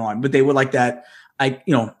Splash Mountain on mine, but they were like that. I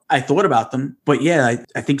thought about them, but yeah,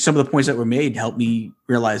 I think some of the points that were made helped me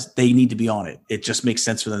realize they need to be on it. It just makes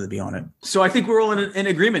sense for them to be on it. So I think we're all in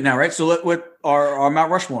agreement now, right? So what our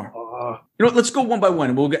Mount Rushmore? Let's go one by one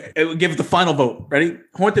and we'll give the final vote. Ready?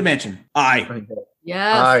 Haunted Mansion. Aye.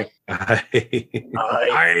 Yes.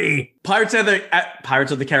 Aye. Pirates of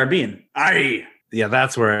the Caribbean. Aye. Yeah,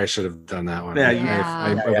 that's where I should have done that one.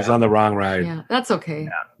 Yeah, I was on the wrong ride. Yeah, that's okay.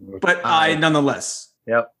 Yeah. But aye nonetheless.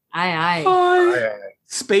 Yep. Aye.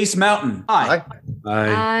 Space Mountain. Aye.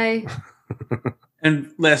 Aye.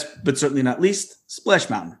 And last but certainly not least, Splash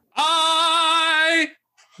Mountain. Aye.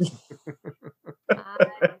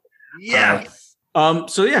 Yes.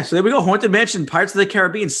 So there we go. Haunted Mansion, Pirates of the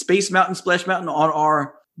Caribbean, Space Mountain, Splash Mountain on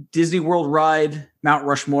our Disney World ride, Mount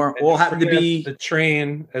Rushmore. All happen to be the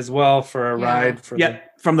train as well for a ride.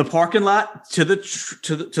 From the parking lot to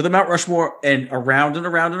the Mount Rushmore and around and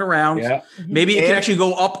around and around. Yeah. Maybe it can actually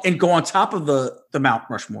go up and go on top of the Mount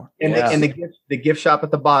Rushmore. And the gift shop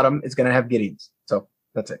at the bottom is going to have Gideons. So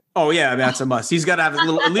that's it. Oh yeah, that's a must. He's got to have a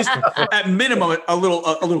little, at least at minimum, a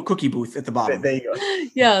little cookie booth at the bottom. There you go.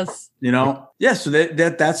 Yes. So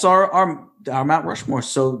that's our Mount Rushmore.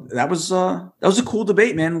 So that was a cool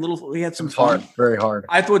debate, man. We had some fun. Hard, very hard.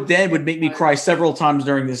 I thought Dan would make me cry several times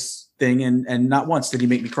during this thing, and not once did he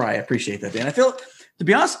make me cry. I appreciate that, Dan. I feel, to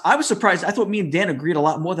be honest, I was surprised. I thought me and Dan agreed a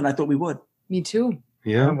lot more than I thought we would. Me too.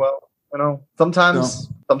 Yeah. Well, sometimes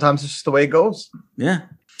it's just the way it goes. Yeah.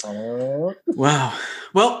 Wow.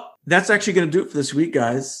 Well, that's actually going to do it for this week,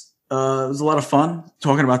 guys. It was a lot of fun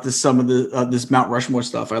talking about some of the this Mount Rushmore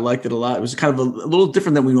stuff. I liked it a lot. It was kind of a little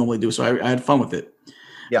different than we normally do, so I had fun with it.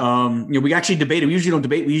 Yeah. We actually debated. We usually don't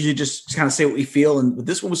debate. We usually just kind of say what we feel. And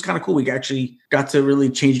this one was kind of cool. We actually got to really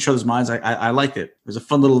change each other's minds. I liked it. It was a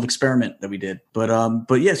fun little experiment that we did. But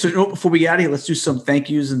yeah. So before we get out of here, let's do some thank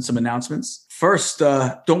yous and some announcements. First,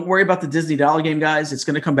 don't worry about the Disney Dollar Game, guys. It's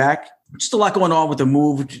going to come back. Just a lot going on with the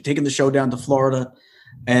move, taking the show down to Florida.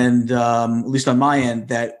 And at least on my end,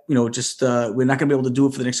 that, we're not going to be able to do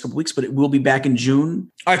it for the next couple of weeks, but it will be back in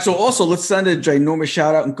June. All right. So also let's send a ginormous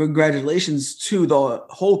shout out and congratulations to the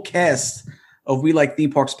whole cast of We Like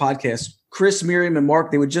Theme Parks podcast. Chris, Miriam, and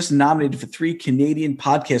Mark, they were just nominated for 3 Canadian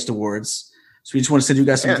podcast awards. So we just want to send you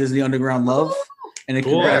guys some Disney Underground love and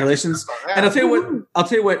congratulations. And I'll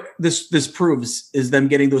tell you what this proves is them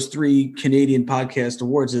getting those 3 Canadian podcast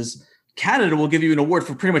awards is Canada will give you an award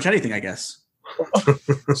for pretty much anything, I guess.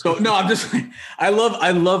 So no, I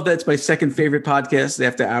love that it's my second favorite podcast,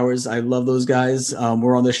 After Hours. I love those guys.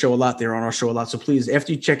 We're on their show a lot. They're on our show a lot. So please,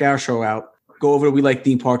 after you check our show out, go over to We Like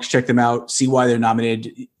Theme Parks, check them out, see why they're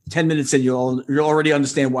nominated. 10 minutes in, you'll already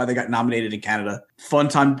understand why they got nominated in Canada. Fun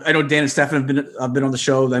time. I know Dan and Stefan have been on the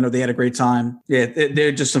show. I know they had a great time. Yeah,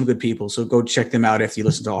 they're just some good people. So go check them out after you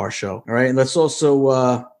listen to our show. All right. And let's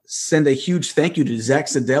also send a huge thank you to Zach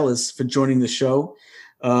Sedelis for joining the show.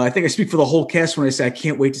 I think I speak for the whole cast when I say I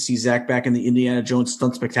can't wait to see Zach back in the Indiana Jones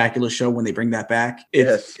Stunt Spectacular show when they bring that back.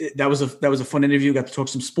 That was a fun interview. Got to talk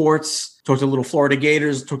some sports, talked a little Florida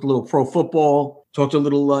Gators, talked a little pro football, talked a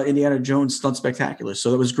little Indiana Jones Stunt Spectacular.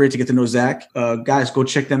 So that was great to get to know Zach. Guys, go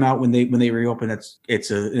check them out when they reopen.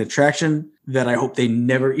 It's an attraction that I hope they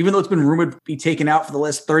never, even though it's been rumored to be taken out for the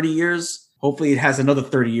last 30 years. Hopefully it has another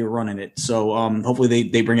 30-year run in it. So hopefully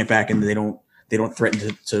they bring it back and they don't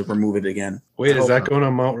threaten to remove it again. Wait, is that going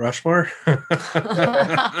on Mount Rushmore?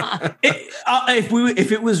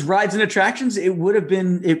 If it was rides and attractions, it would have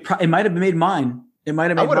been. It might have made mine. It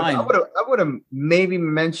might have made mine. I would have maybe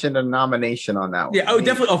mentioned a nomination on that one. Yeah,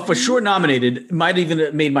 definitely. Oh, for sure, nominated. Might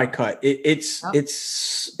even made my cut. It's so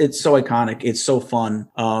iconic. It's so fun.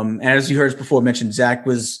 And as you heard before, mentioned Zach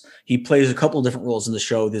he plays a couple of different roles in the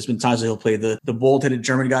show. There's been times that he'll play the bald-headed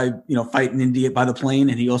German guy, fighting India by the plane,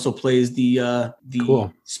 and he also plays the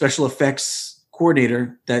cool special effects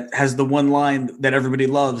coordinator that has the one line that everybody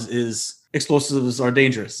loves is "Explosives are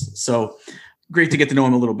dangerous." So great to get to know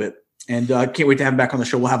him a little bit. And I can't wait to have him back on the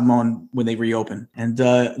show. We'll have him on when they reopen. And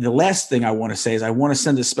the last thing I want to say is I want to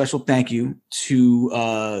send a special thank you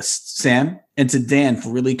to Sam and to Dan for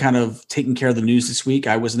really kind of taking care of the news this week.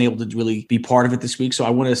 I wasn't able to really be part of it this week. So I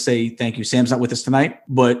want to say thank you. Sam's not with us tonight,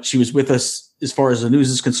 but she was with us as far as the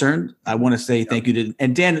news is concerned. I want to say thank you to,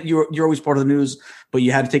 and Dan, you're always part of the news, but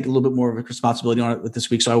you had to take a little bit more of a responsibility on it with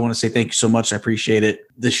this week. So I want to say thank you so much. I appreciate it.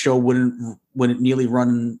 The show wouldn't nearly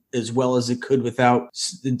run as well as it could without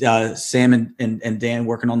Sam and Dan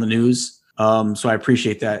working on the news. So I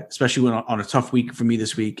appreciate that, especially on a tough week for me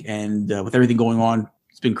this week. And with everything going on,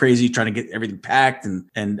 it's been crazy trying to get everything packed and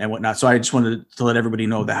whatnot. So I just wanted to let everybody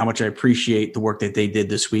know that how much I appreciate the work that they did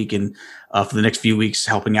this week and for the next few weeks,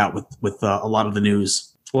 helping out with a lot of the news.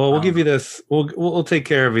 Well, we'll give you this. We'll take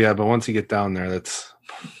care of you, but once you get down there,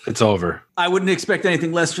 it's over. I wouldn't expect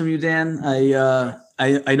anything less from you, Dan.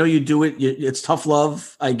 I know you do it. It's tough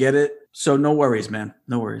love. I get it. So no worries, man.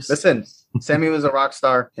 No worries. Listen, Sammy was a rock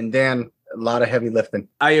star, and Dan, a lot of heavy lifting.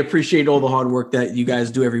 I appreciate all the hard work that you guys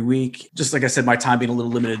do every week. Just like I said, my time being a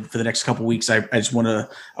little limited for the next couple of weeks, I wanted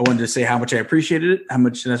to say how much I appreciated it, how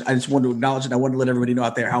much I just wanted to acknowledge it. I wanted to let everybody know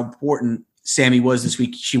out there how important Sammy was this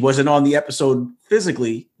week. She wasn't on the episode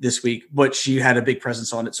physically this week, but she had a big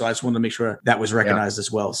presence on it. So I just wanted to make sure that was recognized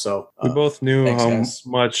as well. So we both knew how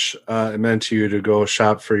much it meant to you to go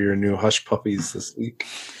shop for your new Hush puppies this week.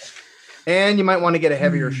 And you might want to get a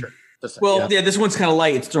heavier shirt. Well, yeah, this one's kind of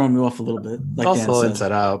light. It's throwing me off a little bit. Like it's also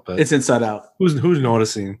inside out, but it's inside out. Who's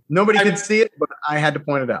noticing? Nobody can see it, but I had to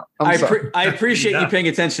point it out. I appreciate you paying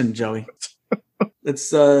attention, Joey. Let's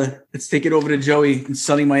take it over to Joey in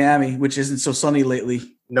sunny Miami, which isn't so sunny lately.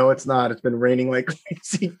 No, it's not. It's been raining like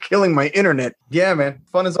crazy, killing my internet. Yeah, man.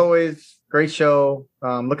 Fun as always. Great show.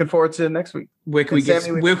 Looking forward to next week. Where can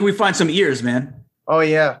we find some ears, man? Oh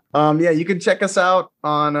yeah. You can check us out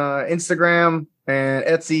on Instagram and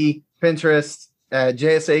Etsy, Pinterest at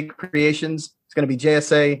JSA Creations. It's going to be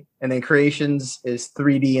JSA, and then Creations is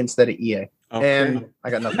 3D instead of EA. Okay. And I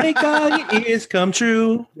got nothing. Make all your ears come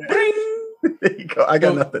true. There you go. I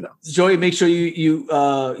got nothing else. Joey, make sure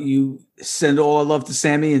you send all our love to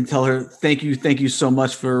Sammy and tell her thank you so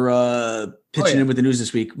much for pitching in with the news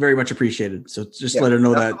this week. Very much appreciated. So just let her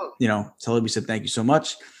know that, tell her we said thank you so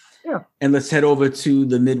much. Yeah. And let's head over to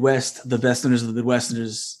the Midwest, the Westerners of the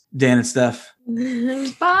Midwesterners, Dan and Steph.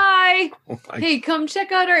 Bye. Oh, Hey, come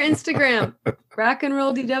check out our Instagram, Rock and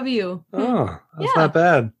Roll DW. That's not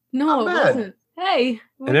bad. No, Not it bad. wasn't. Hey.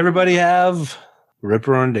 And everybody have rip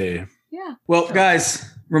roaring day. Yeah. Well, guys,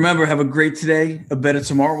 remember, have a great today, a better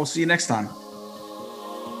tomorrow. We'll see you next time.